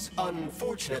 Charles?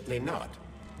 Unfortunately not.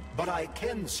 But I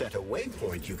can set a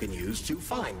waypoint you can use to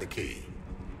find the key.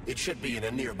 It should be in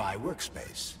a nearby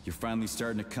workspace. You're finally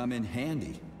starting to come in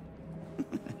handy.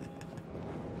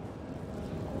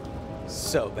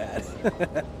 So bad.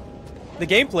 The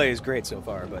gameplay is great so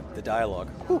far, but the dialogue.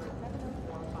 Whew.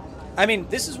 I mean,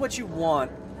 this is what you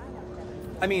want.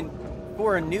 I mean,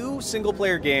 for a new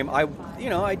single-player game, I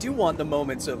do want the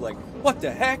moments of like, what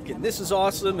the heck, and this is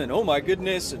awesome, and oh my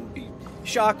goodness, and be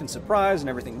shocked and surprised, and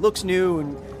everything looks new,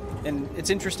 and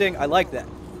it's interesting. I like that.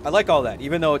 I like all that,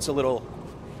 even though it's a little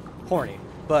horny.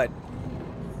 But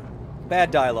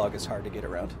bad dialogue is hard to get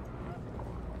around.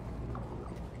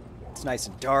 It's nice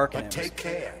and dark. But take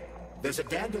care. There's a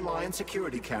dandelion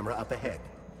security camera up ahead.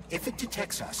 If it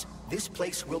detects us, this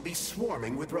place will be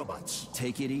swarming with robots.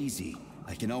 Take it easy.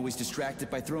 I can always distract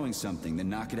it by throwing something, then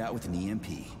knock it out with an EMP.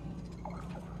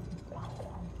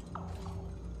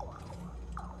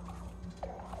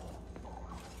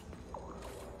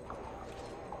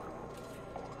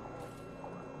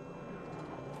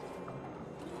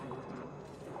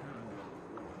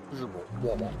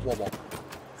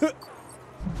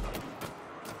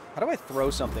 How do I throw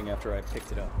something after I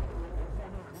picked it up?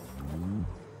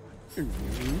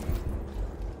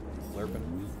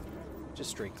 Glurping. Just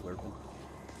straight glurping.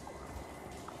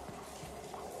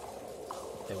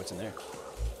 Okay, what's in there?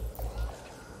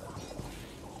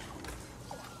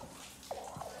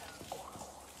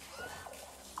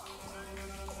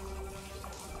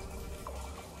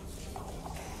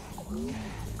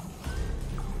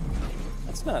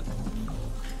 That's not...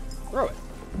 Throw it.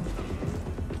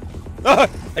 Ah!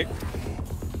 Hey.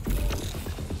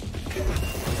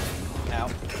 Ow.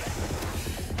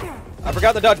 I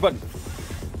forgot the dodge button.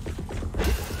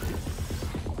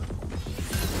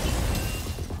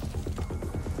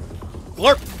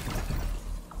 Glurp!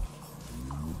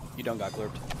 You done got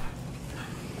glurped.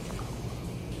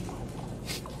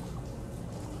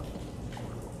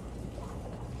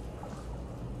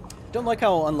 Don't like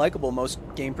how unlikable most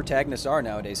game protagonists are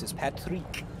nowadays. Is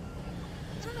Patrick.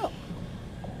 I don't know.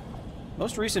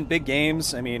 Most recent big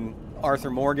games, I mean,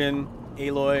 Arthur Morgan,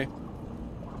 Aloy,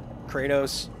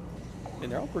 Kratos,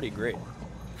 and they're all pretty great.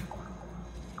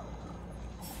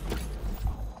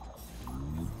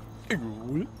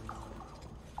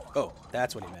 Oh,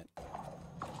 that's what he meant.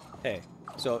 Hey,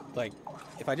 so, like,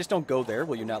 if I just don't go there,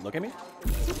 will you not look at me?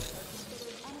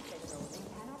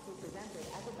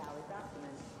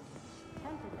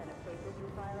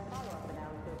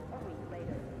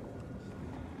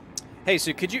 Hey,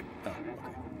 so could you... Oh, okay.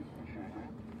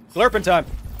 Glurping time!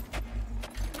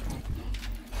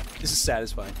 This is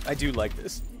satisfying. I do like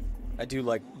this. I do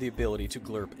like the ability to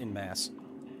glurp in mass.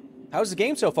 How's the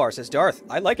game so far, says Darth.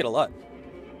 I like it a lot.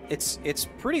 It's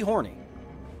pretty horny.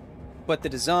 But the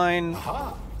design...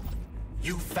 Aha!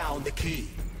 You found the key.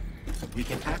 We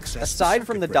can access aside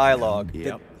from the dialogue,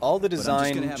 all the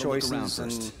design have choices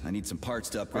and I need some parts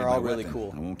to upgrade are all my really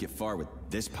weapon. cool. I won't get far with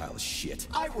this pile of shit.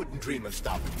 I wouldn't dream of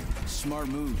stopping you. Smart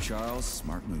move, Charles.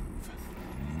 Smart move.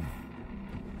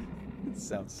 It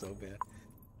sounds so bad.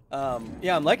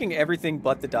 Yeah, I'm liking everything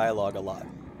but the dialogue a lot.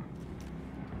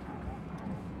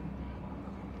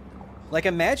 Like,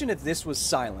 imagine if this was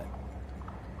silent.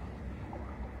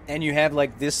 And you have,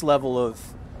 like, this level of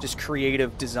just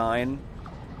creative design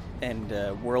and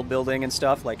world building and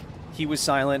stuff. Like, he was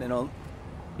silent and,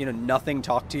 you know, nothing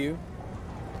talked to you.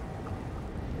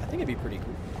 I think it'd be pretty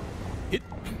cool.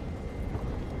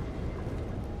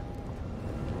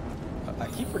 I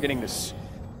keep forgetting to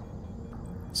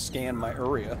scan my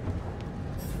area.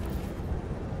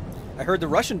 I heard the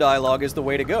Russian dialogue is the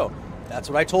way to go. That's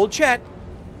what I told chat.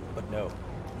 But no.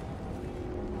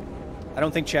 I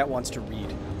don't think chat wants to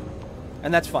read.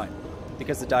 And that's fine,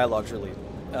 because the dialogue's really...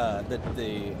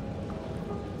 the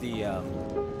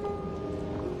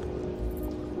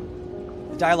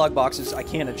dialogue boxes, I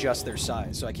can't adjust their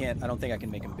size, so I don't think I can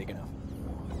make them big enough.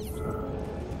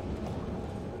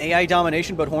 AI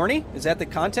domination but horny? Is that the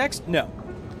context? No.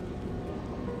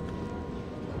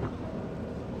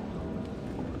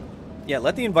 Yeah,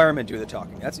 let the environment do the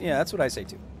talking. That's what I say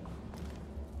too.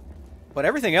 But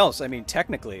everything else, I mean,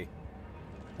 technically,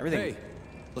 everything... Hey,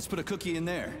 let's put a cookie in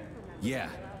there. Yeah,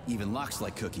 even Locke's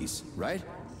like cookies, right?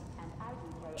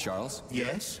 Charles?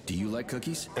 Yes? Do you like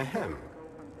cookies? Ahem.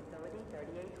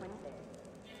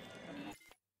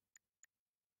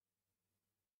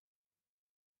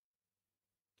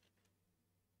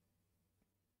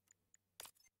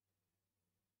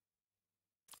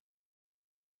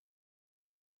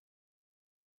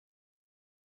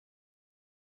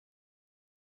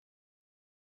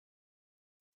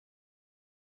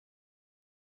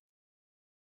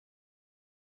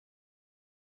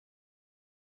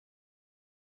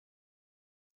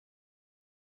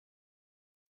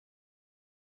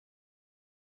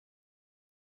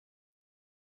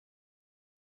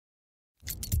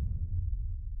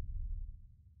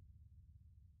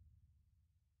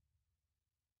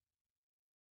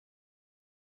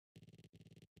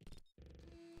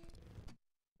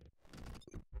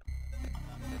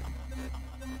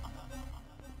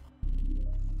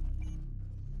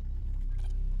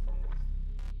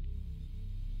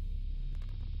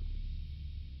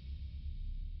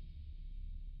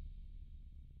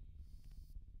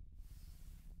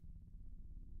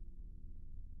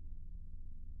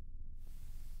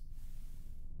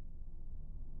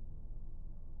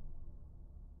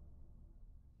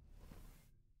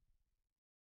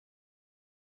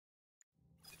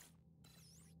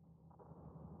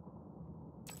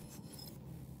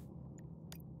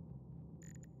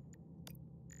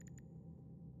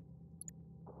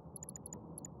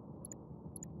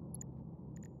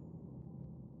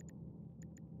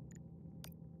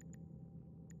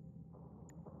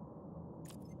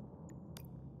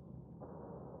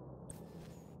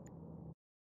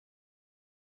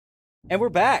 And we're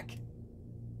back.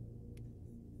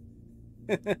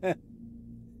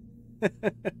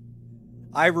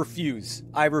 I refuse.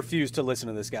 I refuse to listen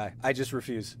to this guy. I just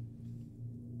refuse.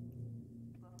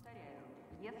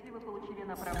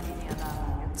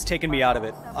 It's taken me out of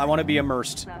it. I want to be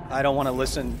immersed. I don't want to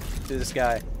listen to this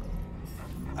guy.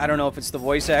 I don't know if it's the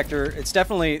voice actor. It's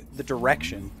definitely the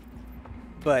direction.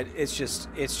 But it's just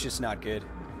not good.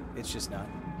 It's just not.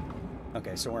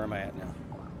 Okay, so where am I at now?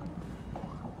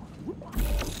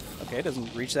 Okay, it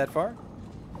doesn't reach that far.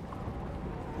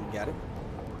 You got it.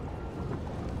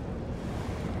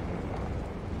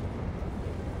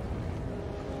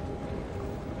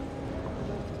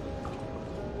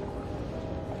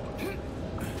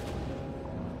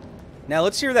 Now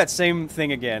let's hear that same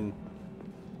thing again,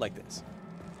 like this.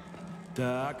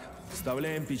 Так,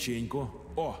 вставляем печеньку.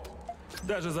 О,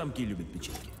 даже замки любят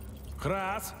печеньки.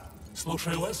 Крас!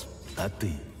 Слушаю вас. А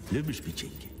ты любишь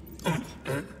печеньки?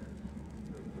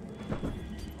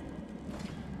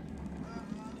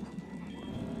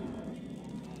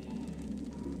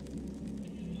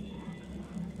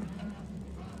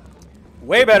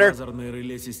 Way better. Лазерное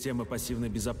реле системы пассивной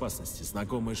безопасности.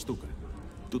 Знакомая штука.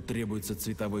 Тут требуется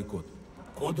цветовой код.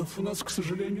 Кодов у нас, к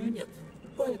сожалению, нет.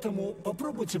 Поэтому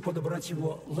попробуйте подобрать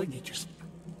его логически.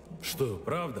 Что,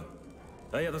 правда?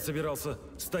 А я-то собирался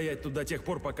стоять тут до тех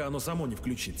пор, пока оно само не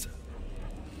включится.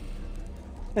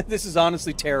 This is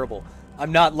honestly terrible.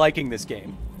 I'm not liking this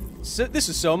game. This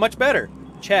is so much better.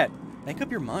 Chat, make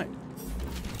up your mind.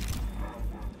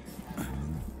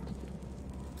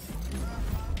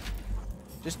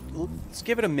 Let's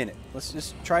give it a minute. Let's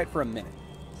just try it for a minute.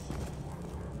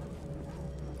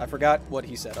 I forgot what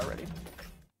he said already.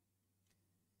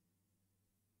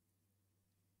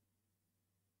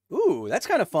 Ooh, that's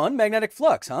kind of fun. Magnetic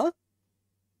flux, huh?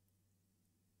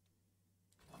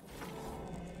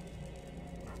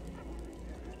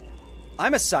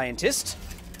 I'm a scientist.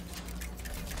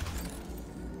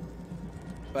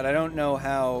 But I don't know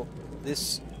how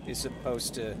this is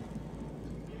supposed to...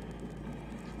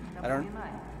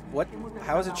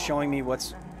 How is it showing me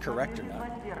what's correct or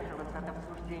not?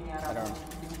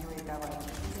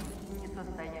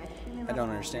 I don't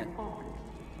understand.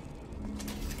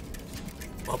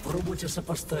 Попробуйте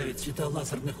сопоставить цвета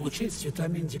лазерных лучей с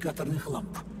цветами индикаторных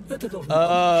ламп. Это должно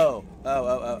помочь.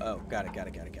 Got it.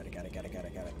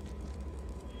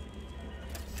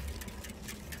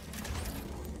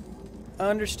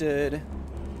 Understood.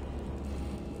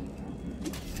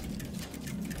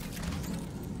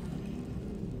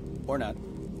 Or not.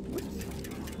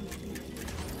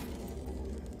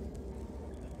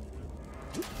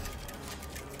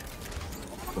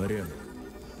 Порядок.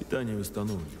 Питание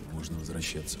установлено. Можно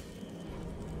возвращаться.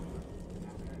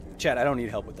 Chad, I don't need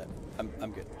help with that.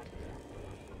 I'm good.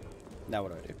 Now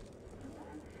what do?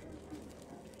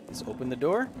 Let's open the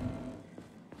door.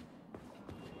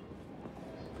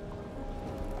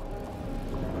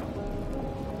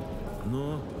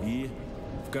 Ну, и?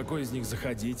 В какой из них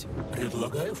заходить?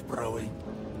 Предлагаю в правый.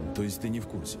 То есть ты не в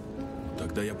курсе?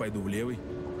 Тогда я пойду в левый?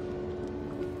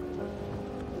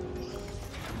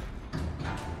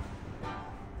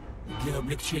 Для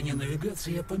облегчения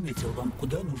навигации я пометил вам,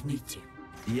 куда нужно идти.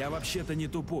 Я вообще-то не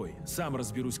тупой. Сам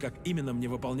разберусь, как именно мне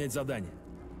выполнять задание.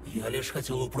 Я лишь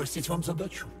хотел упростить вам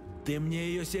задачу. Ты мне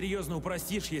ее серьезно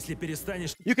упростишь, если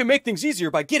перестанешь... You can make things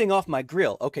easier by getting off my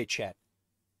grill. Okay, chat.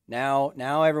 Now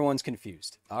everyone's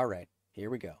confused. All right, here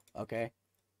we go. Okay.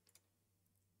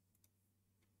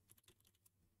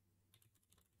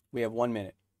 We have 1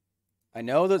 minute. I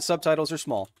know that subtitles are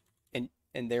small,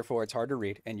 and therefore it's hard to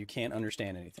read, and you can't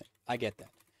understand anything. I get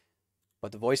that.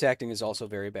 But the voice acting is also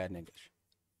very bad in English.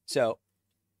 So,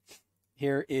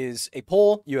 here is a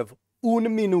poll. You have 1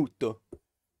 minuto.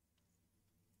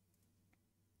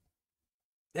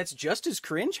 That's just as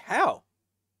cringe? How?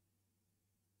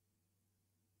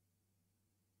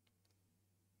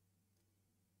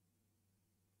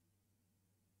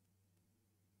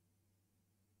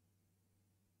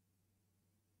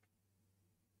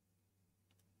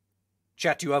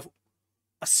 Chat, you have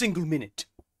a single minute.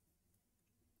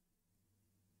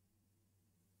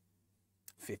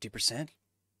 50%.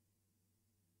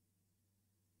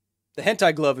 The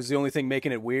hentai glove is the only thing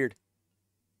making it weird.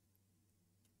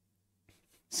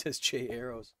 Says Jay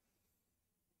Arrows.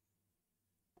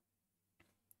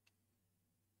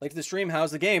 Like the stream,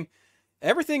 how's the game?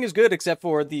 Everything is good except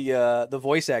for the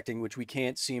voice acting, which we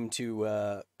can't seem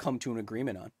to come to an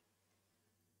agreement on.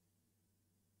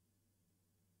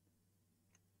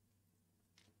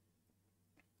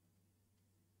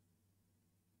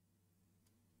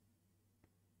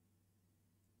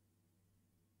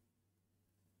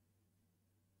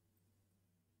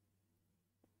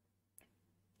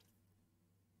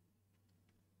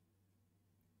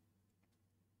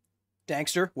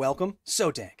 Dankster, welcome.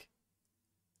 So dank.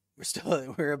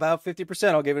 We're about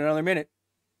 50%. I'll give it another minute.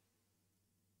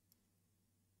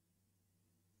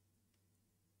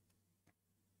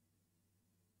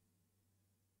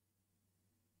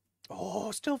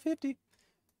 Oh, still 50.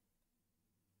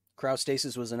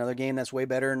 Cryostasis was another game that's way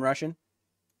better in Russian.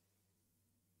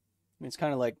 I mean, it's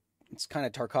kind of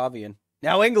Tarkovian.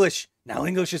 Now English. Now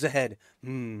English is ahead.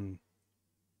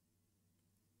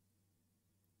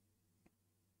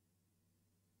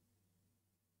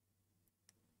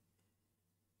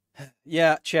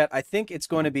 Yeah, chat, I think it's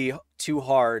going to be too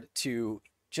hard to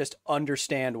just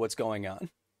understand what's going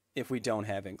on if we don't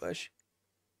have English.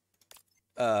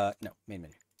 No, main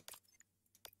menu.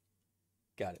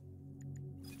 Got it.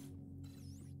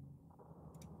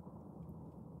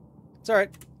 It's all right.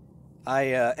 I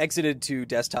exited to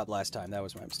desktop last time. That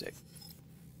was my mistake.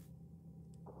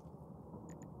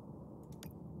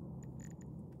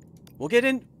 We'll get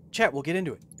in... Chat, we'll get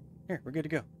into it. Here, we're good to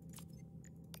go.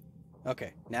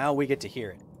 Okay, now we get to hear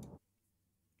it.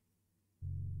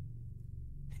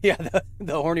 Yeah,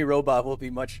 the horny robot will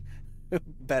be much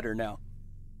better now.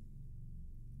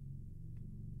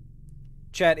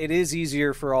 Chat, it is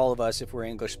easier for all of us if we're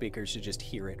English speakers to just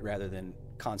hear it rather than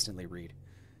constantly read.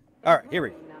 All right, here we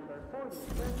go.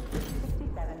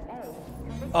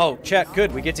 Oh, chat,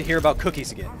 good. We get to hear about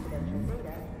cookies again.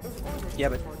 Yeah,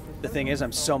 but the thing is,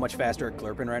 I'm so much faster at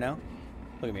glurping right now.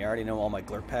 Look at me, I already know all my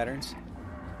glurp patterns.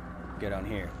 Get on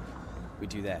here. We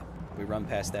do that. We run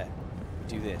past that. We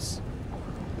do this.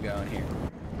 We go on here.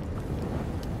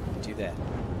 We do that.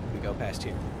 We go past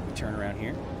here. We turn around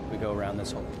here. We go around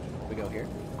this hole. We go here.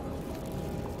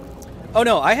 Oh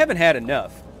no, I haven't had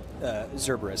enough,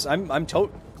 Zerberus.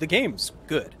 The game's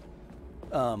good.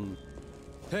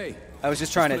 Hey, I was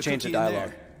just trying to change the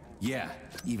dialogue. Yeah,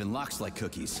 even Locke's like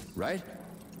cookies, right?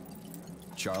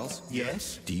 Charles?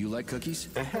 Yes? Do you like cookies?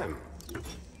 Ahem.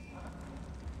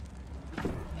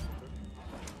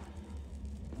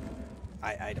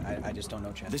 I just don't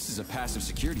know, Chad. This is a passive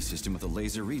security system with a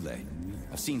laser relay.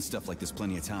 I've seen stuff like this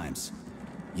plenty of times.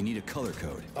 You need a color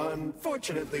code.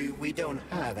 Unfortunately, we don't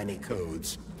have any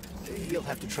codes. You'll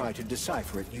have to try to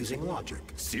decipher it using logic.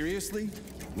 Seriously?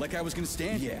 Like I was gonna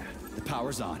stand? Yeah, the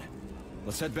power's on.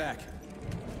 Let's head back.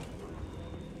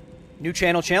 New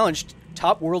channel challenge.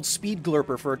 Top world speed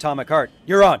glurper for Atomic Heart.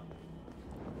 You're on.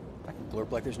 I can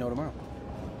glurp like there's no tomorrow.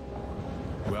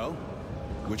 Well,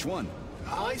 which one?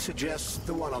 I suggest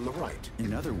the one on the right.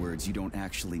 In other words, you don't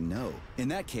actually know. In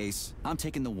that case, I'm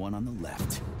taking the one on the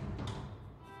left.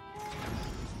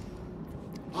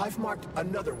 I've marked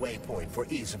another waypoint for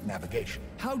ease of navigation.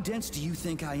 How dense do you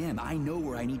think I am? I know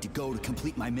where I need to go to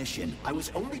complete my mission. I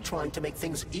was only trying to make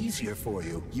things easier for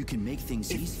you. You can make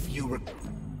things easier?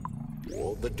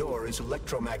 The door is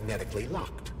electromagnetically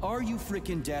locked. Are you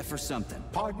freaking deaf or something?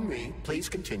 Pardon me, please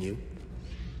continue.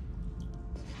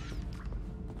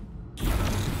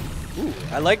 Ooh,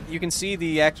 I like, you can see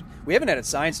the we haven't had a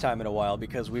science time in a while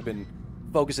because we've been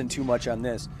focusing too much on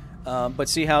this. But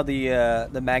see how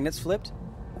the magnets flipped?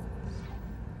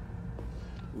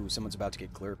 Ooh, someone's about to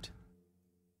get glurped.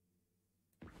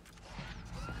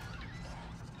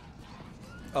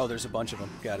 Oh, there's a bunch of them.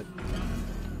 Got it.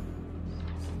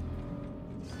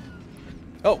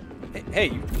 Oh, hey,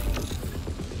 you.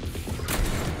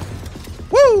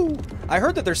 Woo! I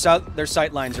heard that their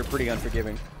sight lines are pretty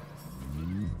unforgiving.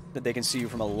 That they can see you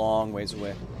from a long ways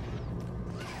away.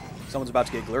 Someone's about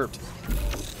to get glurped.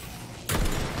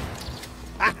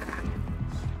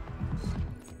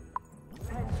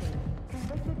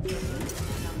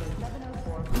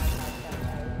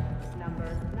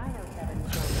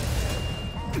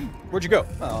 Where'd you go?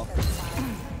 Oh.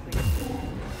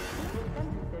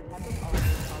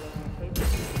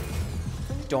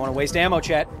 Don't want to waste ammo,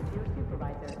 chat.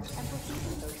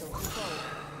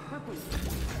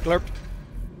 Glurped.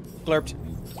 Glurped.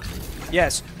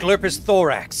 Yes, glurp his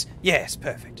thorax. Yes,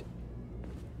 perfect.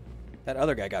 That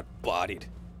other guy got bodied.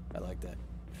 I like that.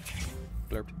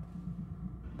 Glurped.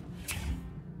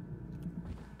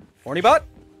 Horny bot?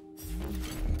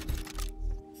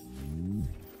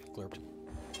 Glurped.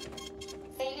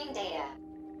 Saving data.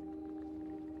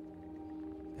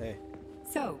 Hey.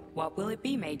 So, what will it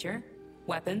be, Major?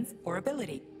 Weapons or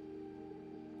ability?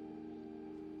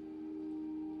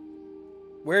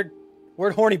 Where'd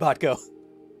Horny bot go?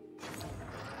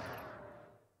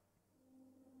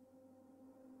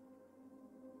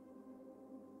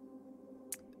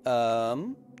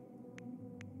 Ooh,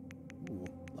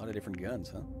 a lot of different guns,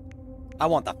 huh? I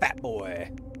want the fat boy.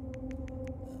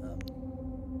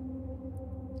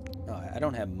 Oh, I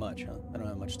don't have much, huh? I don't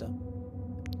have much stuff.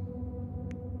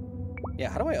 Yeah,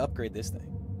 how do I upgrade this thing?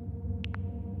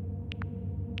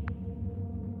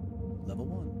 Level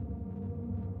 1.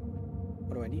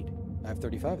 What do I need? I have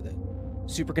 35 of that.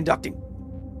 Superconducting.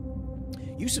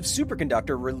 Use of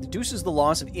superconductor reduces the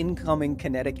loss of incoming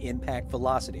kinetic impact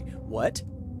velocity. What?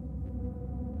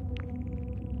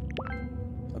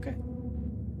 Okay.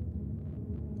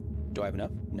 Do I have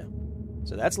enough? No.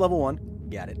 So that's level 1.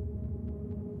 Got it.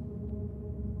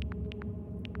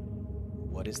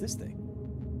 What is this thing?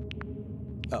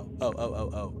 Oh,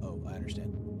 I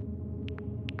understand.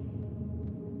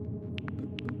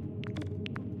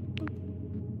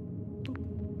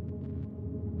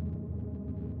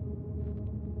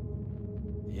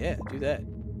 Yeah, do that.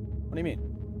 What do you mean?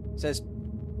 It says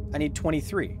I need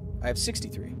 23. I have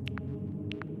 63.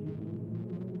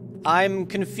 I'm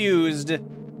confused.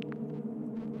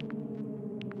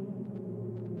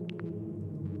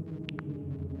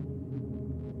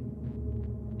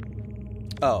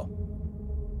 Oh.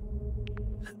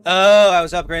 Oh, I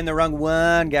was upgrading the wrong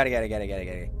one. Got it. Got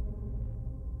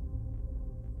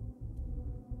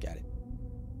it.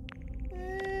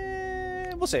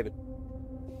 We'll save it.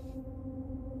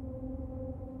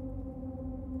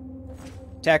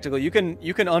 Tactical, you can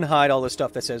unhide all the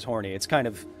stuff that says horny. It's kind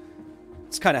of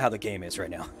how the game is right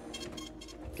now.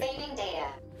 Okay. Saving data.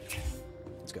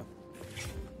 Let's go.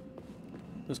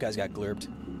 Those guys got glurped.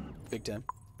 Big time.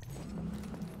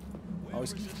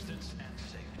 Always.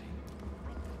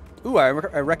 Ooh, I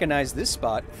recognize this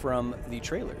spot from the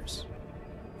trailers.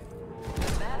 The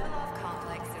Vavilov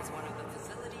complex is one of the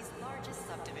facility's largest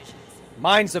subdivisions.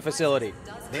 Mine's the facility.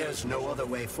 There's no other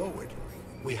way forward.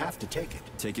 We have to take it.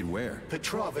 Take it where?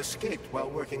 Petrov escaped while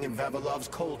working in Vavilov's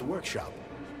cold workshop.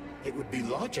 It would be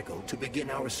logical to begin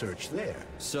our search there.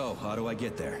 So, how do I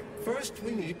get there? First,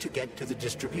 we need to get to the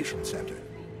distribution center.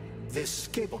 This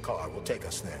cable car will take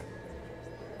us there.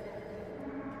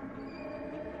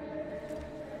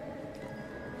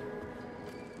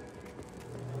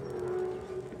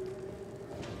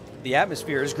 The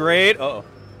atmosphere is great. Uh-oh.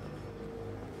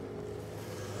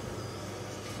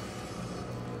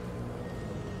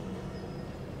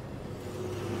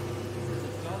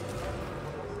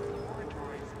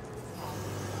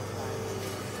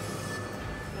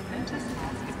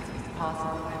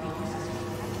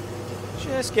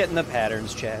 Just getting the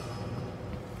patterns, chat.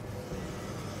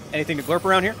 Anything to glurp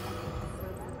around here?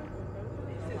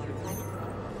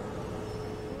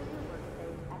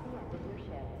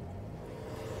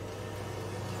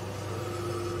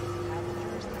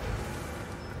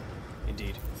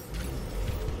 Indeed.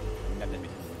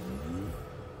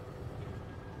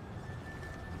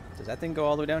 Does that thing go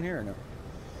all the way down here or no?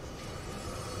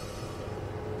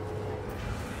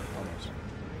 Almost.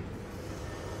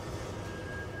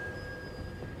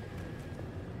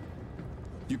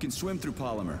 You can swim through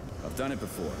polymer. I've done it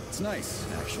before. It's nice,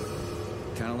 actually.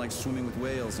 Kind of like swimming with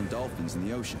whales and dolphins in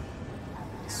the ocean.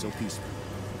 It's so peaceful.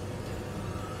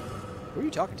 Who are you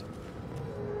talking to?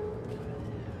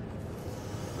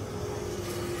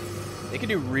 They can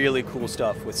do really cool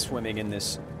stuff with swimming in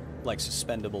this, like,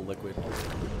 suspendable liquid.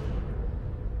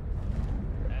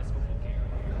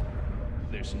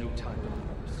 There's no time to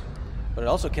lose. But it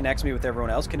also connects me with everyone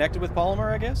else connected with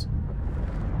polymer, I guess?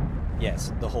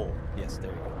 Yes, the hole. Yes,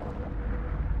 there you go.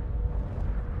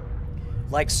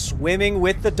 Like swimming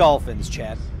with the dolphins,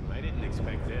 chat. I didn't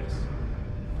expect this.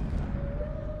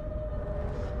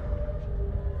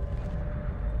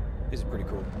 This is pretty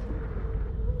cool.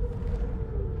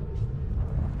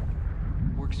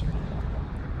 Works for now.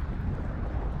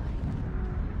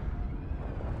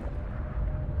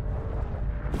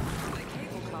 The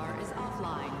cable car is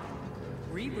offline.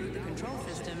 Reboot the control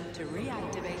system to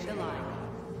reactivate the line.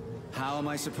 How am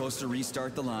I supposed to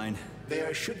restart the line?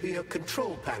 There should be a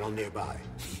control panel nearby.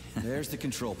 There's the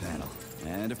control panel.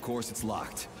 And of course it's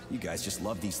locked. You guys just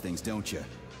love these things, don't you?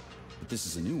 But this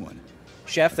is a new one.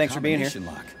 Chef, thanks for being here.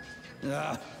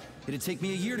 Lock. It'd take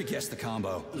me a year to guess the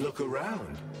combo. Look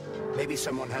around. Maybe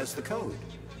someone has the code.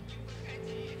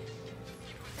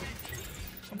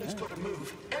 Somebody's got to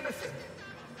move. Anything.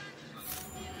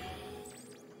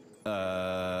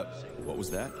 What was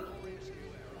that?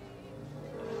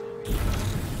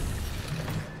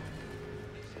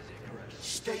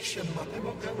 Station, but they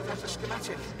won't go without a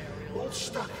schematic. All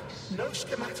stuck. No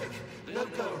schematic. No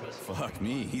go. Fuck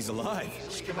me, he's alive.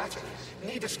 Schematic.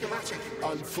 Need a schematic.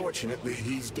 Unfortunately,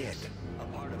 he's dead.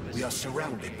 We are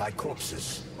surrounded by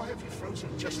corpses. Why have you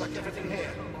frozen just like everything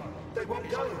here? They won't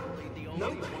go.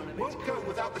 Nobody won't go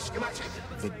without the schematic.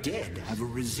 The dead have a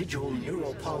residual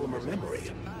neural polymer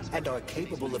memory and are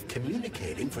capable of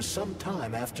communicating for some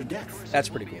time after death. That's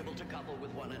pretty cool. Able to couple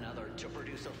with one another to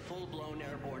produce a full-blown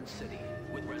airborne city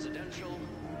with residential,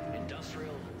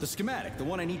 industrial. The schematic, the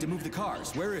one I need to move the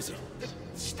cars. Where is it? The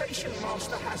station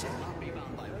master has it.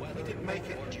 He didn't make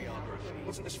it.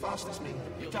 Wasn't as fast as me.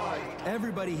 He died.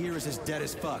 Everybody here is as dead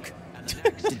as fuck.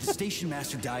 Did the station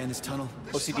master die in this tunnel?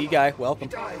 OCD guy, welcome.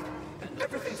 He died.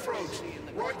 Everything froze.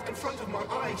 Right in front of my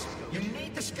eyes. You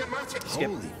need the schematic.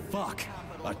 Holy fuck.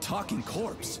 A talking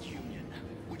corpse.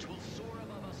 Which will soar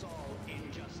above us all in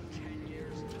just 10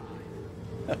 years'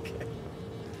 time. Okay.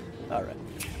 Alright.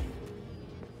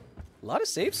 A lot of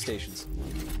save stations.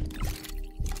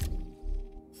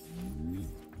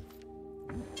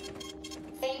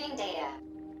 Saving data.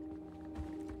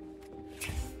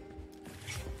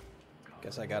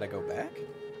 Guess I gotta go back?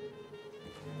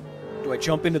 Do I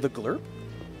jump into the glurp?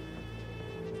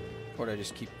 Or do I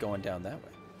just keep going down that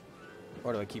way?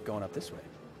 Or do I keep going up this way?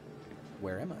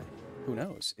 Where am I? Who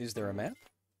knows? Is there a map?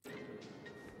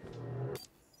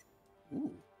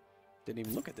 Ooh. Didn't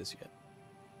even look at this yet.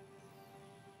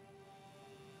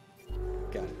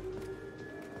 Got it.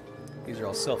 These are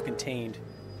all self-contained.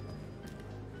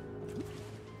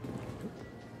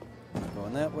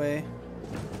 Going that way.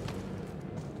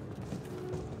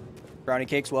 Brownie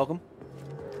Cakes, welcome.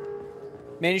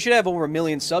 Man, you should have over 1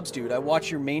 million subs, dude. I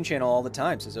watch your main channel all the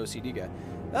time, says OCD guy.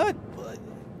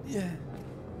 Yeah.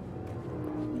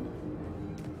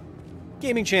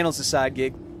 Gaming channel's a side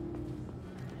gig.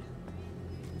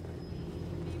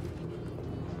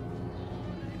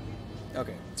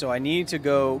 Okay, so I need to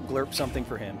go glurp something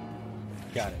for him.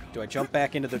 Got it. Do I jump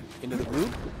back into the glue?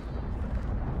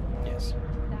 Yes.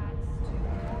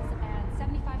 And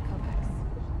 75 kopecks.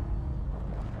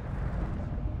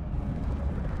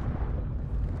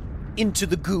 Into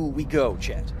the goo we go,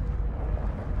 chat.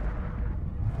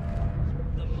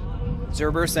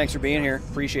 Zerberst, thanks for being here.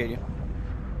 Appreciate you.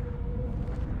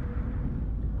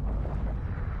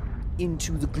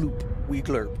 Into the gloop we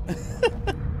glurp.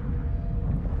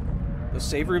 Those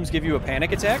save rooms give you a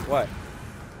panic attack? What?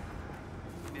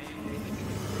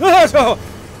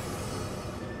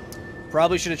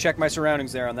 Probably should have checked my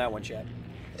surroundings there on that one, chat.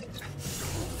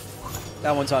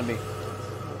 That one's on me.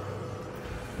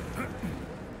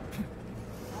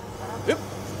 Yep.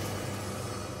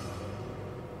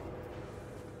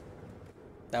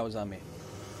 That was on me.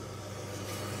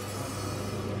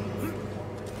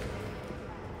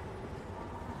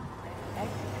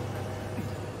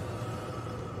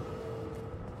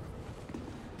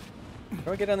 How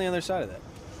do I get on the other side of that?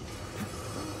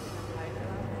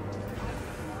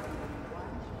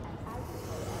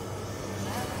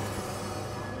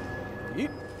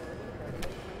 Yeet.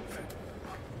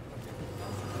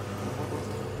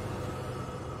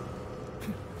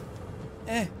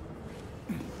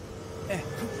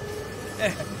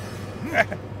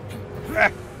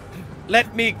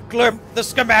 Let me glurp the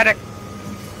schematic.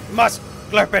 Must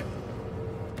glurp it.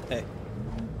 Hey.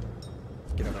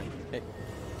 Get over here. Hey.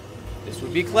 This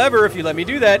would be clever if you let me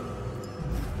do that.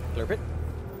 Glurp it.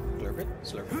 Glurp it.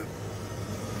 Slurp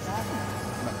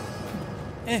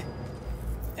it.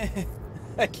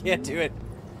 I can't do it.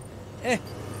 How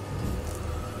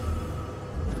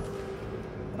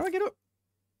do I get up?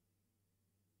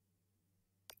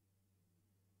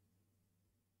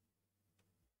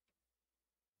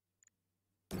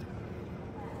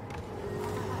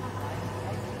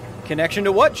 Connection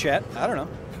to what, chat? I don't know.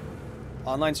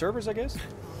 Online servers, I guess?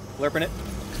 Glurping it.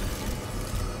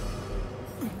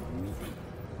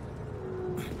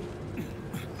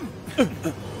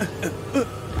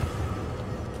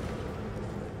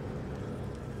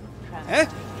 Eh?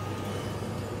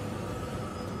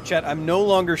 Chat, I'm no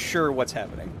longer sure what's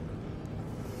happening.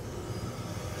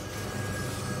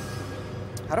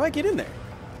 How do I get in there?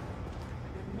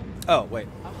 Oh, wait.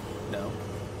 No.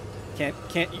 I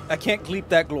can't gleep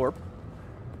that glorp.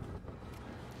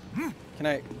 Can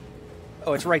I?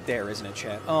 Oh, it's right there, isn't it,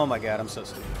 chat? Oh my god, I'm so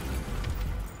stupid.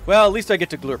 Well, at least I get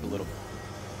to glurp a little bit.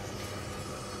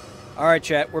 Alright,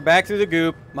 chat, we're back through the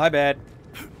goop. My bad.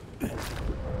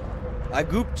 I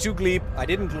gooped to gleep. I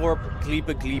didn't gleep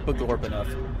a glorp enough.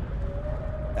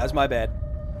 That was my bad.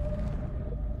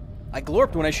 I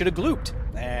glorped when I should have glooped.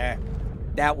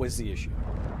 That was the issue.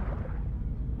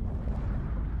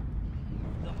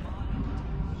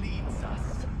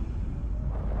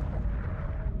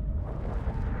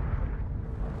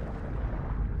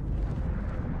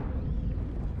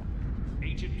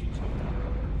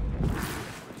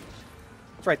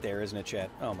 It's right there, isn't it, chat?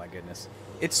 Oh my goodness.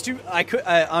 It's too. I could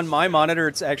on my monitor.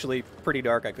 It's actually pretty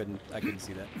dark. I couldn't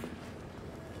see that.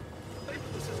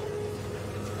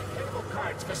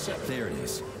 There it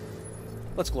is.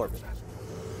 Let's glorp it.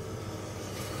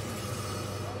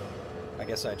 I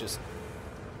guess I just.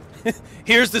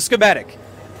 Here's the schematic.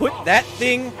 Put that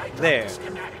thing there.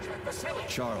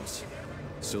 Charles,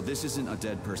 so this isn't a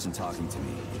dead person talking to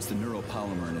me. It's the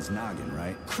neuropolymer in his noggin,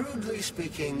 right? Crudely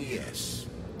speaking, yes.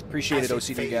 Appreciate it,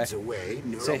 OCD guy. Away,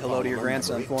 say hello to your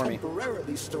grandson for me.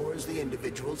 Temporarily stores the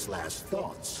individual's last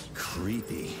thoughts.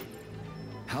 Creepy.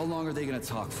 How long are they going to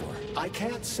talk for? I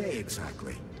can't say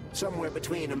exactly. Somewhere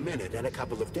between a minute and a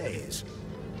couple of days.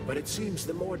 But it seems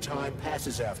the more time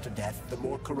passes after death, the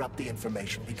more corrupt the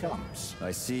information becomes.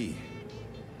 I see.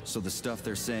 So the stuff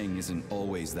they're saying isn't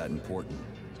always that important.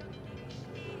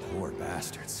 Poor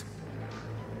bastards.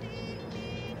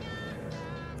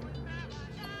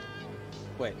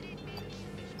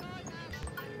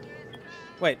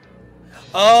 Wait.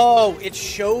 Oh, it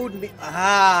showed me.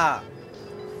 Ah.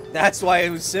 That's why it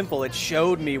was simple. It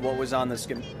showed me what was on the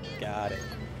skim. Got it.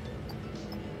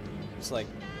 It's like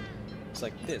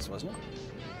this, wasn't it?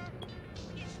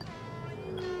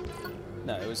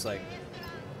 No, it was like.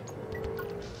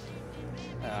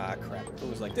 Ah, crap. It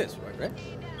was like this, right?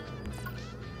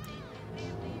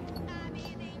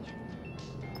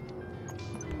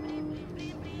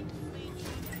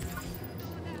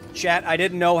 Chat, I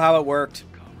didn't know how it worked.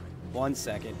 1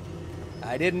 second.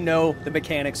 I didn't know the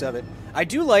mechanics of it. I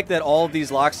do like that all of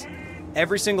these locks,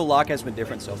 every single lock has been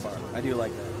different so far. I do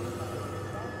like that.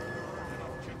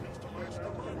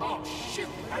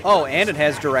 Oh, and it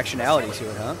has directionality to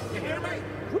it, huh?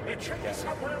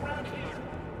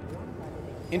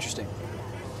 Interesting.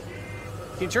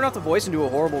 Can you turn off the voice and do a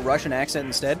horrible Russian accent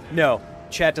instead? No.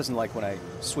 Chat doesn't like when I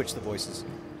switch the voices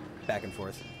back and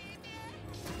forth.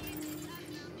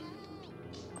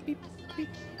 Beep, beep,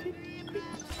 beep, beep.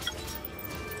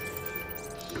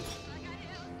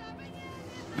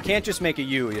 You can't just make a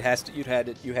U. It has to. You had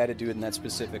to do it in that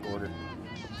specific order.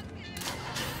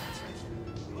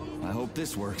 I hope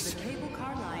this works. The cable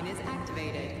car line is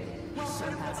activated.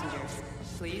 Welcome, passengers.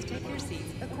 Please take your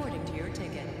seats according to your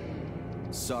ticket.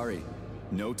 Sorry,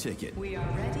 no ticket. We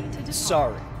are ready to depart.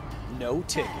 Sorry, no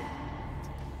ticket.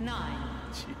 9,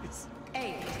 Jeez.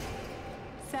 8,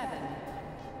 7,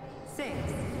 6.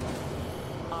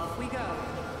 Off we go.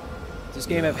 Does this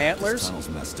game have handlers? This tunnel's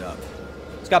messed up.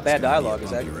 It's got bad dialogue. Is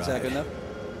that good enough?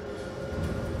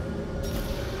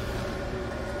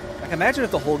 Like, imagine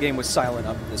if the whole game was silent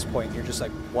up at this point and you're just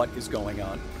like, what is going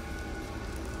on?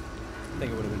 I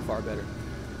think it would have been far better.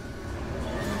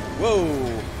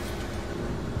 Whoa!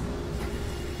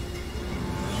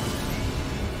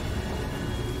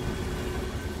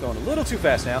 Going a little too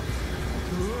fast now.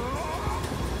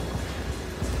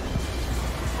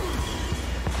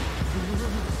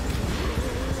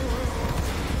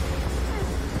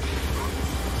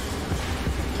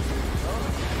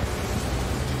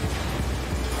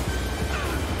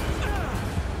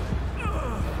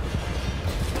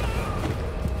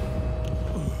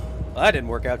 Well, that didn't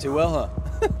work out too well,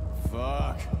 huh?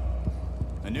 Fuck.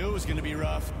 I knew it was gonna be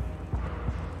rough.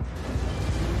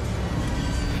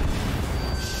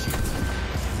 Shit.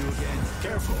 You again?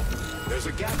 Careful. There's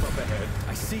a gap up ahead.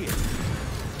 I see it.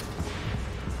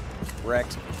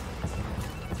 Wrecked.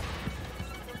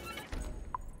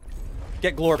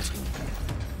 Get glorped.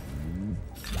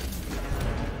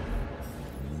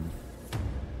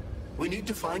 We need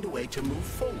to find a way to move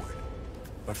forward.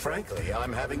 But frankly,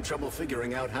 I'm having trouble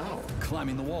figuring out how.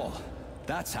 Climbing the wall.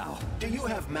 That's how. Do you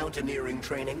have mountaineering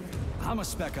training? I'm a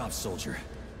spec ops soldier.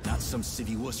 Not some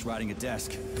civvy wuss riding a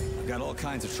desk. I've got all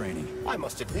kinds of training. I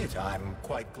must admit, I'm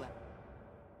quite glad.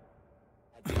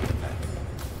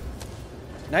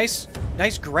 Nice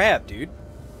grab, dude.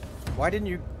 Why didn't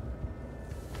you...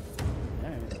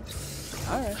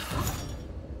 Alright.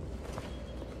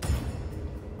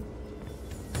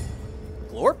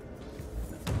 Glorp?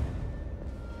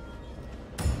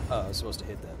 Oh, I was supposed to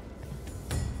hit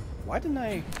that. Why didn't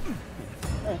I...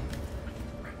 Alright.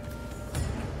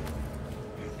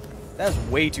 That's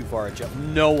way too far a jump.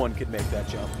 No one could make that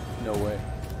jump. No way.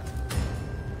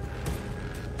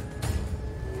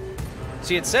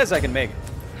 See, it says I can make it.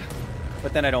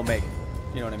 But then I don't make it.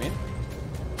 You know what I mean?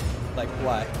 Like,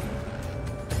 why?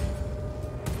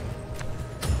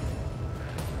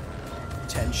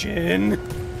 Tension!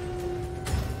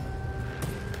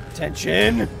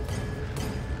 Tension!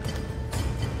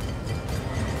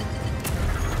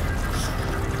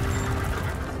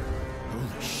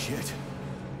 Holy shit.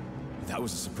 That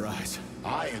was a surprise.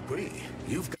 I agree.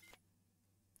 You've got...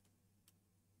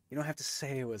 You don't have to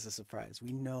say it was a surprise.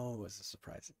 We know it was a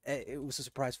surprise. It was a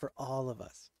surprise for all of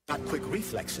us. Got quick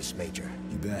reflexes, Major.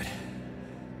 You bet.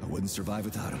 I wouldn't survive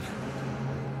without him.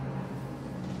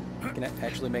 Can I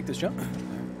actually make this jump?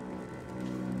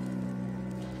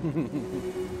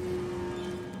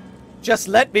 Just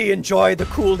let me enjoy the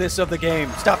coolness of the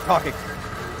game. Stop talking.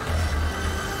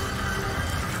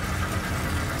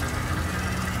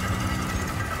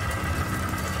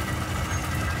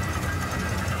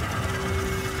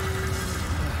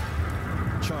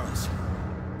 Charles,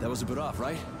 that was a bit off,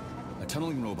 right? A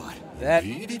tunneling robot. That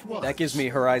gives me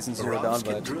Horizon Zero Dawn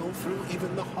can vibes. drill through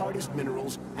even the hardest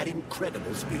minerals at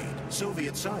incredible speed.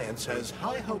 Soviet science has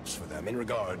high hopes for them in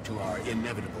regard to our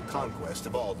inevitable conquest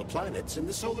of all the planets in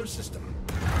the solar system.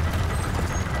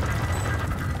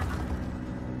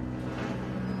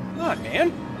 Come on,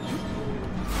 man.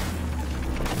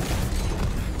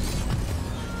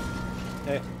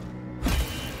 Hey.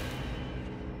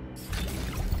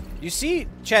 You see,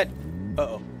 chat.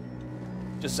 Uh-oh.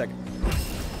 Just a second.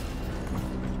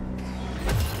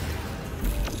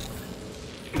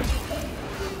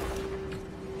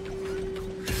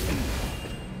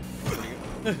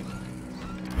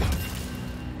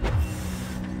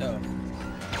 Uh-oh.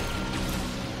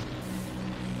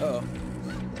 Uh-oh.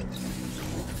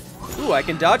 Ooh, I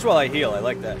can dodge while I heal. I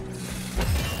like that.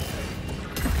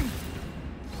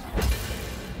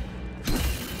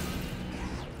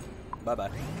 Bye-bye.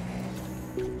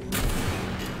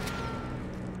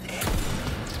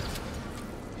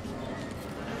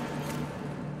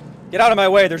 Get out of my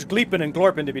way, there's gleeping and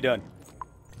glorping to be done.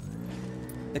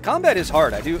 The combat is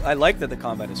hard. I like that the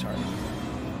combat is hard.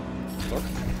 Glorp.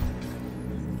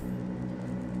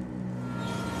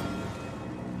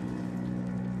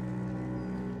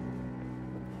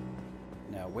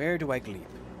 Now, where do I gleep?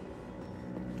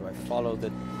 Do I follow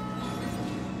the...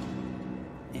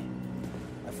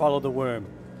 I follow the worm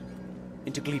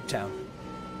into Gleep Town.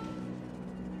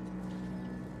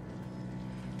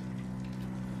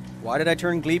 Why did I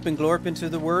turn Gleep and Glorp into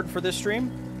the word for this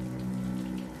stream?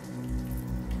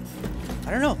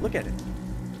 I don't know. Look at it.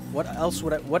 What else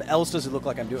does it look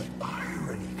like I'm doing?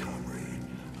 Irony, comrade.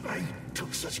 I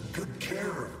took such good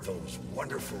care of those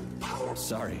wonderful power...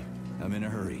 Sorry, I'm in a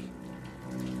hurry.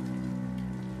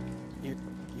 You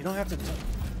don't have to...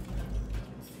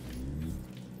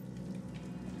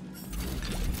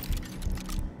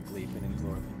 Gleeping and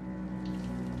Glorping.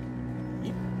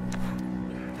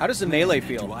 How does the melee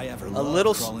feel? Do I ever a love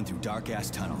little crawling through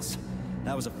dark-ass tunnels.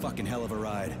 That was a fucking hell of a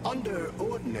ride. Under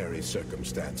ordinary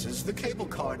circumstances, the cable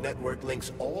car network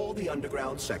links all the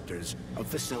underground sectors of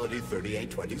Facility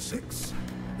 3826.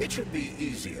 It should be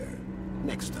easier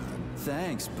next time.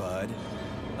 Thanks, bud.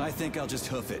 I think I'll just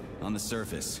hoof it on the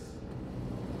surface.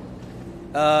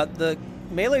 The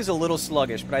melee's a little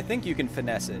sluggish, but I think you can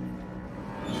finesse it.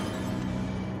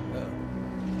 Oh.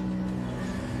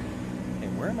 Hey,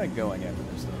 where am I going after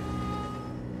this thing?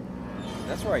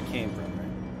 That's where I came from, right?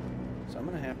 So I'm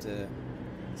gonna have to...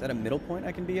 Is that a middle point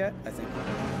I can be at? I think...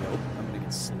 Nope. I'm gonna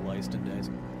get sliced and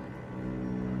diced.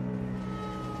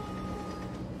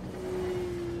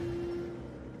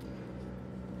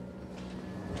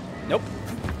 Nope.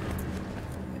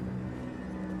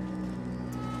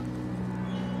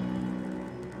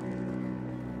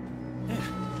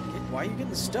 Why are you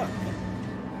getting stuck, man?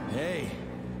 Hey,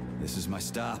 this is my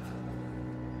stop.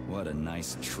 What a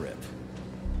nice trip.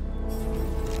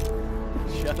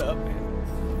 Shut up, man.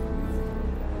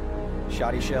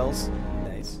 Shoddy shells.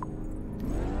 Nice.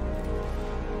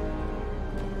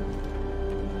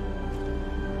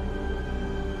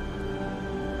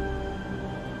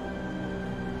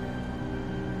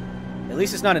 At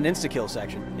least it's not an insta-kill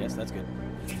section. Yes, that's good.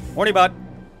 Horny bot.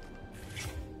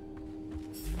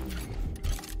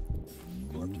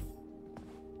 What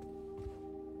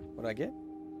did I get?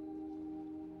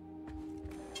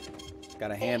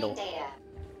 Got a handle.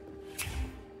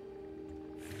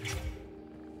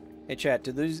 Hey, chat.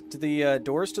 Do the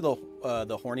doors to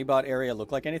the horny bot area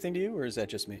look like anything to you, or is that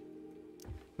just me?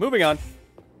 Moving on.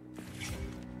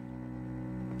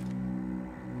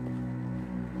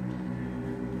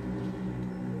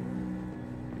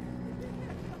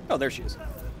 Oh, there she is.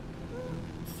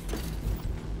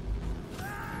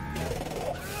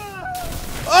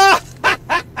 Ah!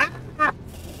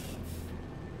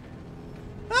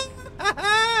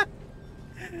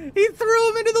 He threw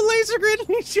him into the laser grid and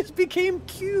he just became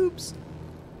cubes.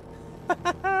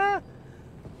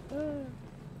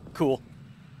 Cool.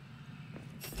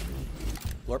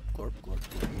 Glorp, glorp, glorp,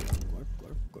 glorp,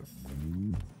 glorp,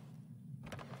 glorp.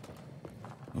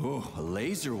 Oh, a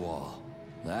laser wall.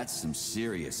 That's some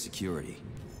serious security.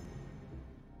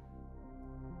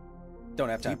 Don't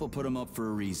have time. People put them up for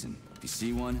a reason. If you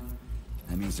see one,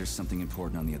 that means there's something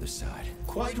important on the other side.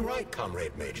 Quite right,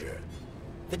 Comrade Major.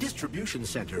 The distribution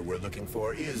center we're looking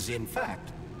for is, in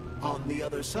fact, on the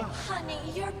other side. Honey,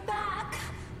 you're back.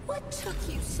 What took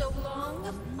you so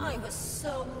long? I was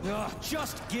so...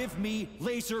 Just give me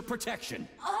laser protection.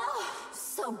 Oh,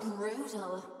 so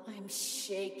brutal. I'm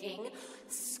shaking.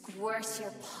 Squirt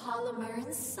your polymer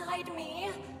inside me.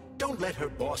 Don't let her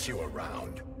boss you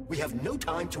around. We have no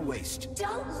time to waste.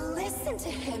 Don't listen to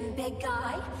him, big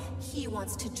guy. He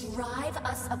wants to drive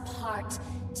us apart.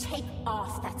 Take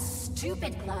off that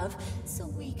stupid glove so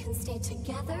we can stay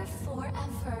together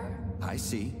forever. I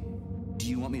see. Do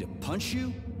you want me to punch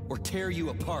you or tear you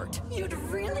apart? You'd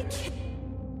really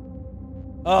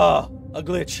Oh, a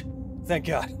glitch. Thank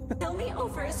God. kill me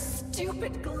over a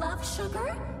stupid glove,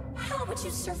 sugar? How would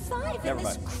you survive in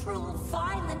this cruel,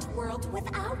 violent world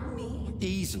without me?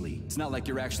 Easily. It's not like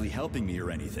you're actually helping me or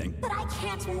anything. But I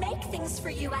can't make things for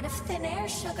you out of thin air,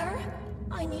 sugar.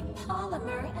 I need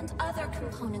polymer and other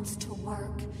components to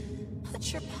work.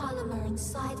 Put your polymer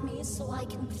inside me so I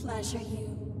can pleasure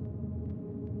you.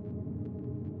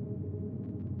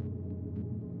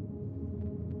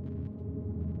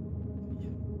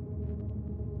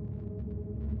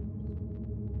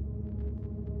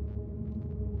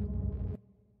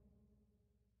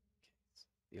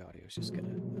 The audio's just gonna...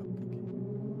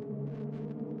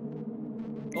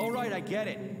 All right, I get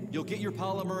it. You'll get your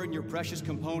polymer and your precious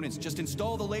components. Just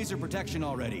install the laser protection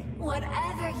already.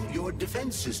 Whatever you... Your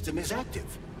defense system is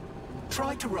active.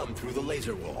 Try to run through the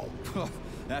laser wall.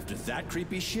 After that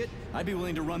creepy shit, I'd be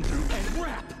willing to run through and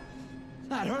wrap!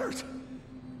 That hurt!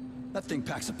 That thing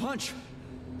packs a punch.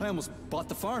 I almost bought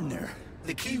the farm there.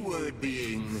 The key word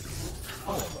being...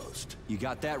 almost. You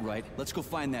got that right. Let's go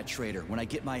find that traitor. When I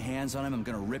get my hands on him, I'm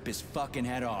gonna rip his fucking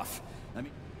head off. I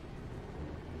mean...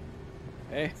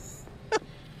 Hey.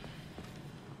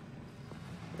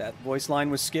 That voice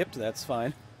line was skipped, that's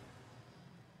fine.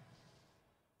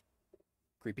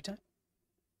 Creepy time?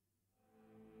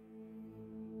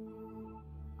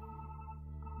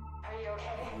 Are you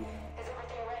okay? Is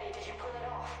everything ready? Did you pull it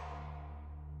off?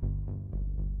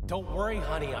 Don't worry,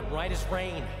 honey. I'm right as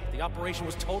rain. The operation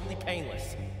was totally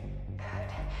painless.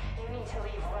 Good. You need to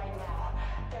leave right now.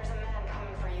 There's a man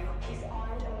coming for you. He's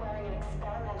armed and wearing an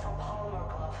experimental polymer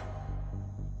glove.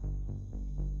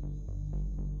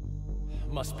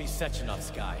 Must be Sechenov's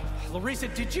guy. Larissa,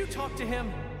 did you talk to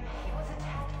him? He was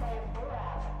attacked by a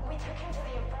Burav. We took him to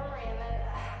the infirmary and then...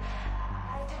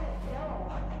 I didn't know.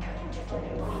 I couldn't just let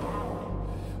him bleed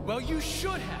out. Well, you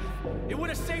should have. It would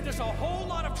have saved us a whole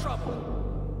lot of trouble.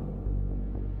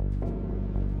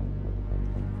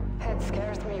 It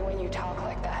scares me when you talk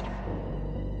like that.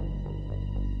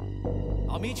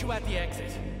 I'll meet you at the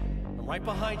exit. I'm right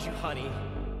behind you, honey.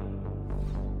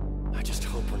 I just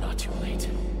hope we're not too late.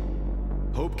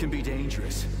 Hope can be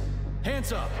dangerous.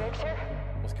 Hands up! Victor?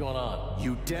 What's going on?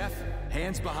 You deaf?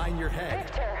 Hands behind your head.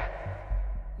 Victor!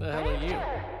 The hell are you?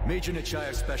 Major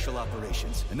Nechayev Special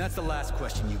Operations, and that's the last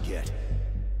question you get.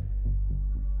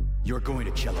 You're going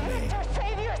to Chalamet. Victor,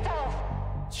 save yourself!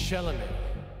 Chalamet.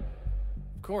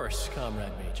 Of course,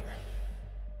 Comrade Major.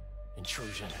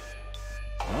 Intrusion.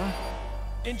 Huh?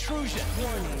 Intrusion!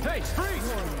 Hey,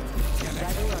 freeze!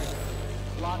 Red alert.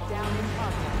 Lockdown in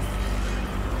progress.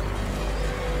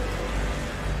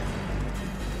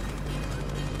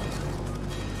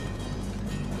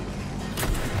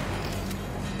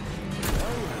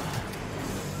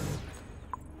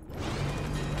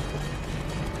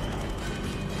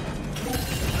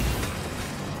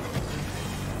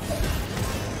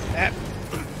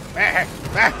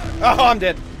 Oh, I'm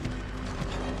dead.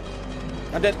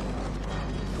 I'm dead.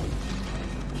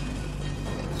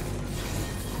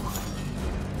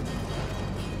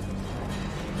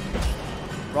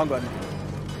 Wrong button.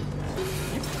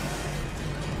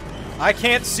 I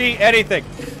can't see anything.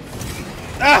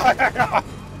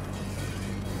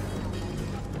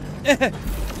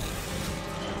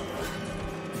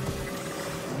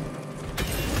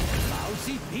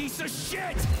 Lousy piece of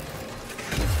shit!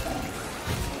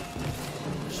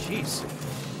 Jeez.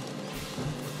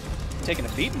 Taking a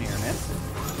beating here, man.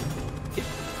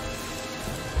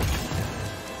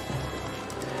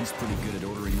 He's pretty good at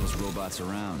ordering those robots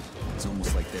around. It's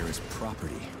almost like they're his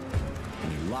property.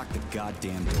 And he locked the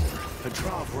goddamn door.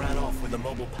 Petrov ran off with a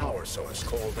mobile power source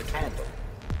called the Candle.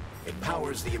 It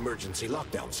powers the emergency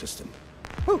lockdown system.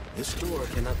 This door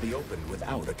cannot be opened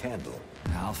without a candle.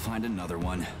 I'll find another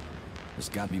one. There's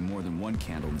got to be more than one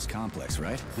candle in this complex,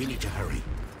 right? We need to hurry.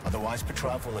 Otherwise,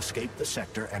 Petrov will escape the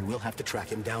sector and we'll have to track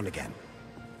him down again.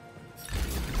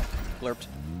 Glurped.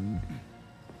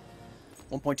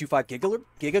 1.25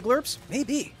 gigaglurps?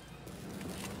 Maybe.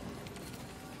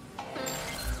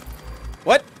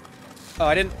 What? Oh,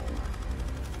 I didn't.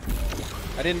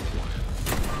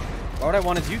 Why would I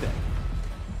want to do that?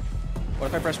 What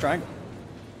if I press triangle?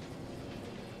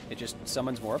 It just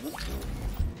summons more of them?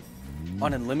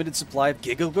 On unlimited supply of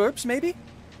gigaglurps, maybe?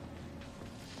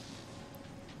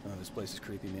 Oh, this place is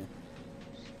creepy, man.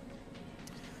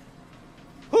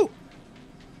 Whew!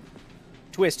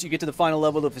 Twist, you get to the final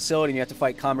level of the facility and you have to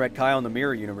fight Comrade Kyle in the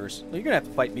Mirror Universe. Well, you're gonna have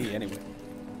to fight me anyway.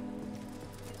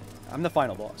 I'm the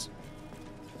final boss.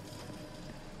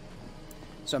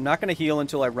 So I'm not gonna heal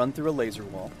until I run through a laser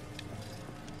wall.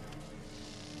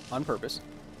 On purpose.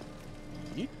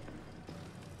 Yeet.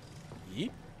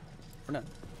 Yeet. Or not.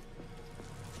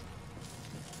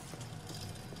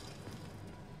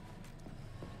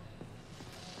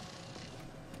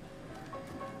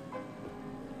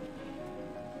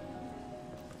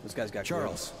 This guy's got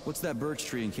Charles, grills. what's that birch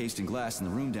tree encased in glass in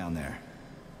the room down there?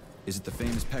 Is it the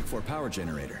famous PEC 4 power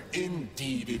generator?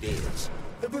 Indeed it is.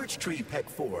 The birch tree PEC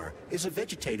 4 is a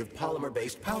vegetative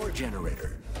polymer-based power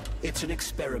generator. It's an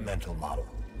experimental model.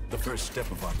 The first step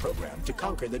of our program to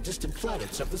conquer the distant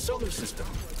planets of the solar system.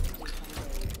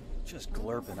 Just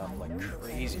glurping up like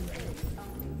crazy right now.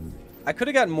 I could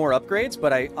have gotten more upgrades,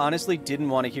 but I honestly didn't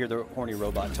want to hear the horny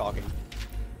robot talking.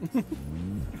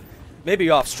 Maybe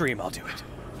off stream I'll do it.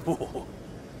 Ooh.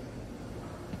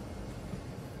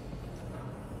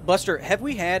 Buster, have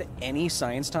we had any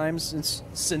science time since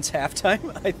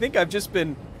halftime? I think I've just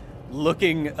been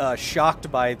looking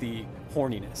shocked by the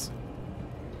horniness.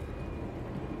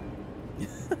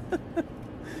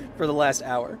 For the last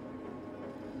hour.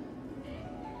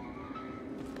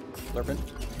 Slurping.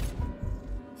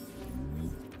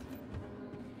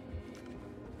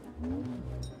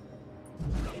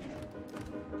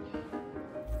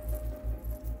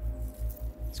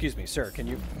 Excuse me, sir, can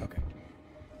you... Okay.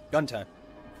 Gun time.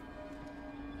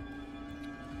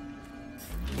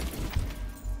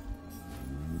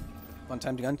 One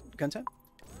time to gun time?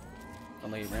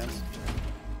 Only 8 rounds.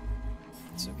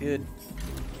 That's so good.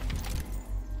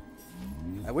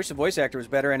 I wish the voice actor was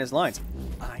better in his lines.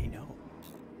 I know.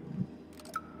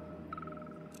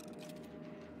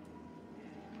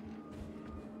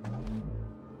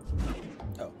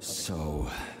 Oh. Okay. So,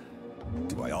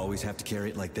 do I always have to carry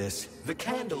it like this? The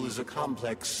candle is a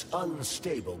complex,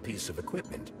 unstable piece of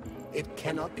equipment. It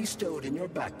cannot be stowed in your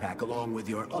backpack along with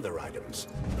your other items.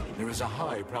 There is a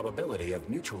high probability of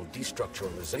mutual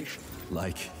destructuralization.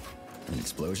 Like an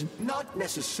explosion? Not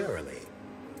necessarily,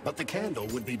 but the candle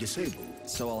would be disabled.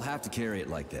 So I'll have to carry it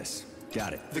like this.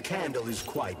 Got it. The candle is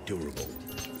quite durable.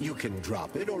 You can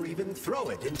drop it or even throw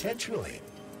it intentionally.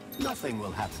 Nothing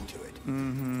will happen to it.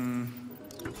 Mm-hmm.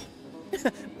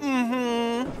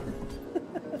 Mm-hmm.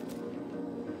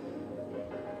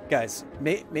 Guys,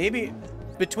 maybe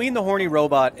between the horny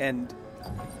robot and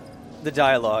the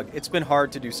dialogue, it's been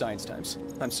hard to do science times.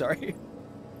 I'm sorry.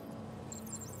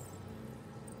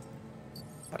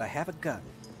 But I have a gun.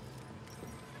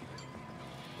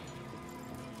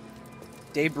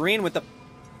 Dave Breen with the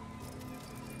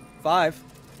 5.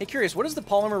 Hey, curious, what is the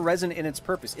polymer resin in its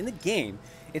purpose? In the game,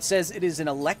 it says it is an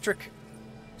electric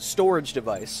storage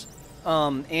device.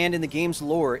 And in the game's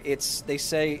lore, they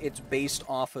say it's based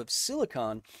off of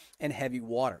silicon and heavy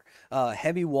water.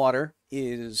 Heavy water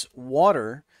is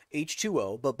water,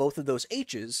 H2O, but both of those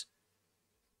H's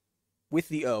with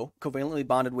the O, covalently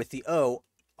bonded with the O,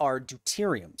 are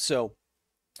deuterium. So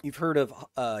you've heard of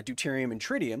deuterium and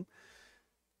tritium.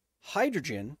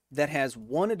 Hydrogen that has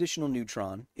one additional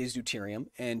neutron is deuterium,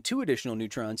 and 2 additional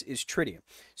neutrons is tritium.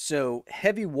 So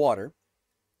heavy water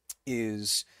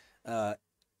is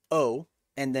O,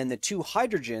 and then the 2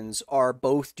 hydrogens are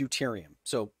both deuterium.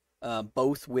 So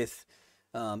both with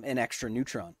an extra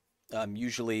neutron.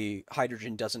 Usually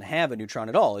hydrogen doesn't have a neutron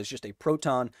at all. It's just a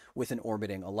proton with an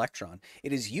orbiting electron.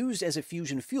 It is used as a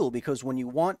fusion fuel because when you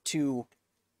want to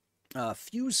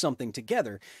fuse something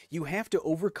together, you have to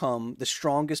overcome the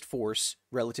strongest force,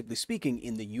 relatively speaking,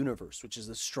 in the universe, which is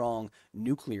the strong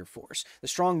nuclear force. The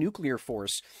strong nuclear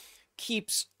force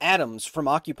keeps atoms from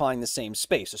occupying the same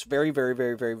space. It's very, very,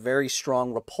 very, very, very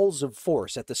strong repulsive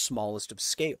force at the smallest of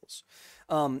scales.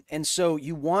 And so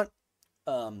you want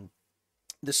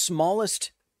the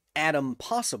smallest atom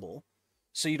possible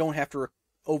so you don't have to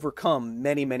overcome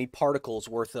many, many particles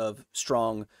worth of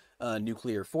strong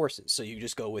nuclear forces. So you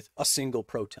just go with a single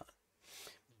proton.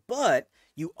 But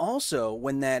you also,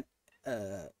 when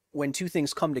 2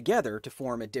 things come together to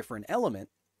form a different element,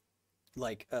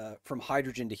 like from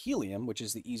hydrogen to helium, which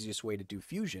is the easiest way to do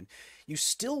fusion, you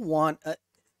still want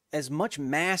as much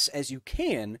mass as you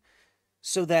can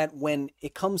so that when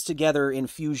it comes together in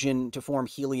fusion to form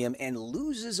helium and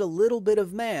loses a little bit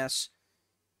of mass,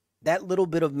 that little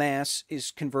bit of mass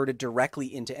is converted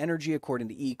directly into energy according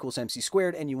to E = mc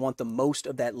squared, and you want the most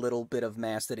of that little bit of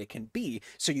mass that it can be,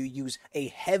 so you use a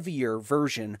heavier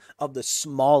version of the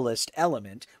smallest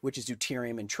element, which is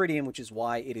deuterium and tritium, which is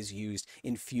why it is used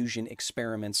in fusion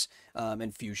experiments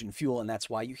and fusion fuel, and that's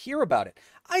why you hear about it.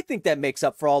 I think that makes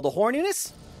up for all the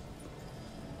horniness.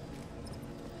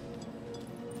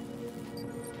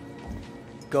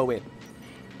 Go in.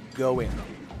 Go in.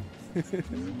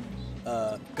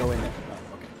 Go in there.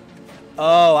 Oh, okay.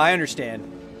 Oh, I understand.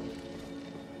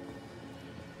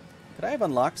 Could I have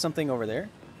unlocked something over there?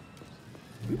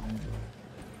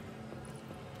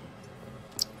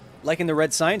 Like in the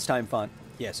red science time font.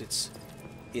 Yes,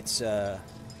 it's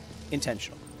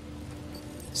intentional.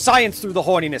 Science through the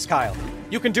horniness, Kyle.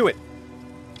 You can do it.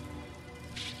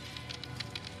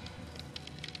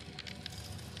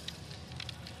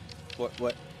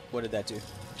 What did that do?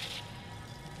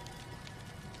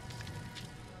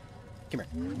 Come here.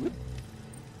 Whoop.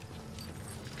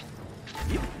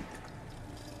 Yep.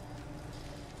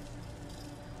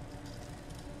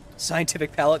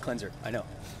 Scientific palate cleanser. I know.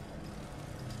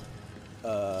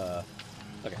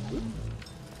 Okay. Whoop.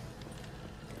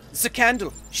 The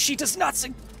candle. She does not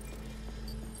sing.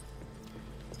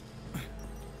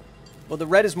 Well, the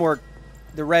red is more.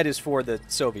 The red is for the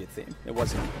Soviet theme. It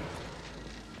wasn't.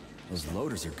 Those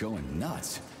loaders are going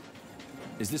nuts.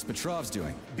 Is this Petrov's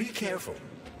doing? Be careful.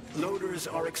 Loaders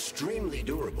are extremely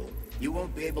durable. You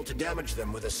won't be able to damage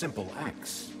them with a simple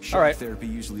axe. Shock right. therapy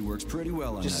usually works pretty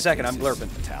well on Just a second, I'm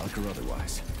glurping. Metallic or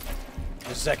otherwise.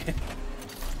 Just a second.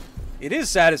 It is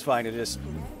satisfying to just...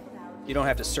 You don't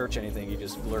have to search anything, you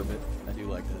just blurb it. I do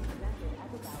like that.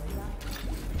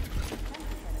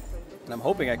 And I'm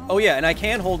hoping I... Oh yeah, and I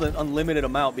can hold an unlimited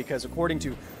amount because according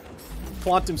to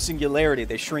quantum singularity,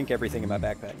 they shrink everything in my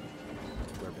backpack.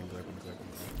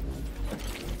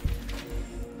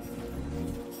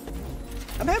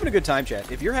 I'm having a good time,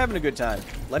 chat. If you're having a good time,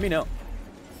 let me know.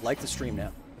 Like the stream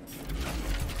now.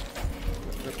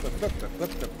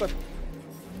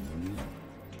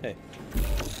 Hey.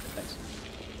 Thanks.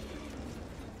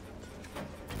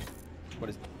 What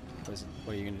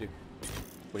are you gonna do?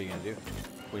 What are you gonna do?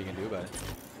 What are you gonna do about it?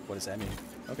 What does that mean?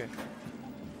 Okay.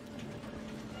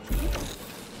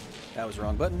 That was the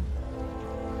wrong button.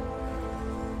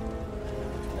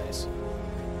 Nice.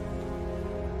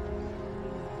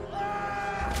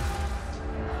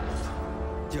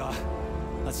 Yeah,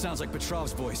 that sounds like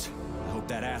Petrov's voice. I hope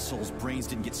that asshole's brains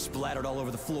didn't get splattered all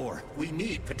over the floor. We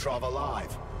need Petrov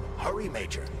alive. Hurry,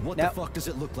 Major. What the fuck does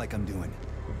it look like I'm doing?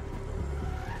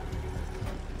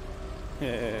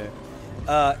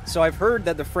 So I've heard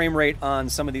that the frame rate on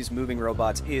some of these moving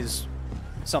robots is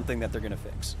something that they're gonna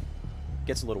fix.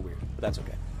 Gets a little weird, but that's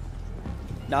okay.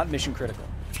 Not mission critical.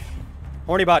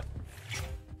 Horny bot,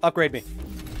 upgrade me.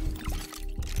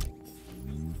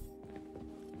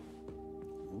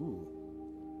 Ooh.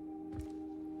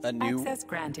 A new... Access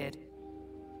granted.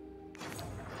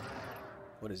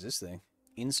 What is this thing?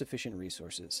 Insufficient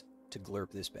resources to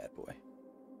glurp this bad boy.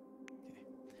 Okay.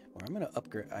 Well, I'm gonna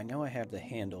upgrade... I know I have the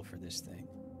handle for this thing.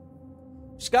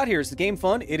 Scott here, is the game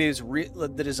fun? It is.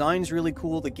 The design's really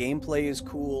cool. The gameplay is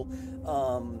cool.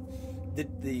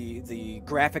 The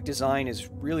graphic design is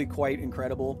really quite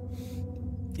incredible.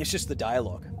 It's just the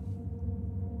dialogue.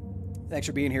 Thanks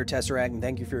for being here, Tesseract, and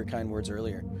thank you for your kind words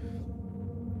earlier.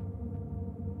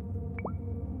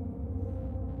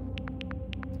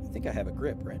 I think I have a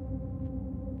grip, right?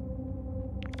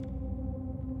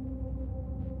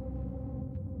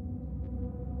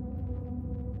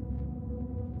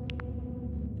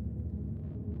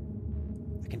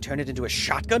 I can turn it into a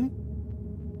shotgun?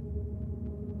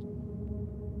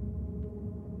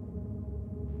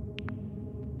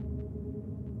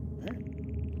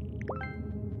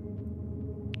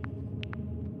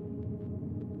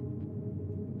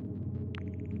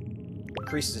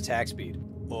 Increases attack speed.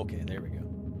 Okay, there we go.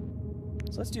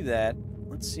 So let's do that.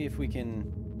 Let's see if we can...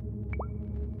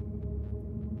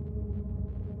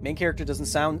 Main character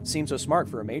doesn't seem so smart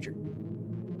for a major.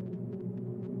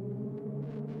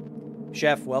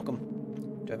 Chef, welcome.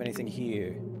 Do I have anything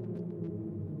here?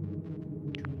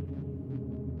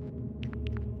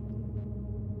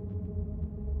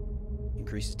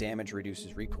 Increases damage,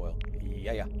 reduces recoil.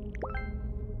 Yeah.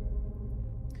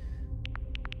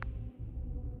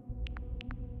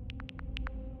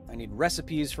 I need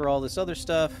recipes for all this other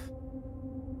stuff.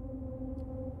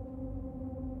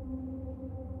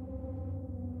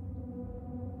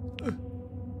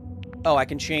 Oh, I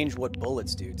can change what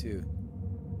bullets do, too.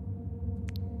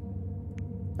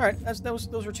 Alright,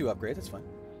 those were 2 upgrades. That's fine.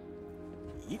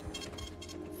 Yeet.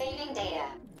 Saving data.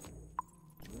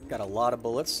 Got a lot of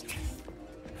bullets.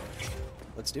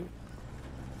 Let's do it.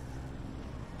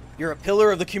 You're a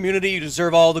pillar of the community. You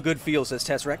deserve all the good feels, says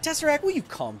Tesseract. Tesseract, will you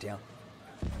calm down?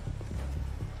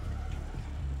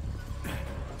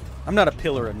 I'm not a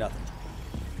pillar of nothing.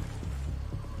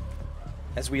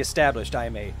 As we established, I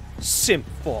am a simp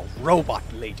for robot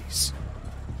ladies.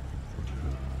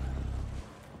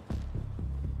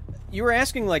 You were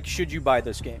asking, like, should you buy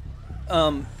this game?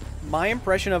 My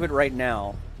impression of it right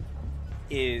now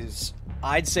is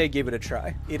I'd say give it a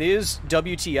try. It is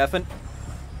WTF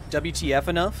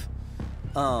enough,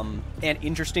 and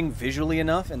interesting visually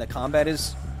enough, and the combat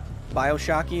is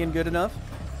Bioshocky and good enough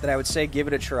that I would say give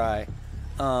it a try.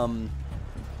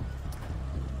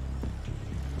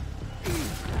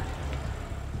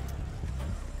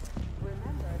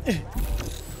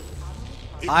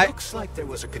 It looks like there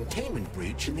was a containment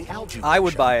breach in the algae I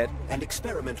would buy it, and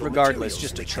experimental regardless,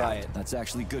 just to try it. That's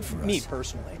actually good for us. Me,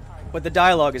 personally. But the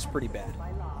dialogue is pretty bad.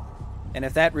 And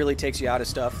if that really takes you out of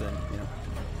stuff, then, you know.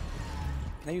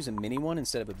 Can I use a mini one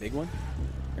instead of a big one?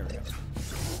 Here we go.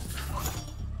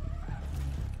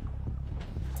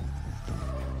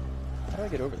 How do I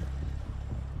get over there?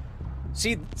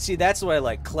 See, that's what I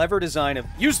like. Clever design of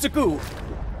use the goo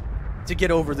to get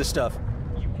over the stuff.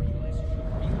 You realize who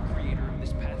the real creator of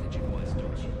this pathogen was,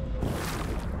 don't you?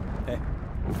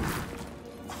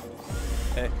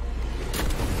 Hey.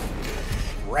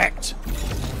 Wrecked.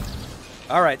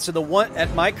 Alright, so the one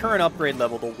at my current upgrade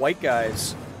level, the white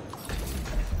guys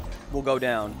will go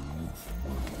down.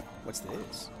 What's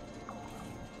this?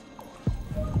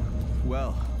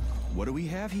 Well, what do we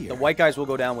have here? The white guys will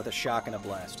go down with a shock and a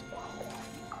blast.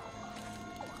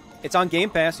 It's on Game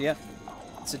Pass, yeah.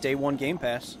 It's a day 1 Game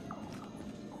Pass.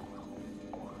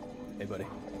 Hey, buddy.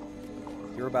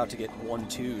 You're about to get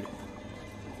 1-2'd.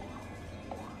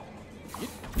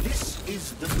 This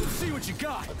is the... See what you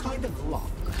got! A kind of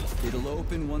lock. It'll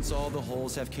open once all the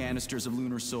holes have canisters of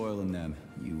lunar soil in them.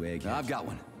 You egghead. I've got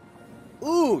one.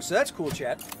 Ooh, so that's cool,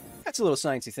 chat. That's a little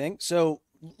sciencey thing. So,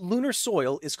 lunar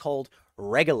soil is called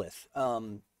regolith.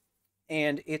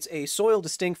 And it's a soil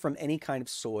distinct from any kind of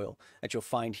soil that you'll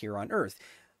find here on Earth.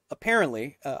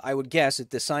 Apparently, I would guess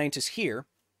that the scientists here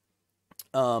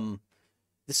are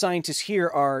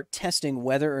testing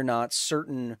whether or not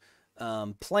certain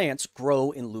plants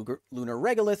grow in lunar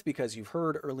regolith, because you've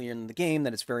heard earlier in the game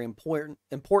that it's very important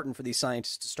for these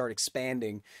scientists to start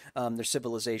expanding their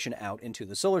civilization out into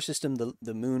the solar system,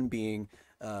 the moon being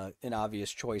an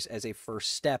obvious choice as a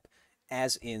first step,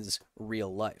 as is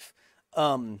real life.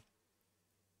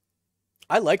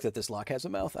 I like that this lock has a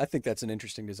mouth. I think that's an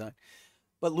interesting design.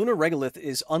 But lunar regolith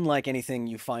is unlike anything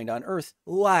you find on Earth.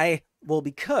 Why? Well,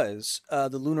 because the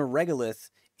lunar regolith,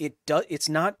 it's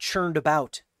not churned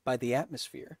about by the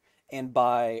atmosphere and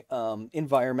by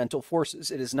environmental forces.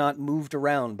 It is not moved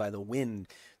around by the wind,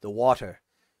 the water.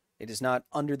 It is not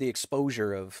under the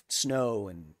exposure of snow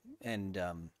and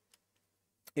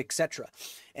etc.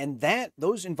 And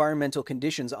those environmental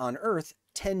conditions on Earth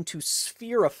tend to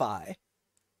spherify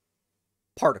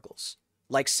particles,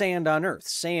 like sand on Earth.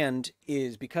 Sand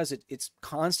is, because it's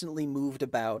constantly moved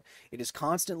about, it is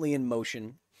constantly in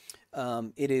motion,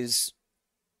 it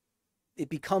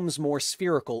becomes more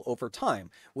spherical over time,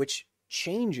 which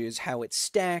changes how it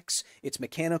stacks, its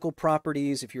mechanical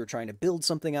properties, if you're trying to build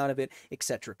something out of it,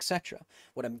 etc., etc.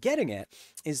 What I'm getting at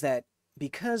is that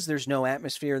because there's no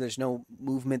atmosphere, there's no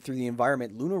movement through the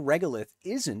environment, lunar regolith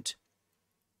isn't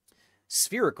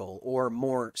spherical or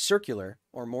more circular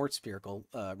or more spherical,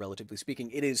 relatively speaking.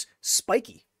 It is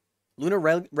spiky. Lunar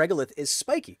regolith is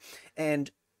spiky.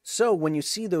 And so when you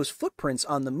see those footprints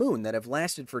on the moon that have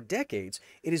lasted for decades,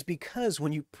 it is because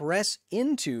when you press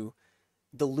into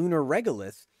the lunar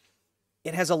regolith,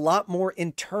 it has a lot more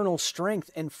internal strength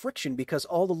and friction because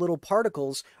all the little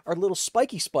particles are little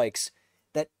spiky spikes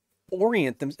that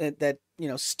orient them, that, you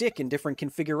know, stick in different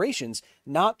configurations,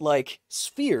 not like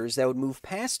spheres that would move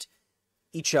past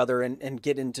each other and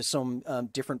get into some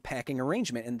different packing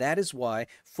arrangement. And that is why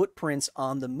footprints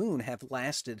on the moon have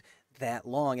lasted that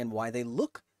long and why they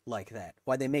look like that,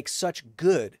 why they make such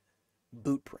good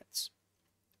boot prints.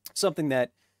 Something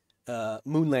that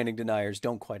moon landing deniers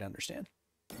don't quite understand.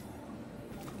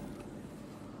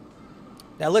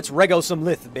 Now let's rego some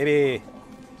lith, baby.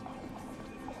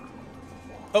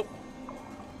 Oh.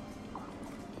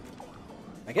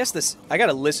 I guess I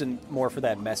gotta listen more for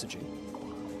that messaging.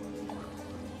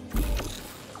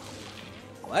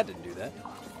 Well, that didn't do that.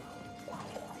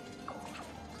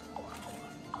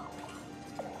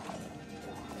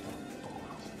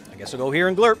 I guess I'll go here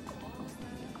and glurp.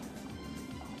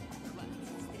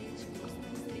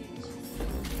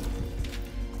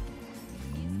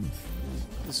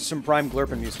 This is some prime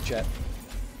glurping music, chat.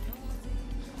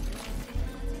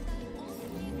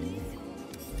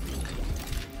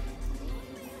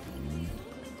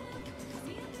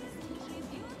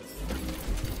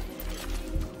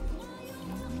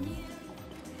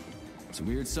 It's a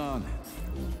weird song,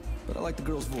 but I like the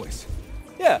girl's voice.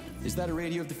 Yeah. Is that a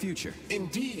radio of the future?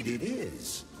 Indeed it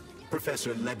is.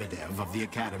 Professor Lebedev of the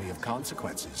Academy of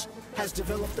Consequences has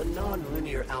developed a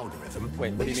non-linear algorithm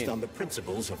based on the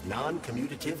principles of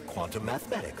non-commutative quantum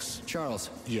mathematics. Charles.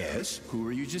 Yes? Who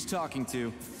were you just talking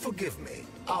to? Forgive me.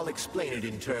 I'll explain it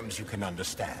in terms you can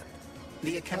understand.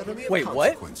 The Academy of Wait,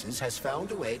 Consequences has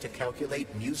found a way to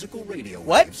calculate musical radio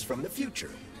waves from the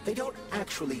future. They don't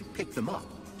actually pick them up.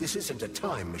 This isn't a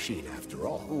time machine after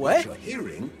all. What you're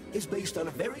hearing is based on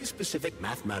a very specific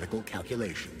mathematical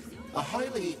calculation. A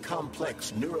highly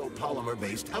complex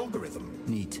neuropolymer-based algorithm.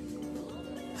 Neat.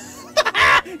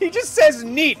 He just says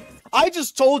neat. I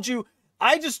just told you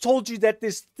that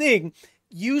this thing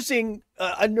using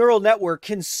a neural network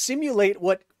can simulate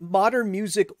what modern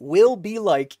music will be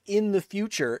like in the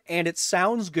future, and it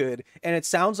sounds good and it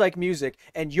sounds like music,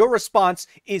 and your response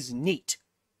is neat.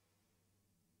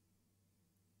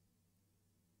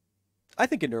 I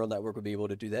think a neural network would be able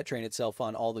to do that, train itself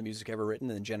on all the music ever written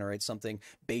and then generate something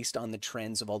based on the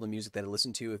trends of all the music that it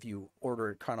listened to. If you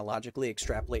order it chronologically,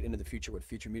 extrapolate into the future what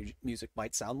future music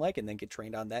might sound like, and then get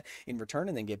trained on that in return,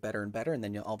 and then get better and better. And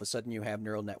then all of a sudden you have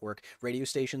neural network radio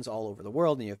stations all over the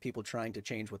world, and you have people trying to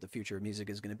change what the future of music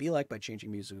is going to be like by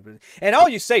changing music. And all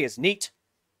you say is neat.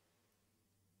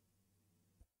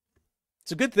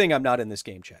 It's a good thing I'm not in this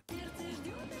game, chat.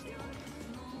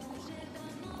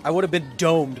 I would have been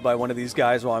domed by one of these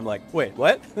guys while I'm like, wait,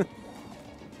 what?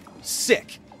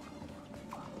 Sick.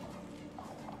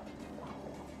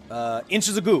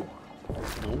 Inches of goo.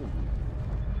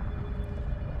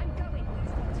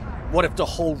 What if the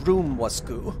whole room was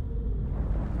goo?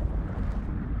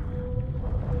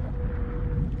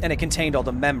 And it contained all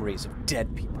the memories of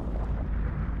dead people.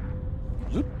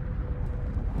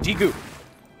 G-goo.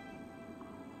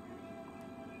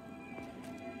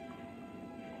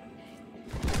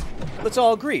 Let's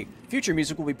all agree, future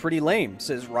music will be pretty lame,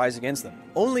 says Rise Against Them.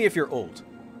 Only if you're old.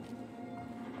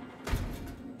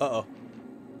 Uh-oh.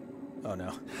 Oh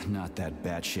no. Not that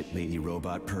batshit lady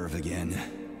robot perv again.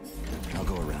 I'll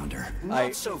go around her.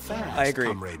 Not so fast, I agree.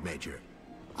 Comrade Major.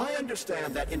 I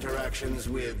understand that interactions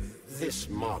with this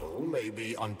model may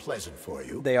be unpleasant for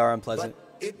you. They are unpleasant.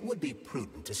 But it would be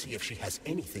prudent to see if she has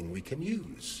anything we can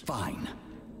use. Fine.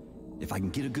 If I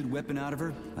can get a good weapon out of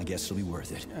her, I guess it'll be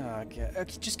worth it. Okay.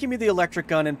 Just give me the electric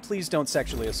gun and please don't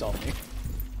sexually assault me.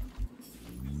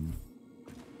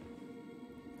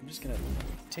 I'm just gonna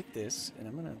take this and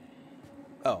I'm gonna...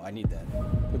 Oh, I need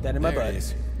that. Put that in my butt. There we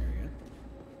go.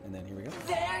 And then here we go.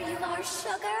 There you are,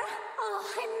 sugar.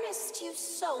 Oh, I missed you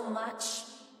so much.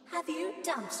 Have you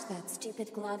dumped that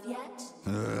stupid glove yet?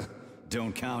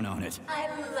 Don't count on it. I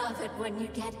love it when you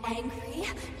get angry.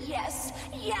 Yes,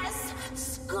 yes!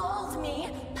 Scold me,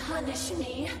 punish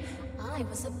me. I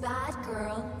was a bad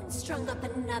girl and strung up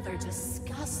another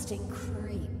disgusting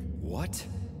creep. What?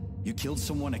 You killed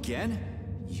someone again?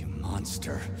 You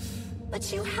monster.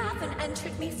 But you haven't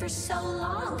entered me for so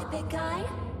long, big guy.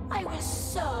 I was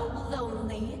so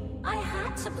lonely. I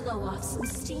had to blow off some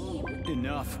steam.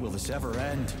 Enough. Will this ever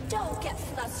end? Don't get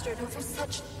flustered over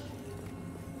such...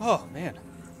 Oh, man.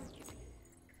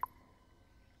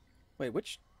 Wait,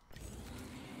 which...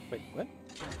 Wait, what?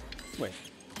 Wait.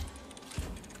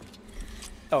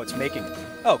 Oh, it's making it.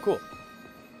 Oh, cool.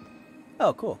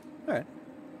 Oh, cool. Alright.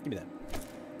 Give me that.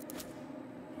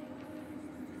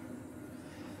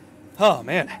 Oh,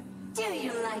 man. Do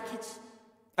you like it?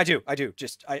 I do.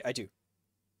 Just, I do.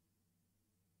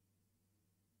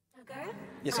 Sugar?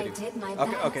 Yes, I do. did my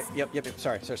Okay, best. okay. Yep.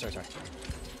 Sorry.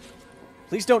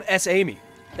 Please don't SA me.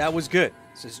 That was good.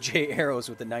 This is J Arrows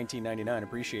with the 1999.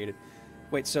 Appreciate it.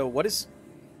 Wait, so what is...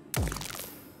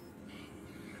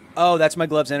 Oh, that's my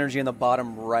glove's energy in the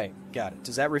bottom right. Got it.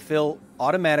 Does that refill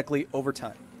automatically over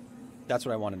time? That's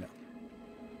what I want to know.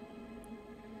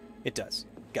 It does.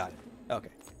 Got it. Okay.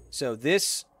 So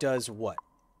this does what?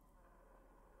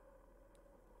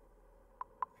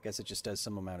 I guess it just does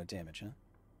some amount of damage, huh?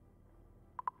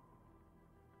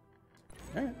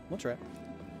 Alright, we'll try.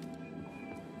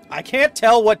 I can't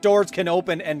tell what doors can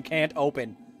open and can't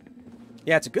open.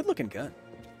 Yeah, it's a good-looking gun.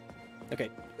 Okay,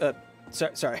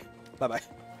 sorry. Bye-bye.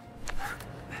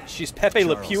 She's Pepe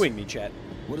Le Pewing me, chat.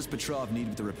 What does Petrov need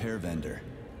with the repair vendor?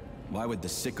 Why would the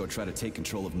sicko try to take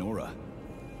control of Nora?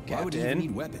 Why would he even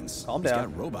need weapons? Calm He's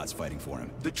down. got robots fighting for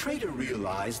him. The traitor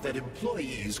realized that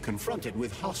employees confronted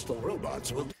with hostile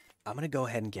robots will I'm gonna go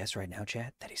ahead and guess right now,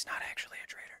 chat, that he's not actually a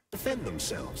traitor. defend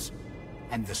themselves.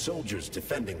 And the soldiers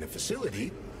defending the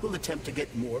facility will attempt to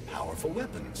get more powerful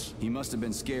weapons. He must have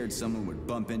been scared someone would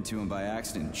bump into him by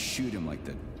accident and shoot him like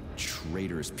the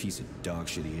traitorous piece of dog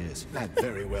shit he is. That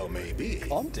very well may be.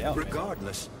 Calm down.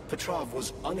 Regardless, Petrov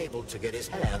was unable to get his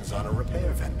hands on a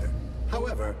repair vendor.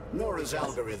 However, Nora's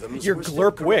algorithms Your were still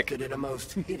glurp wick. corrupted in a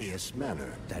most hideous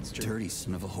manner. That dirty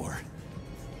son of a whore.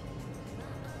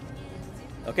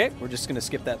 Okay, we're just gonna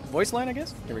skip that voice line, I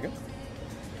guess. Here we go.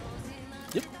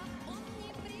 Yep.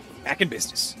 Back in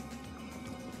business.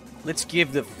 Let's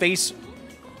give the face...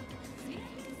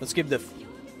 Let's give the...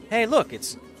 Hey, look,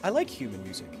 it's... I like human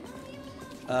music.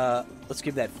 Let's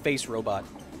give that face robot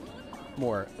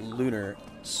more lunar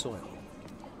soil.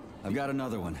 I've got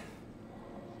another one.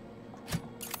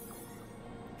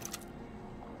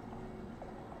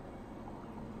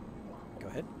 Go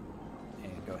ahead.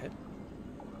 And go ahead.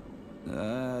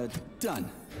 Done.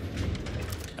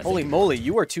 Holy moly,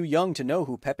 you are too young to know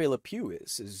who Pepe Le Pew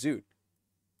is, says Zoot.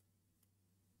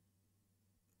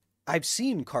 I've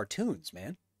seen cartoons,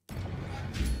 man.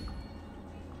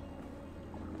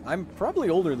 I'm probably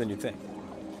older than you think.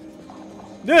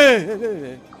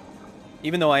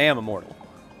 Even though I am immortal.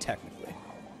 Technically.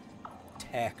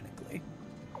 Technically.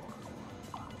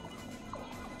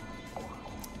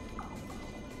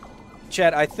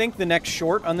 Chad, I think the next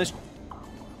short on this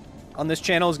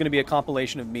channel is going to be a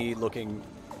compilation of me looking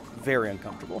very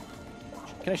uncomfortable.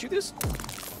 Can I shoot this?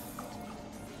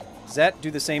 Does that do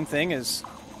the same thing as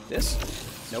this?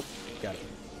 Nope. Got it.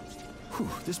 Whew,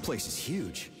 this place is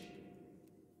huge.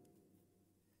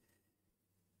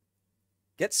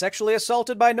 Get sexually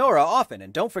assaulted by Nora often,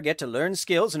 and don't forget to learn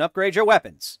skills and upgrade your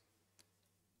weapons.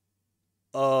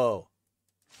 Oh.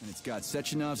 And it's got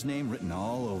Sechenov's name written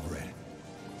all over it.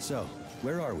 So,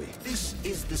 where are we? This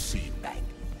is the seed bank,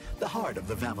 the heart of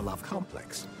the Vavilov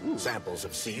complex. Samples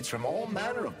of seeds from all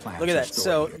manner of plants. Look at are that.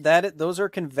 stored So here. those are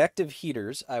convective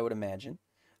heaters, I would imagine.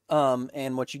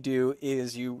 And what you do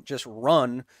is you just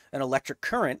run an electric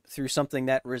current through something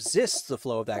that resists the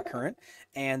flow of that current,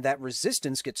 and that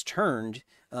resistance gets turned,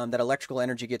 that electrical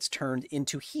energy gets turned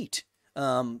into heat,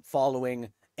 following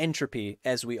entropy,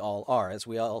 as we all are, as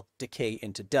we all decay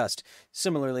into dust.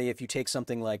 Similarly, if you take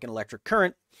something like an electric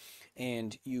current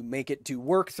and you make it do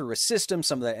work through a system,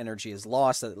 some of that energy is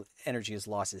lost. That energy is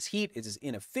lost as heat. It is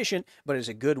inefficient, but it is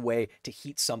a good way to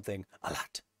heat something a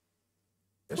lot.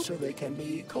 So they can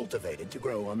be cultivated to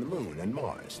grow on the Moon and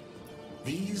Mars.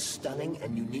 These stunning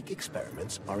and unique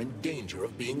experiments are in danger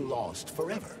of being lost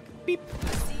forever. Beep. The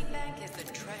seed bank is the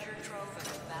treasure trove of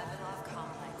the Vavilov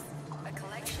complex, a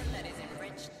collection that is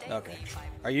enriched daily Okay. by...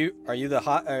 Are you the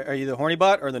horny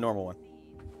bot or the normal one?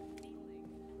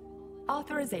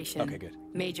 Authorization. Okay, good.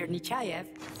 Major Nechayev.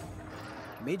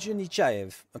 Major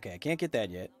Nechayev. Okay, I can't get that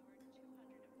yet.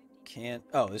 Can't.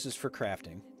 Oh, this is for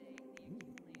crafting.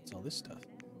 What's all this stuff?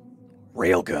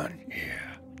 Railgun.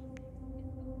 Yeah.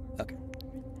 Okay.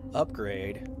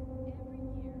 Upgrade.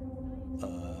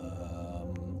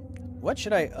 What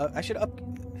should I should up...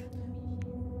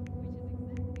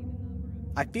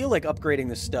 I feel like upgrading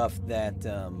the stuff that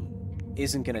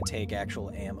isn't going to take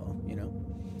actual ammo, you know?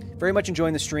 Very much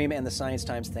enjoying the stream and the Science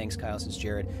Times. Thanks, Kyle, says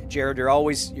Jared. Jared, you're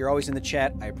always in the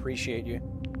chat. I appreciate you.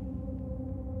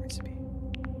 Recipe.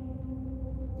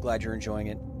 Glad you're enjoying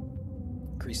it.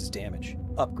 Increases damage.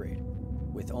 Upgrade.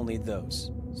 With only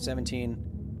those.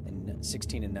 17 and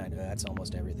 16 and 9. That's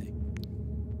almost everything.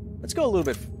 Let's go a little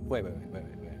bit... Wait.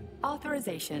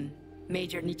 Authorization.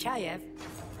 Major Nechayev.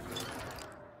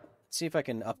 Let's see if I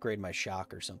can upgrade my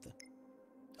shock or something.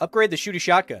 Upgrade the shooty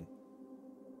shotgun.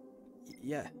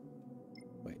 Yeah.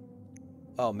 Wait.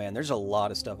 Oh, man, there's a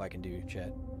lot of stuff I can do,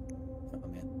 chat. Oh,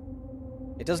 man.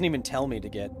 It doesn't even tell me to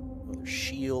get... Well, there's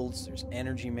shields, there's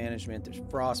energy management, there's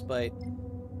frostbite.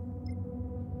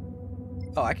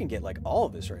 Oh, I can get, like, all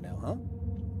of this right now, huh?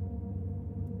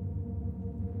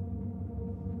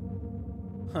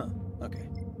 Huh. Okay.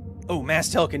 Oh, mass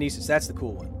telekinesis. That's the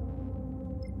cool one.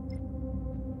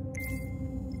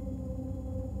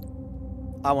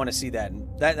 I want to see that.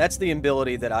 That's the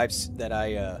ability that I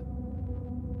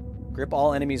grip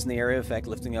all enemies in the area of effect,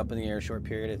 lifting up in the air a short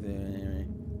period of...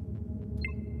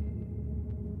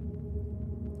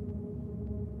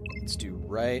 Let's do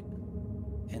right.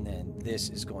 And then this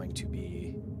is going to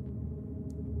be...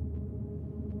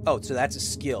 Oh, so that's a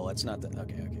skill. That's not the...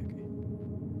 Okay.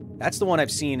 That's the one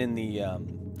I've seen in the...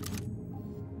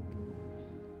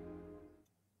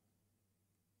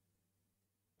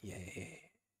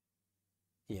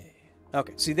 Yeah.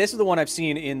 Okay, see, this is the one I've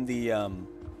seen in the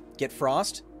Get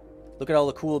Frost. Look at all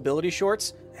the cool ability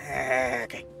shorts.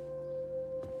 Okay.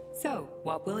 So,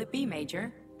 what will it be,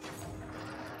 Major?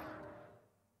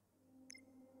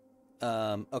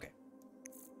 Okay.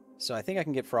 So I think I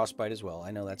can get Frostbite as well.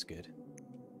 I know that's good.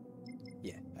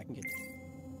 Yeah, I can get...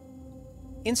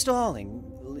 Installation.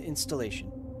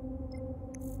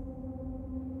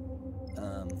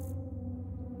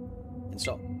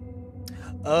 Install.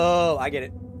 Oh, I get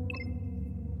it.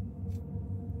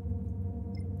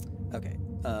 Okay.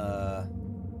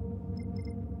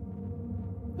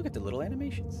 Look at the little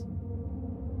animations.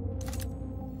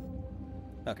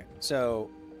 Okay, so...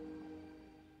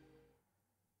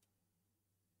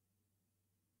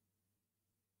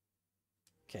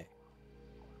 Okay.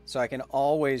 So I can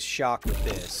always shock with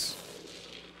this.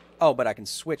 Oh, but I can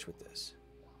switch with this.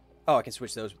 Oh, I can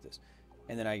switch those with this.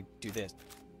 And then I do this.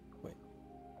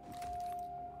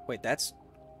 Wait, that's...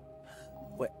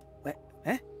 What?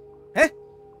 Huh? Huh?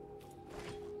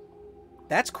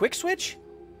 That's quick switch?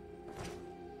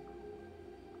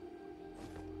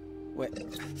 Wait.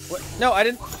 What? No, I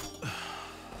didn't...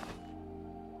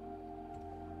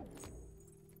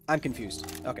 I'm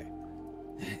confused. Okay.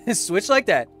 Switch like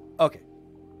that. Okay.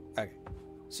 Okay.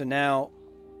 So now...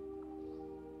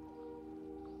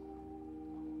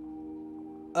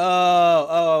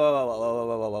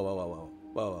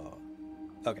 Whoa.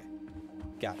 Okay.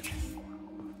 Got it.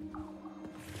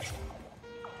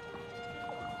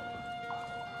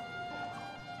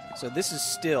 So this is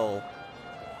still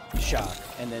shock,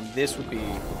 and then this would be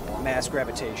mass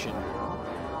gravitation.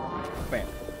 Bam.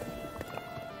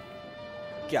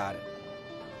 Got it.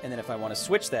 And then if I want to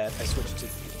switch that, I switch it to...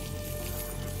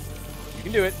 You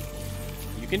can do it.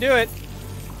 You can do it.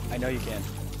 I know you can.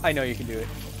 I know you can do it.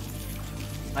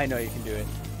 I know you can do it.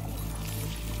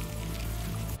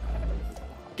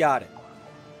 Got it.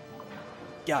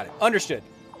 Got it. Understood.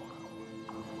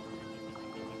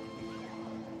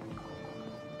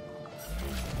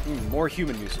 More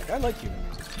human music. I like human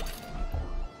music.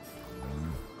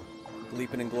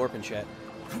 Bleeping and glorping, chat.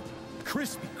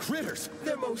 Crispy critters!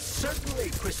 They're most certainly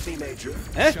crispy, Major.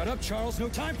 Eh? Shut up, Charles. No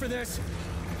time for this.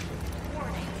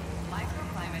 Warning.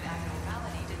 Microclimate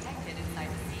abnormality detected inside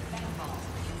the seed bank vault.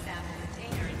 Sample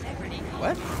container integrity.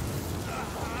 What?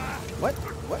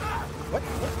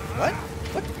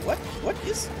 What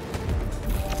is...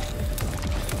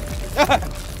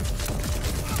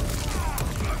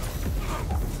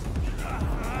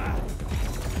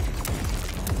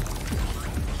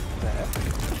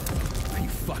 Are you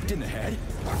fucked in the head?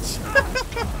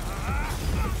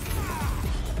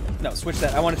 No, switch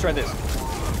that. I want to try this.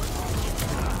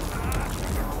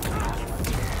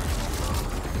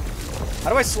 How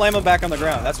do I slam him back on the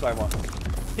ground? That's what I want.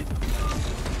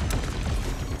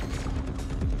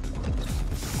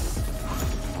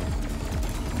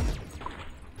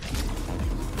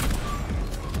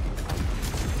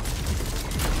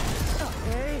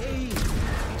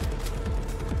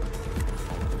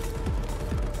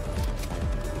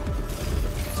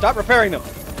 Stop repairing them.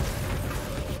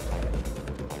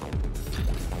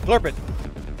 Glorp it.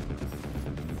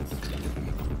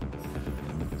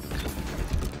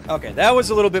 Okay, that was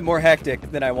a little bit more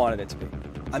hectic than I wanted it to be.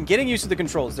 I'm getting used to the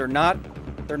controls. They're not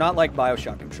They're not like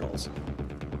Bioshock controls.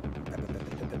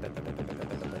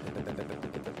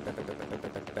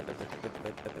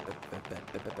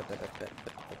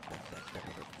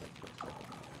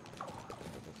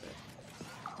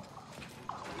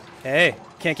 Hey,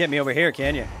 can't get me over here,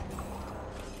 can you?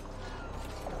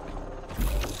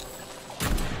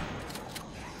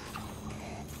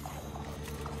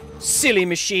 Silly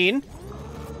machine.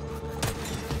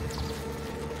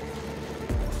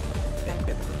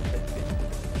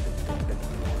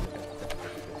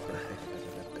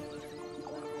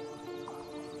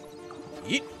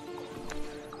 Yeet.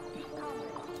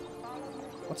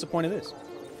 What's the point of this?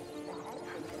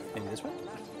 Maybe this one?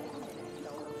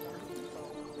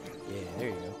 Yeah, there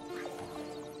you go.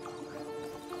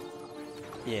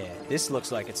 Yeah, this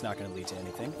looks like it's not going to lead to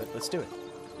anything, but let's do it.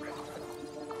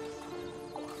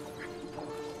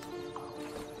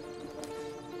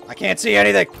 I can't see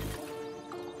anything!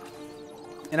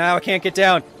 And now I can't get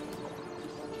down.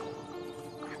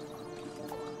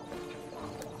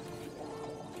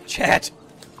 Chat!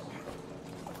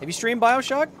 Have you streamed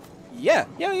Bioshock? Yeah.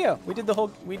 We did the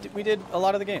whole... We did a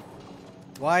lot of the game.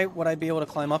 Why would I be able to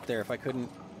climb up there if I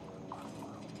couldn't...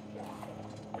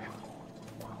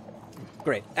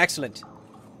 Great. Excellent.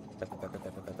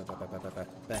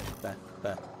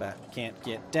 Can't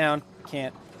get down.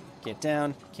 Can't get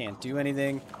down. Can't do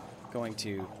anything. Going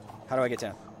to... How do I get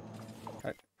down?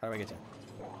 How do I get down?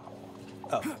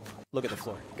 Oh. Look at the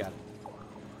floor. Got it.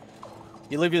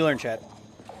 You live, you learn, chat.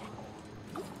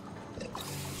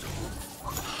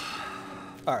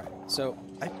 Alright. So,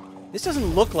 this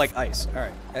doesn't look like ice.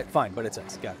 Alright. Fine, but it's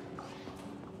ice. Got it.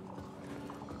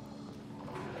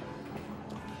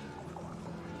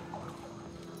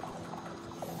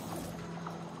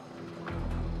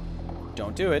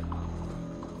 Don't do it.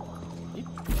 Hey,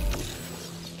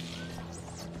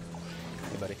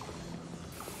 buddy.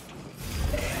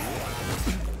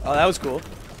 Oh, that was cool.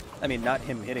 I mean, not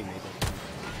him hitting me, but...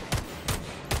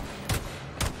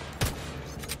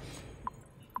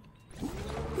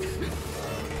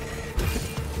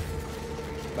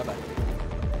 Bye-bye.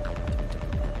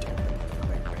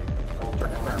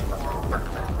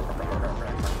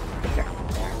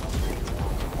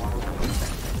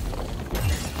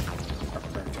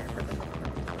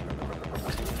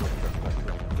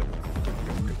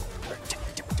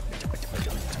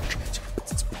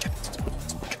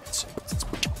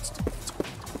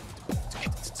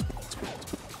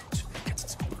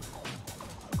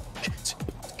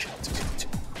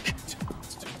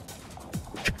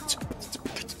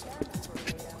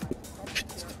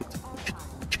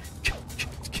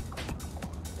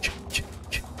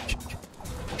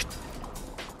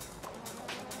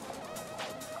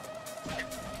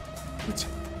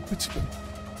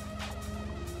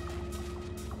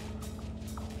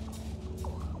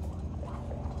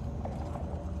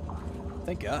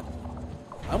 Thank God.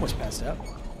 I almost passed out.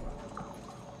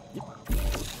 Yep.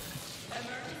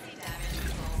 Emergency damage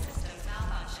control systems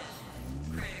malfunction.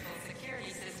 Critical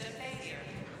security system failure.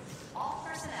 All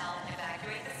personnel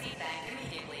evacuate the seed bank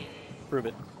immediately. Prove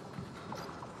it.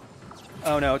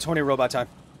 Oh no, it's horny robot time.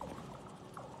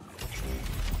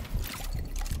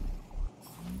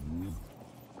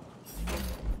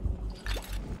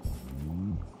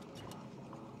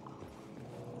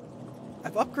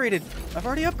 I've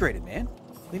already upgraded, man.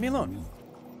 Leave me alone.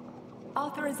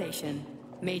 Authorization.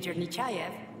 Major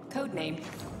Nechayev, codename.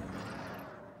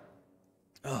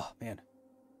 Oh, man.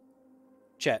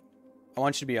 Chat, I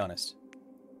want you to be honest.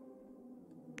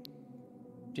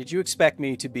 Did you expect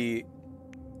me to be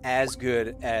as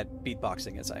good at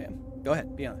beatboxing as I am? Go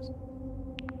ahead, be honest.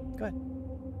 Go ahead.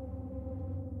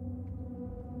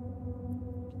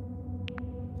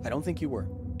 I don't think you were.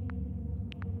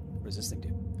 What does this thing do?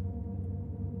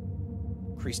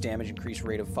 Increase damage, increase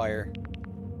rate of fire.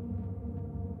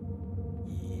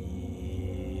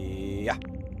 Yeah.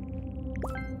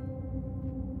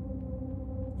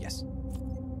 Yes.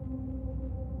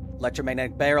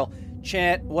 Electromagnetic barrel.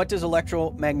 Chat, what does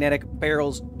electromagnetic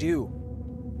barrels do?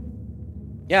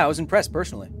 Yeah, I was impressed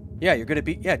personally. Yeah, you're good at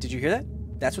yeah, did you hear that?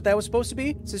 That's what that was supposed to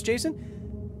be? Says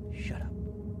Jason. Shut up.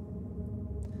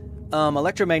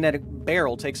 Electromagnetic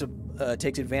barrel takes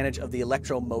advantage of the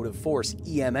electromotive force,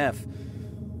 EMF.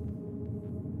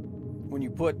 When you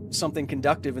put something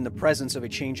conductive in the presence of a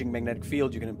changing magnetic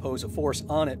field, you can impose a force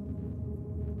on it.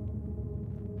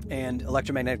 And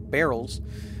electromagnetic barrels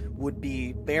would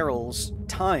be barrels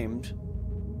timed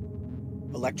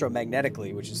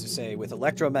electromagnetically, which is to say with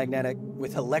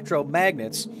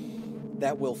electromagnets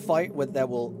that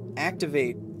will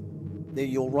activate, that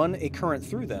you'll run a current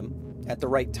through them at the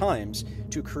right times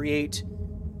to create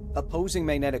opposing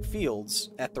magnetic fields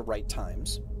at the right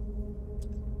times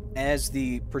as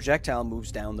the projectile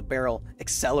moves down the barrel,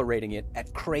 accelerating it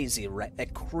at crazy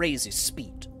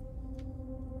speed.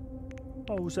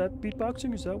 Oh, was that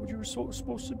beatboxing? Is that what you were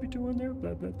supposed to be doing there?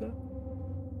 Blah, blah, blah.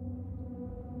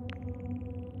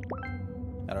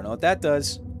 I don't know what that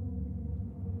does,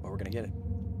 but we're gonna get it.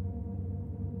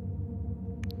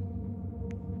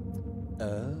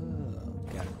 Oh,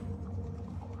 got it.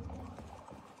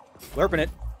 Slurping it.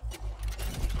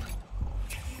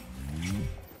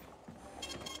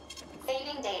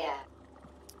 Fading data.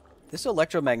 This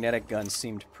electromagnetic gun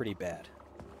seemed pretty bad.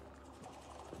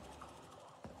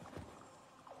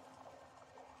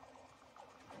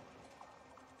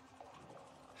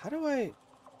 How do I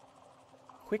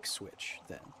quick switch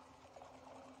then?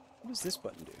 What does this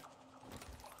button do?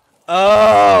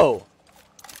 Oh!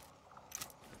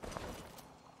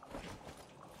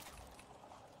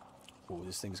 Ooh,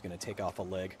 this thing's gonna take off a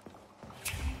leg.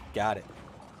 Got it.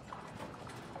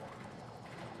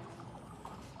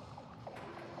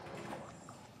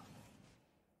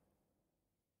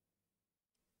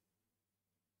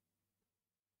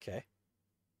 Okay.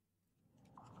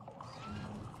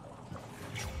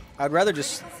 I'd rather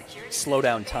just slow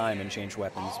down time and change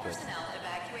weapons, but...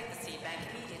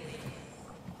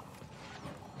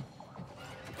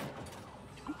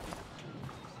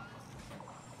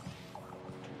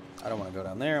 I don't want to go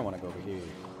down there, I want to go over here.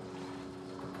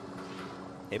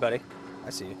 Hey, buddy. I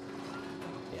see you.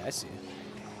 Yeah, I see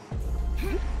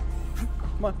you.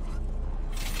 Come on.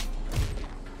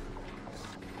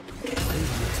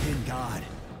 Tin God.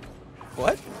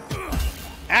 What?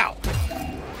 Ow!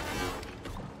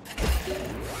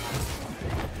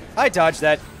 I dodged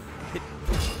that.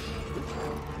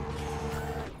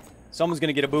 Someone's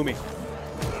gonna get a boomy.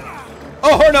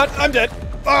 Oh, or not! I'm dead!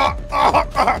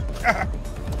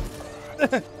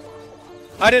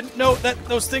 I didn't know that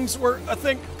those things were a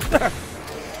thing.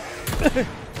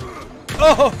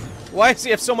 Oh! Why does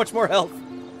he have so much more health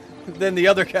than the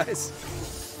other guys?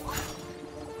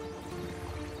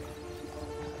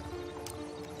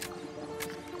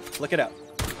 Flick it out.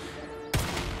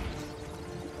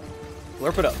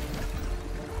 Slurp it up.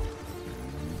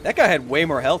 That guy had way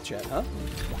more health, chat, huh?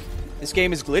 This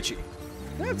game is glitchy.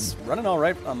 That's running all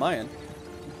right on my end.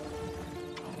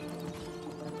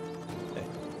 Okay.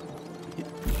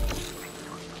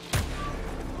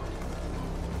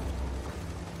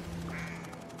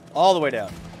 All the way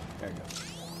down. There you go.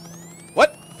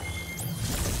 What?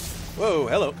 Whoa,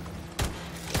 hello.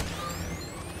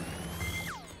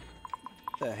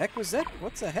 The heck was that?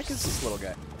 What the heck is this little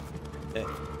guy? Hey.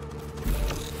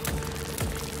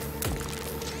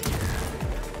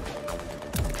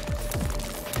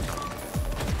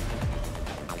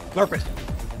 Glurp it.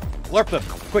 Glurp them,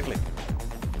 quickly.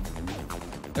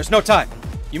 There's no time.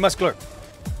 You must glurp.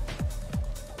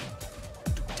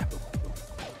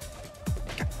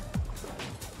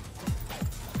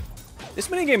 This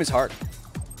minigame is hard.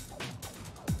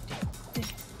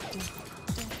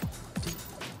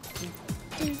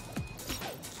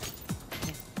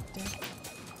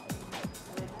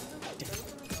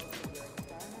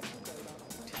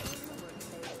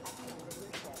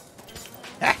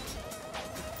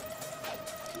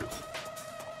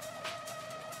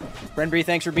 Brenbree,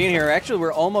 thanks for being here. Actually,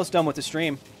 we're almost done with the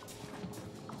stream.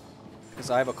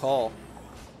 Because I have a call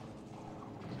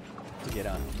to get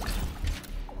on.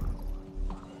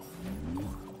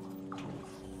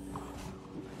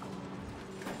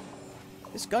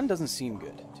 This gun doesn't seem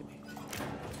good to me.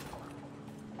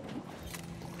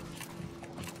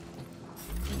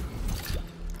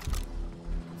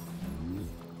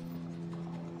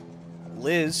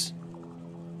 Liz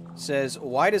says,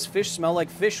 why does fish smell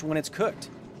like fish when it's cooked?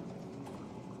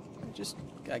 Just,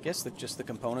 I guess, just the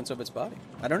components of its body.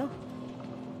 I don't know.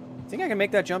 Think I can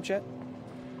make that jump, chat?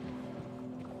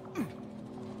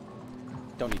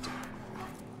 Don't need to.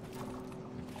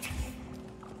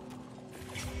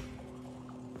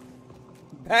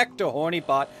 Back to Horny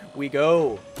Bot we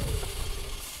go.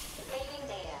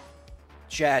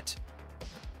 Chat.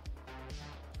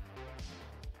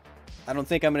 I don't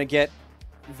think I'm going to get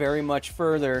very much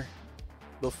further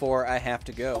before I have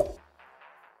to go.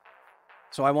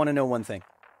 So I want to know one thing.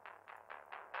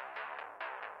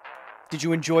 Did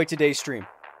you enjoy today's stream?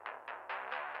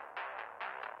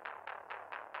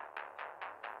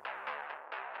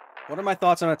 What are my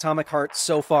thoughts on Atomic Heart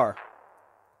so far?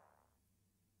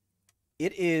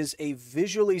 It is a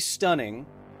visually stunning,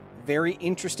 very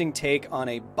interesting take on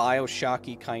a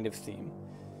Bioshocky kind of theme.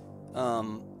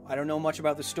 I don't know much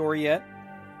about the story yet.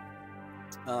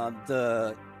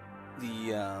 The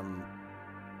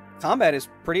combat is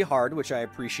pretty hard, which I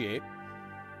appreciate.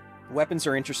 Weapons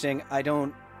are interesting. I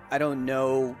don't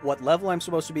know what level I'm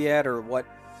supposed to be at or what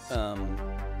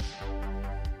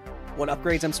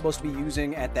upgrades I'm supposed to be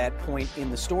using at that point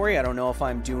in the story. I don't know if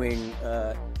I'm doing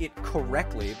it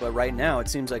correctly, but right now it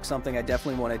seems like something I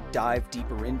definitely want to dive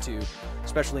deeper into,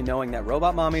 especially knowing that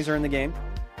robot mommies are in the game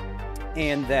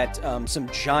and that some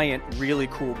giant, really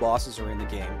cool bosses are in the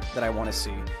game that I want to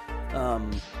see.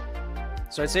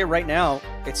 So I'd say right now,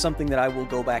 it's something that I will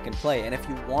go back and play. And if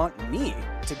you want me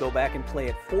to go back and play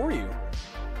it for you,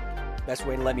 best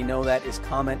way to let me know that is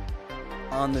comment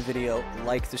on the video,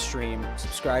 like the stream,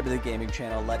 subscribe to the gaming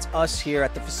channel. Lets us here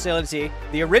at the facility,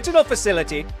 the original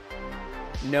facility,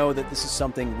 know that this is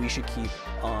something we should keep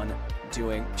on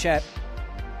doing. Chat,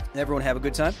 everyone have a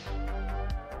good time.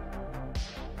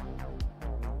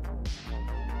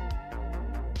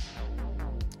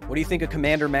 What do you think of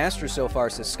Commander Master so far,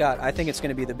 says Scott? I think it's going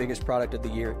to be the biggest product of the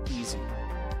year, easy.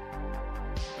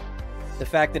 The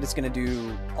fact that it's going to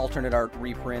do alternate art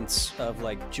reprints of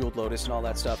like Jeweled Lotus and all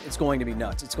that stuff, it's going to be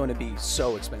nuts. It's going to be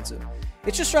so expensive.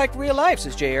 It's just like real life,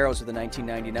 says Jay Arrows with the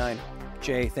 1999.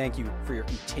 Jay, thank you for your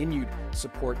continued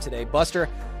support today. Buster,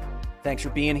 thanks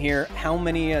for being here. How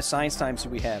many science times do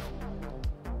we have?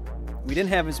 We didn't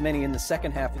have as many in the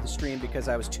second half of the stream because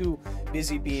I was too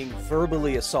busy being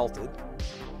verbally assaulted.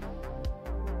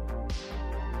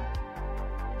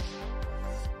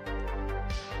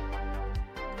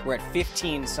 We're at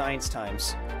 15 science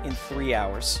times in 3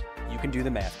 hours. You can do the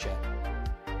math, chat.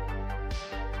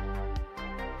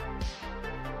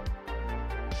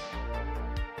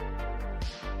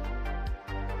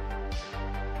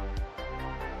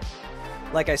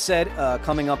 Like I said,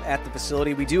 coming up at the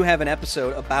facility, we do have an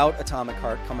episode about Atomic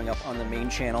Heart coming up on the main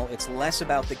channel. It's less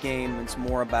about the game, it's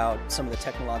more about some of the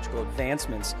technological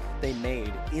advancements they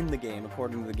made in the game,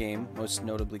 according to the game. Most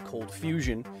notably, Cold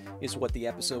Fusion is what the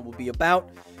episode will be about.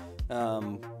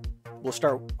 I'm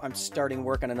starting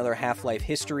work on another Half-Life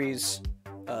Histories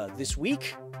this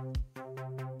week.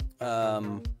 I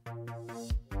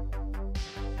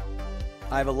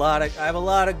have a lot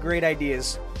of great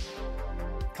ideas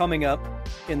coming up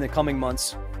in the coming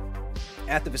months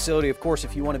at the facility. Of course,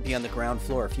 if you want to be on the ground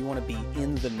floor, if you want to be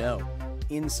in the know,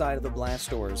 inside of the blast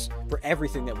doors for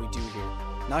everything that we do here,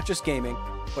 not just gaming,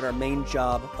 but our main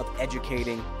job of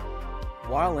educating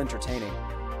while entertaining.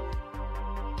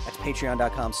 That's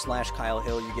patreon.com/Kyle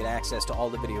Hill. You get access to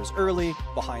all the videos early,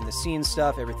 behind the scenes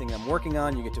stuff, everything I'm working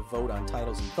on. You get to vote on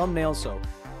titles and thumbnails, so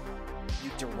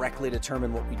you directly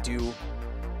determine what we do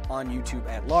on YouTube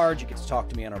at large. You get to talk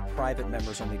to me on our private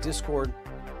members-only Discord.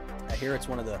 I hear it's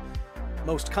one of the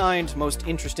most kind, most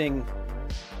interesting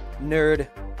nerd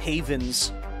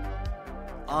havens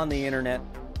on the internet.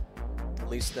 At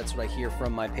least that's what I hear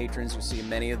from my patrons. You see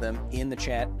many of them in the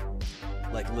chat,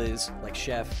 like Liz, like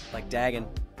Chef, like Dagon.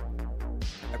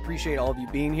 I appreciate all of you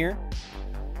being here.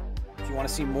 If you want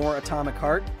to see more Atomic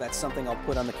Heart, that's something I'll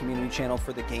put on the community channel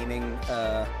for the gaming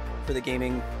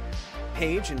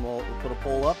page, and we'll put a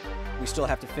poll up. We still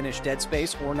have to finish Dead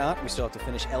Space or not. We still have to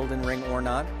finish Elden Ring or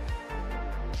not.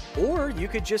 Or you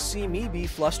could just see me be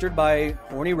flustered by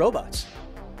horny robots.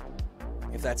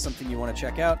 If that's something you want to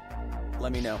check out,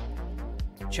 let me know.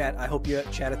 Chat, I hope you,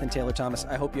 Chattathan Taylor Thomas,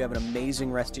 I hope you have an amazing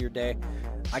rest of your day.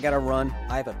 I gotta run.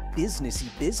 I have a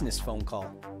business phone call.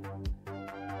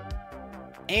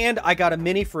 And I got a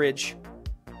mini fridge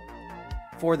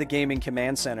for the gaming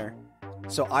command center.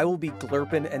 So I will be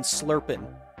glurping and slurping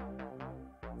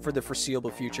for the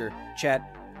foreseeable future.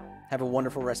 Chat, have a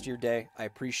wonderful rest of your day. I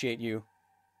appreciate you.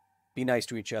 Be nice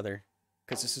to each other,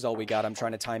 because this is all we got. I'm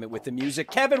trying to time it with the music.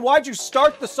 Kevin, why'd you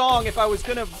start the song if I was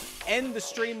going to end the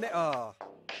stream there? Oh.